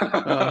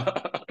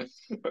 Uh,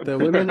 the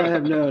women I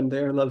have known,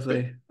 they're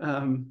lovely,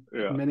 in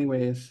Yeah. many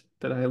ways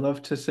that I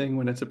love to sing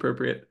when it's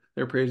appropriate,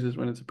 their praises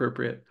when it's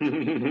appropriate.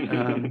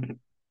 Um,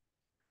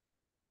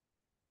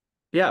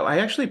 Yeah, I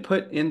actually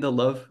put in the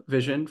love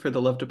vision for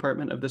the love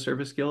department of the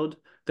Service Guild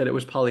that it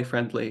was poly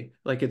friendly.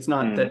 Like it's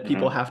not that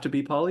people Mm-hmm. have to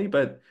be poly,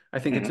 but I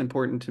think it's Mm-hmm.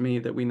 important to me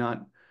that we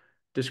not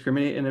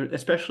discriminate, and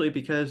especially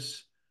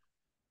because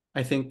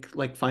I think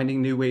like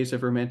finding new ways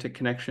of romantic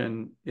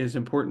connection is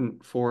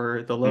important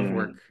for the love Mm-hmm.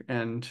 work,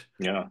 and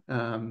Yeah.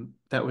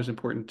 that was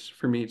important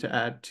for me to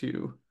add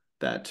to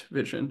that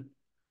vision.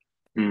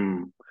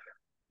 Mm.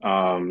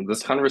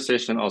 This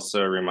conversation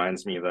also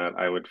reminds me that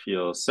I would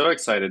feel so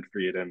excited for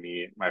you to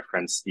meet my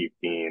friend Steve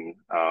Dean,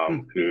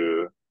 Hmm.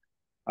 who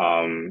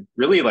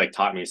really like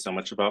taught me so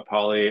much about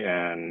poly,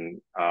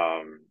 and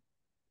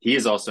he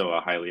is also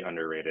a highly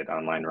underrated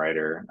online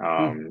writer.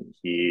 Hmm.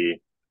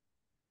 He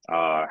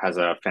has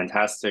a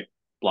fantastic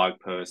blog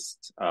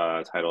post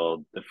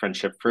titled "The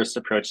Friendship First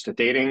Approach to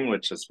Dating,"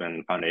 which has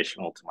been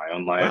foundational to my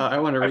own life. Wow, I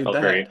want to I read felt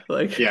very, that.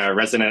 Like, yeah,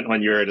 resonant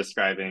when you were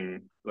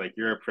describing like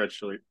your approach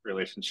to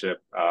relationship.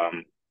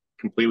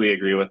 Completely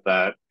agree with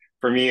that.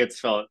 For me, it's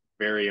felt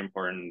very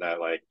important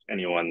that like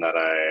anyone that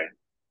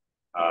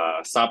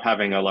I stop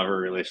having a lover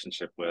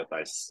relationship with,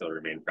 I still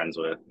remain friends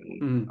with.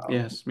 And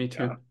yes, me yeah.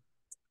 too.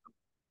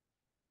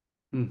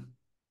 Hmm.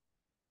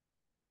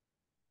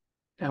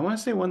 I want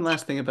to say one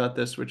last thing about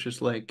this, which is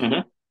like,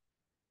 Hmm.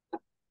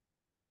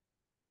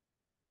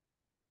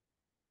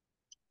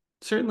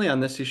 certainly on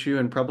this issue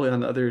and probably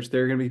on others,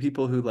 there are going to be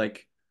people who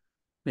like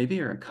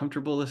maybe are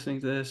uncomfortable listening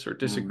to this or Mm,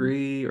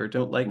 disagree or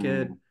don't like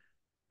it. mm.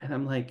 And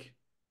I'm like,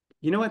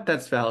 you know what?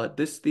 That's valid.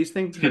 These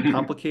things are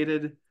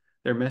complicated.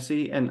 They're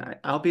messy, and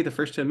I'll be the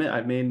first to admit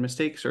I've made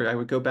mistakes, or I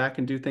would go back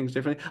and do things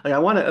differently. Like I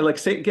want to like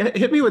say,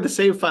 hit me with the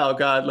save file,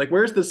 God. Like,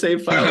 where's the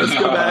save file? Let's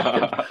go back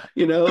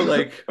and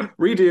like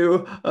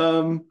redo.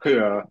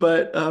 Yeah.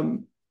 But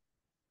um,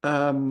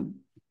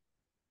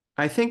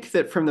 I think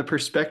that from the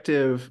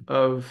perspective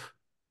of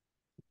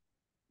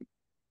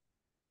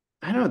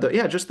I don't know,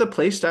 yeah, just the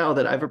play style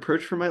that I've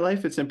approached for my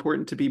life, it's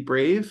important to be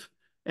brave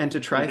and to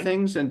try Hmm.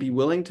 things and be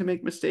willing to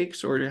make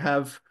mistakes or to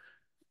have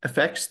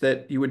effects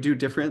that you would do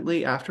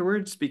differently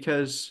afterwards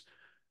because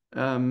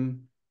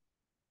um,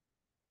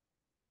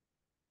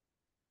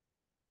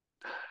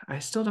 I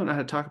still don't know how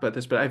to talk about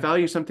this, but I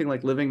value something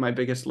like living my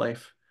biggest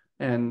life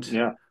and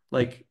Yeah.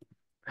 like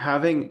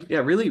having, yeah,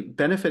 really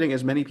benefiting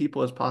as many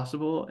people as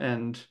possible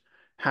and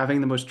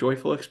having the most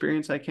joyful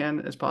experience I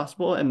can as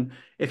possible. And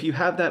if you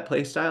have that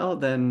play style,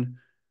 then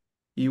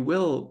you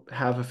will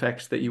have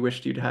effects that you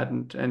wished you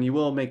hadn't, and you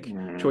will make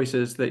Mm,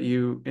 choices that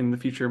you in the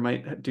future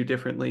might do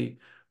differently.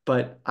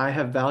 But I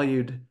have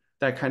valued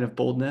that kind of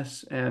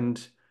boldness,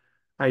 and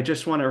I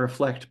just want to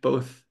reflect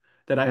both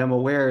that I am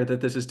aware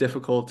that this is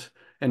difficult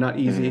and not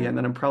easy, and mm,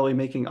 that I'm probably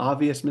making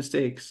obvious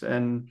mistakes,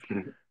 and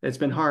it's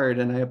been hard,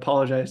 and I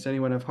apologize to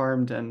anyone I've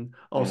harmed. And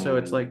also,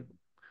 it's mm, like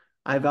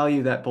I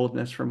value that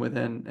boldness from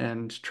within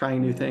and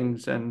trying new mm,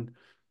 things, and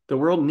the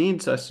world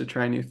needs us to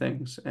try new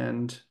things,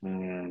 and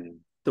mm,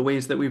 the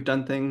ways that we've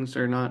done things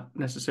are not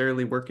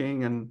necessarily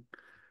working and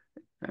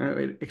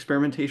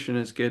experimentation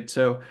is good.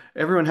 So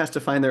everyone has to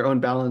find their own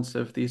balance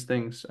of these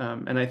things.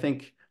 And I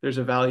think there's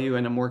a value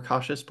in a more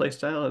cautious play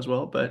style as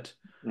well. But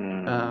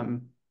mm.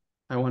 um,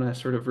 I want to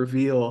sort of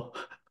reveal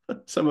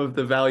some of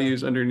the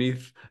values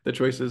underneath the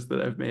choices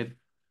that I've made.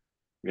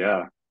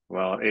 Yeah.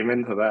 Well,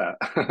 amen to that.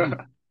 Hmm,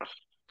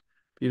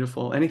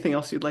 beautiful. Anything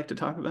else you'd like to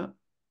talk about?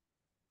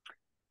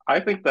 I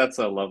think that's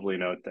a lovely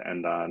note to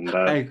end on. I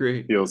That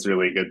agree. feels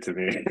really good to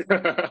me.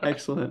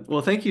 Excellent.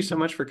 Well, thank you so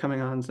much for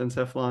coming on,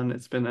 Zencephalon.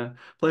 It's been a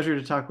pleasure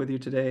to talk with you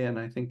today. And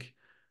I think,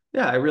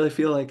 yeah, I really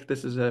feel like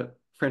this is a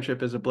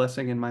friendship is a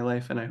blessing in my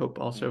life. And I hope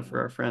also for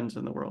Mm, our friends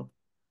in the world.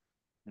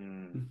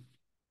 mm.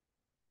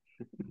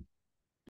 Mm.